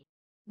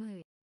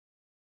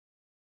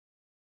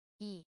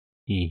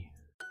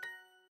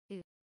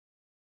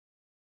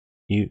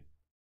 You.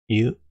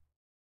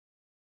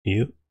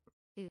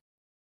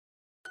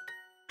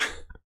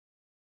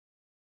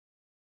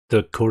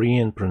 The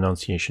Korean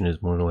pronunciation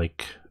is more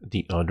like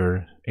the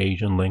other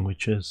Asian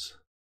languages,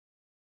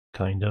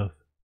 kind of.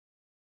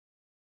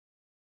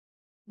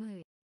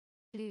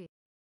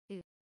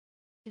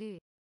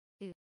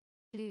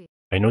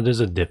 I know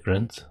there's a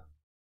difference,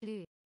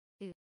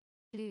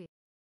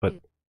 but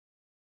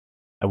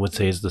I would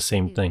say it's the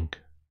same thing.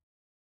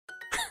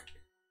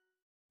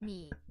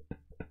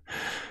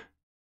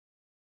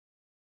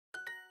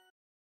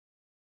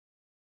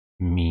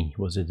 Me,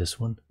 was it this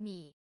one?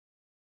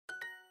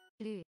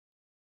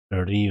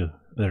 Ryu.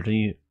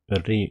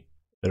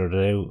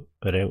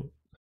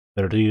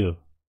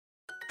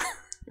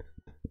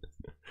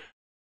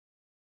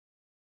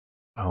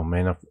 Oh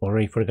man, I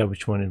already forgot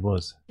which one it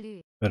was.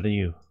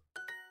 Ryu.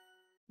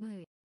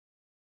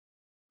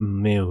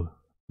 Mew.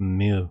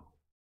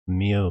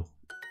 Kind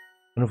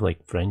of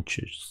like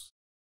Frenchish.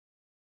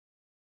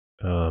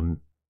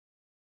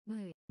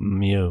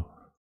 Mew.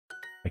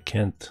 I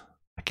can't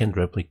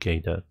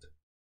replicate that.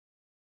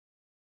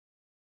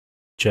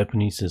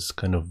 Japanese is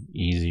kind of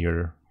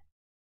easier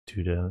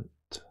to that,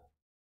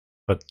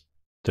 but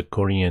the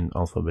Korean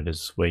alphabet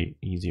is way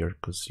easier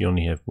because you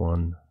only have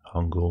one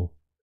Hangul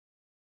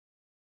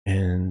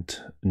and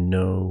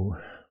no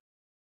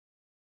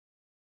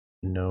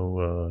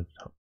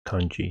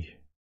kanji.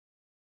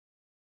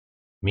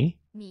 Me?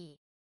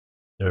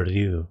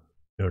 Ryu.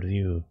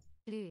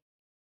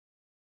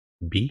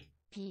 B?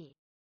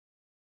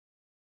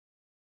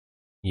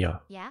 Yeah.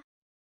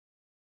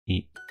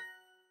 E.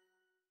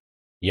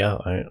 Yeah,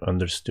 I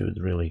understood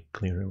really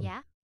clearly.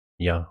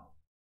 Yeah.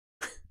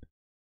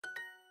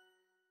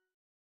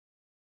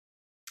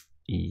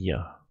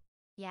 Yeah.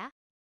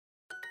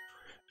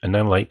 And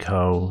I like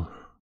how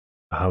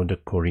the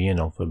Korean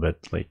alphabet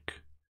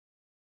like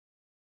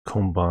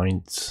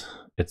combines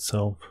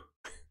itself.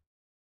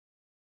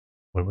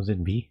 What was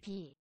it? B?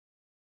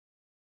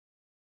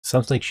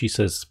 Sounds like she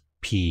says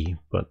P,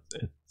 but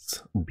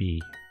it's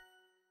B.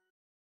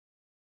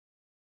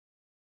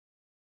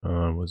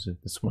 Was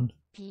it this one?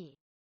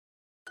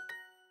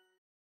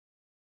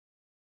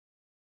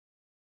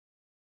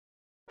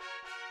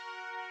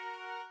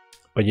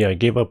 But yeah, I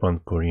gave up on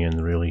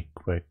Korean really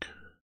quick,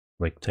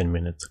 like 10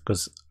 minutes,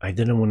 because I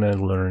didn't want to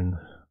learn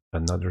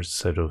another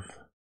set of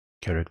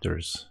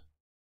characters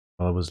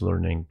while I was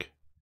learning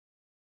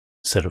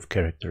set of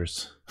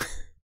characters.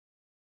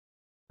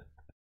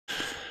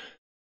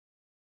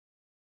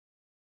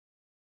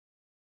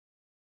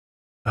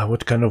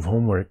 What kind of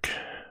homework?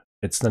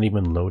 It's not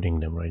even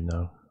loading them right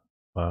now.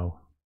 Wow.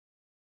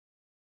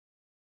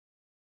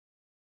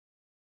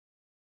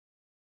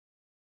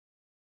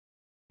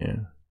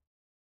 Yeah.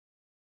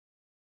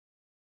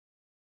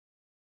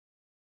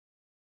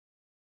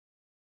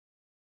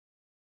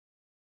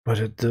 But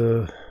at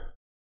the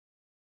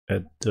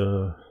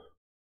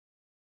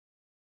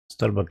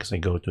Starbucks I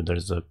go to,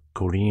 there's a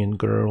Korean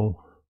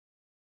girl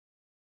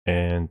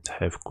and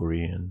half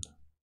Korean.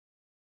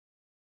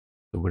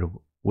 It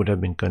would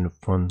have been kind of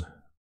fun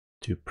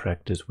to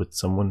practice with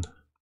someone.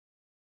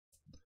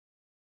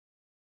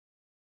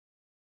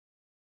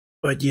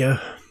 But yeah,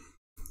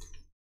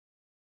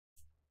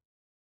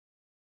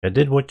 I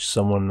did watch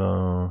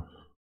someone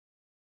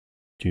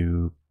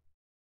do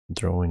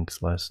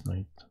drawings last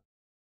night.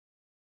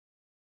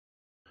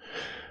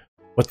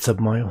 What's up,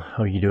 Mile?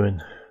 How you doing?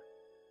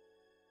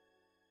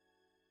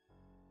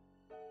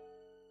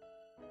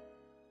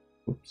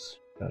 Oops,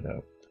 got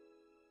out.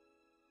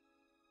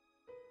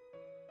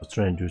 I was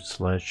trying to do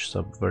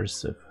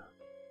 /subversive.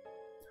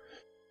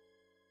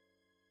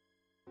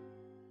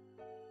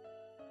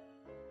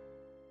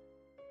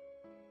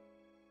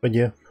 But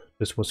yeah,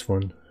 this was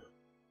fun.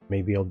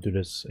 Maybe I'll do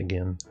this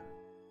again.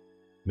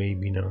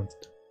 Maybe not.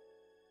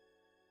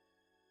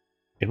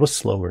 It was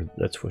slower,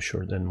 that's for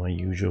sure, than my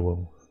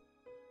usual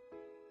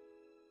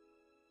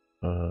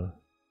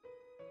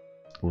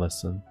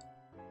lesson.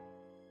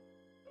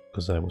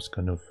 Because I was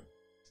kind of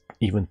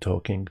even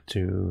talking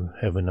to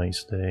Have a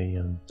Nice Day,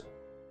 and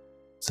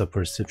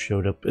Subversive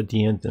showed up at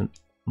the end, and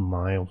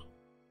Mile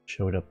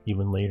showed up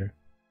even later.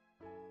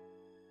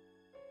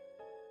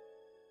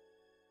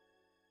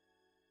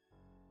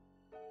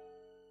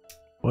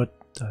 What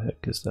the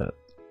heck is that?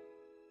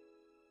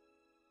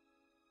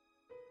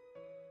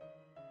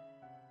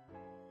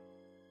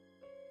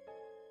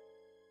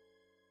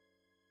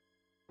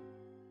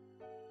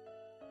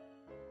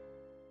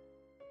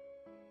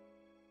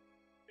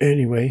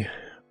 Anyway,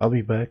 I'll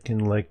be back in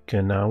like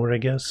an hour, I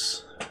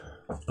guess.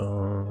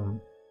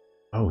 Oh,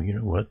 you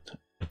know what?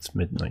 It's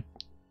midnight.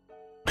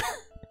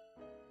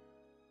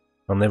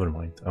 Oh, never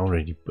mind. I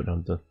already put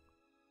on the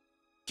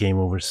game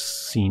over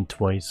scene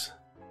twice.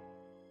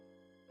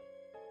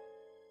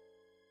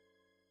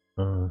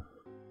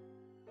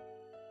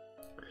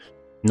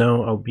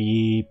 Now I'll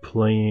be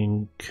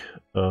playing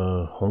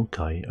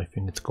Honkai. I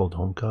think it's called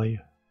Honkai.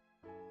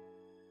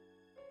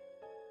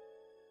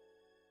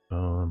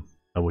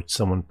 I watched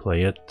someone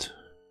play it,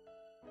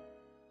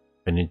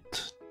 and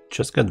it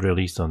just got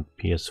released on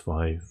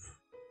PS5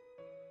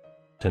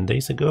 10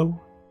 days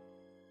ago.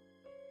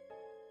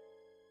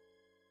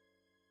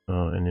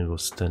 And it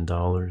was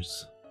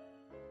 $10.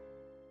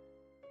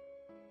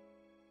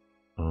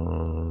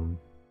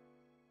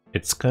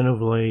 It's kind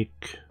of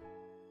like,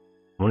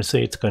 I want to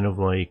say it's kind of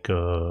like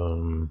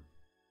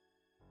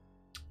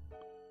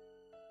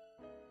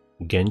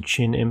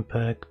Genshin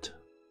Impact,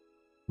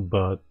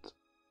 but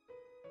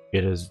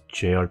it is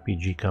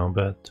JRPG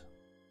combat.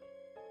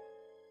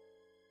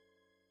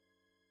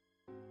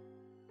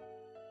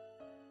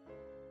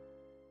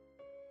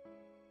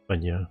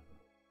 But yeah,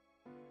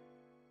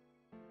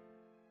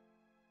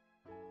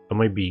 I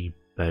might be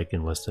back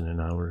in less than an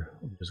hour.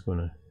 I'm just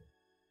gonna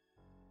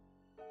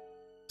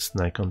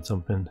snack on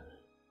something,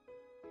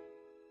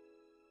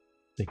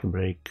 take a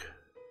break.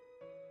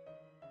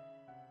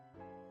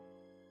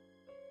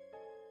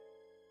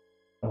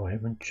 Oh, I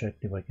haven't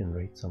checked if I can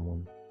rate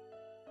someone.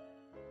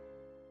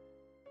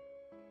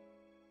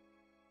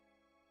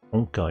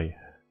 Honkai.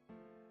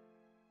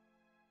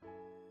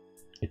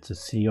 It's a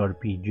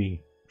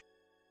CRPG.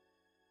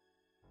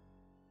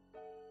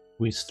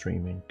 Who is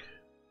streaming?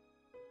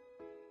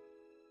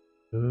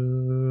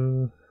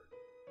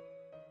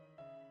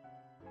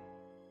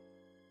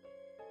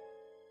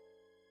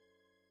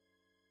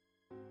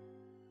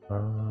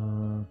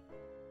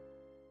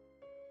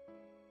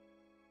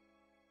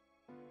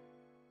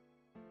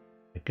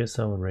 I guess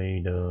I'll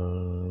rate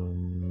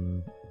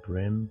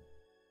Grim.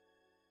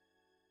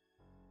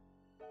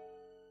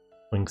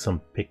 Playing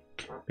some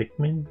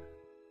Pikmin?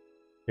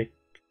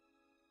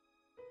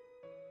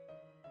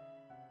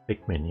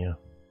 Pikmin, yeah.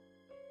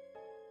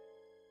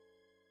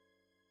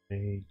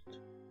 8.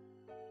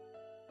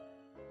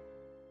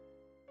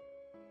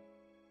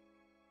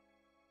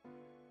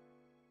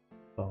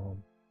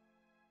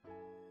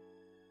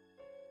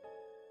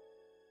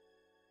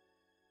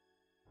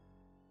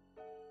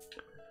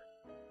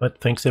 But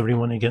thanks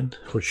everyone again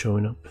for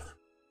showing up,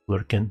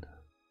 lurking.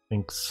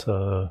 Thanks,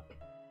 have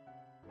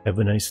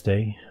a nice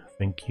day.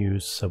 Thank you,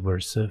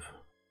 Subversive.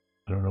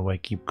 I don't know why I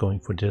keep going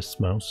for this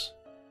mouse.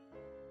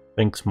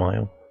 Thanks,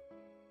 Mile.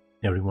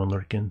 Everyone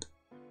lurking.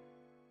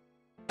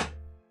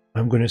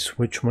 I'm gonna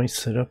switch my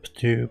setup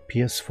to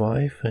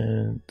PS5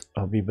 and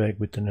I'll be back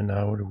within an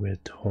hour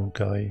with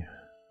Honkai.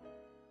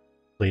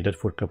 Played that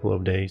for a couple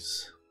of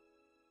days.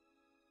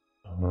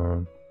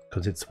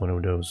 Because it's one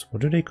of those,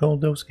 what do they call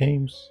those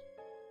games?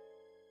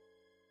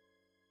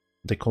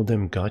 They call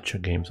them gacha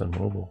games on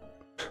mobile.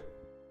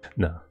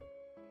 Nah.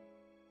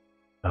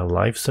 A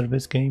live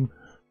service game,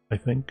 I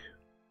think.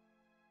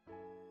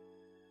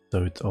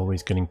 So it's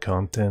always getting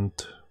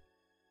content.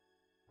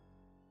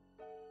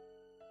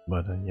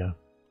 But yeah.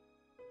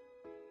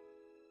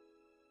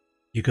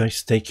 You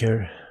guys take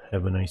care,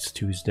 have a nice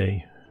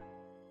Tuesday,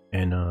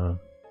 and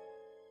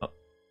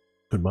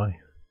goodbye.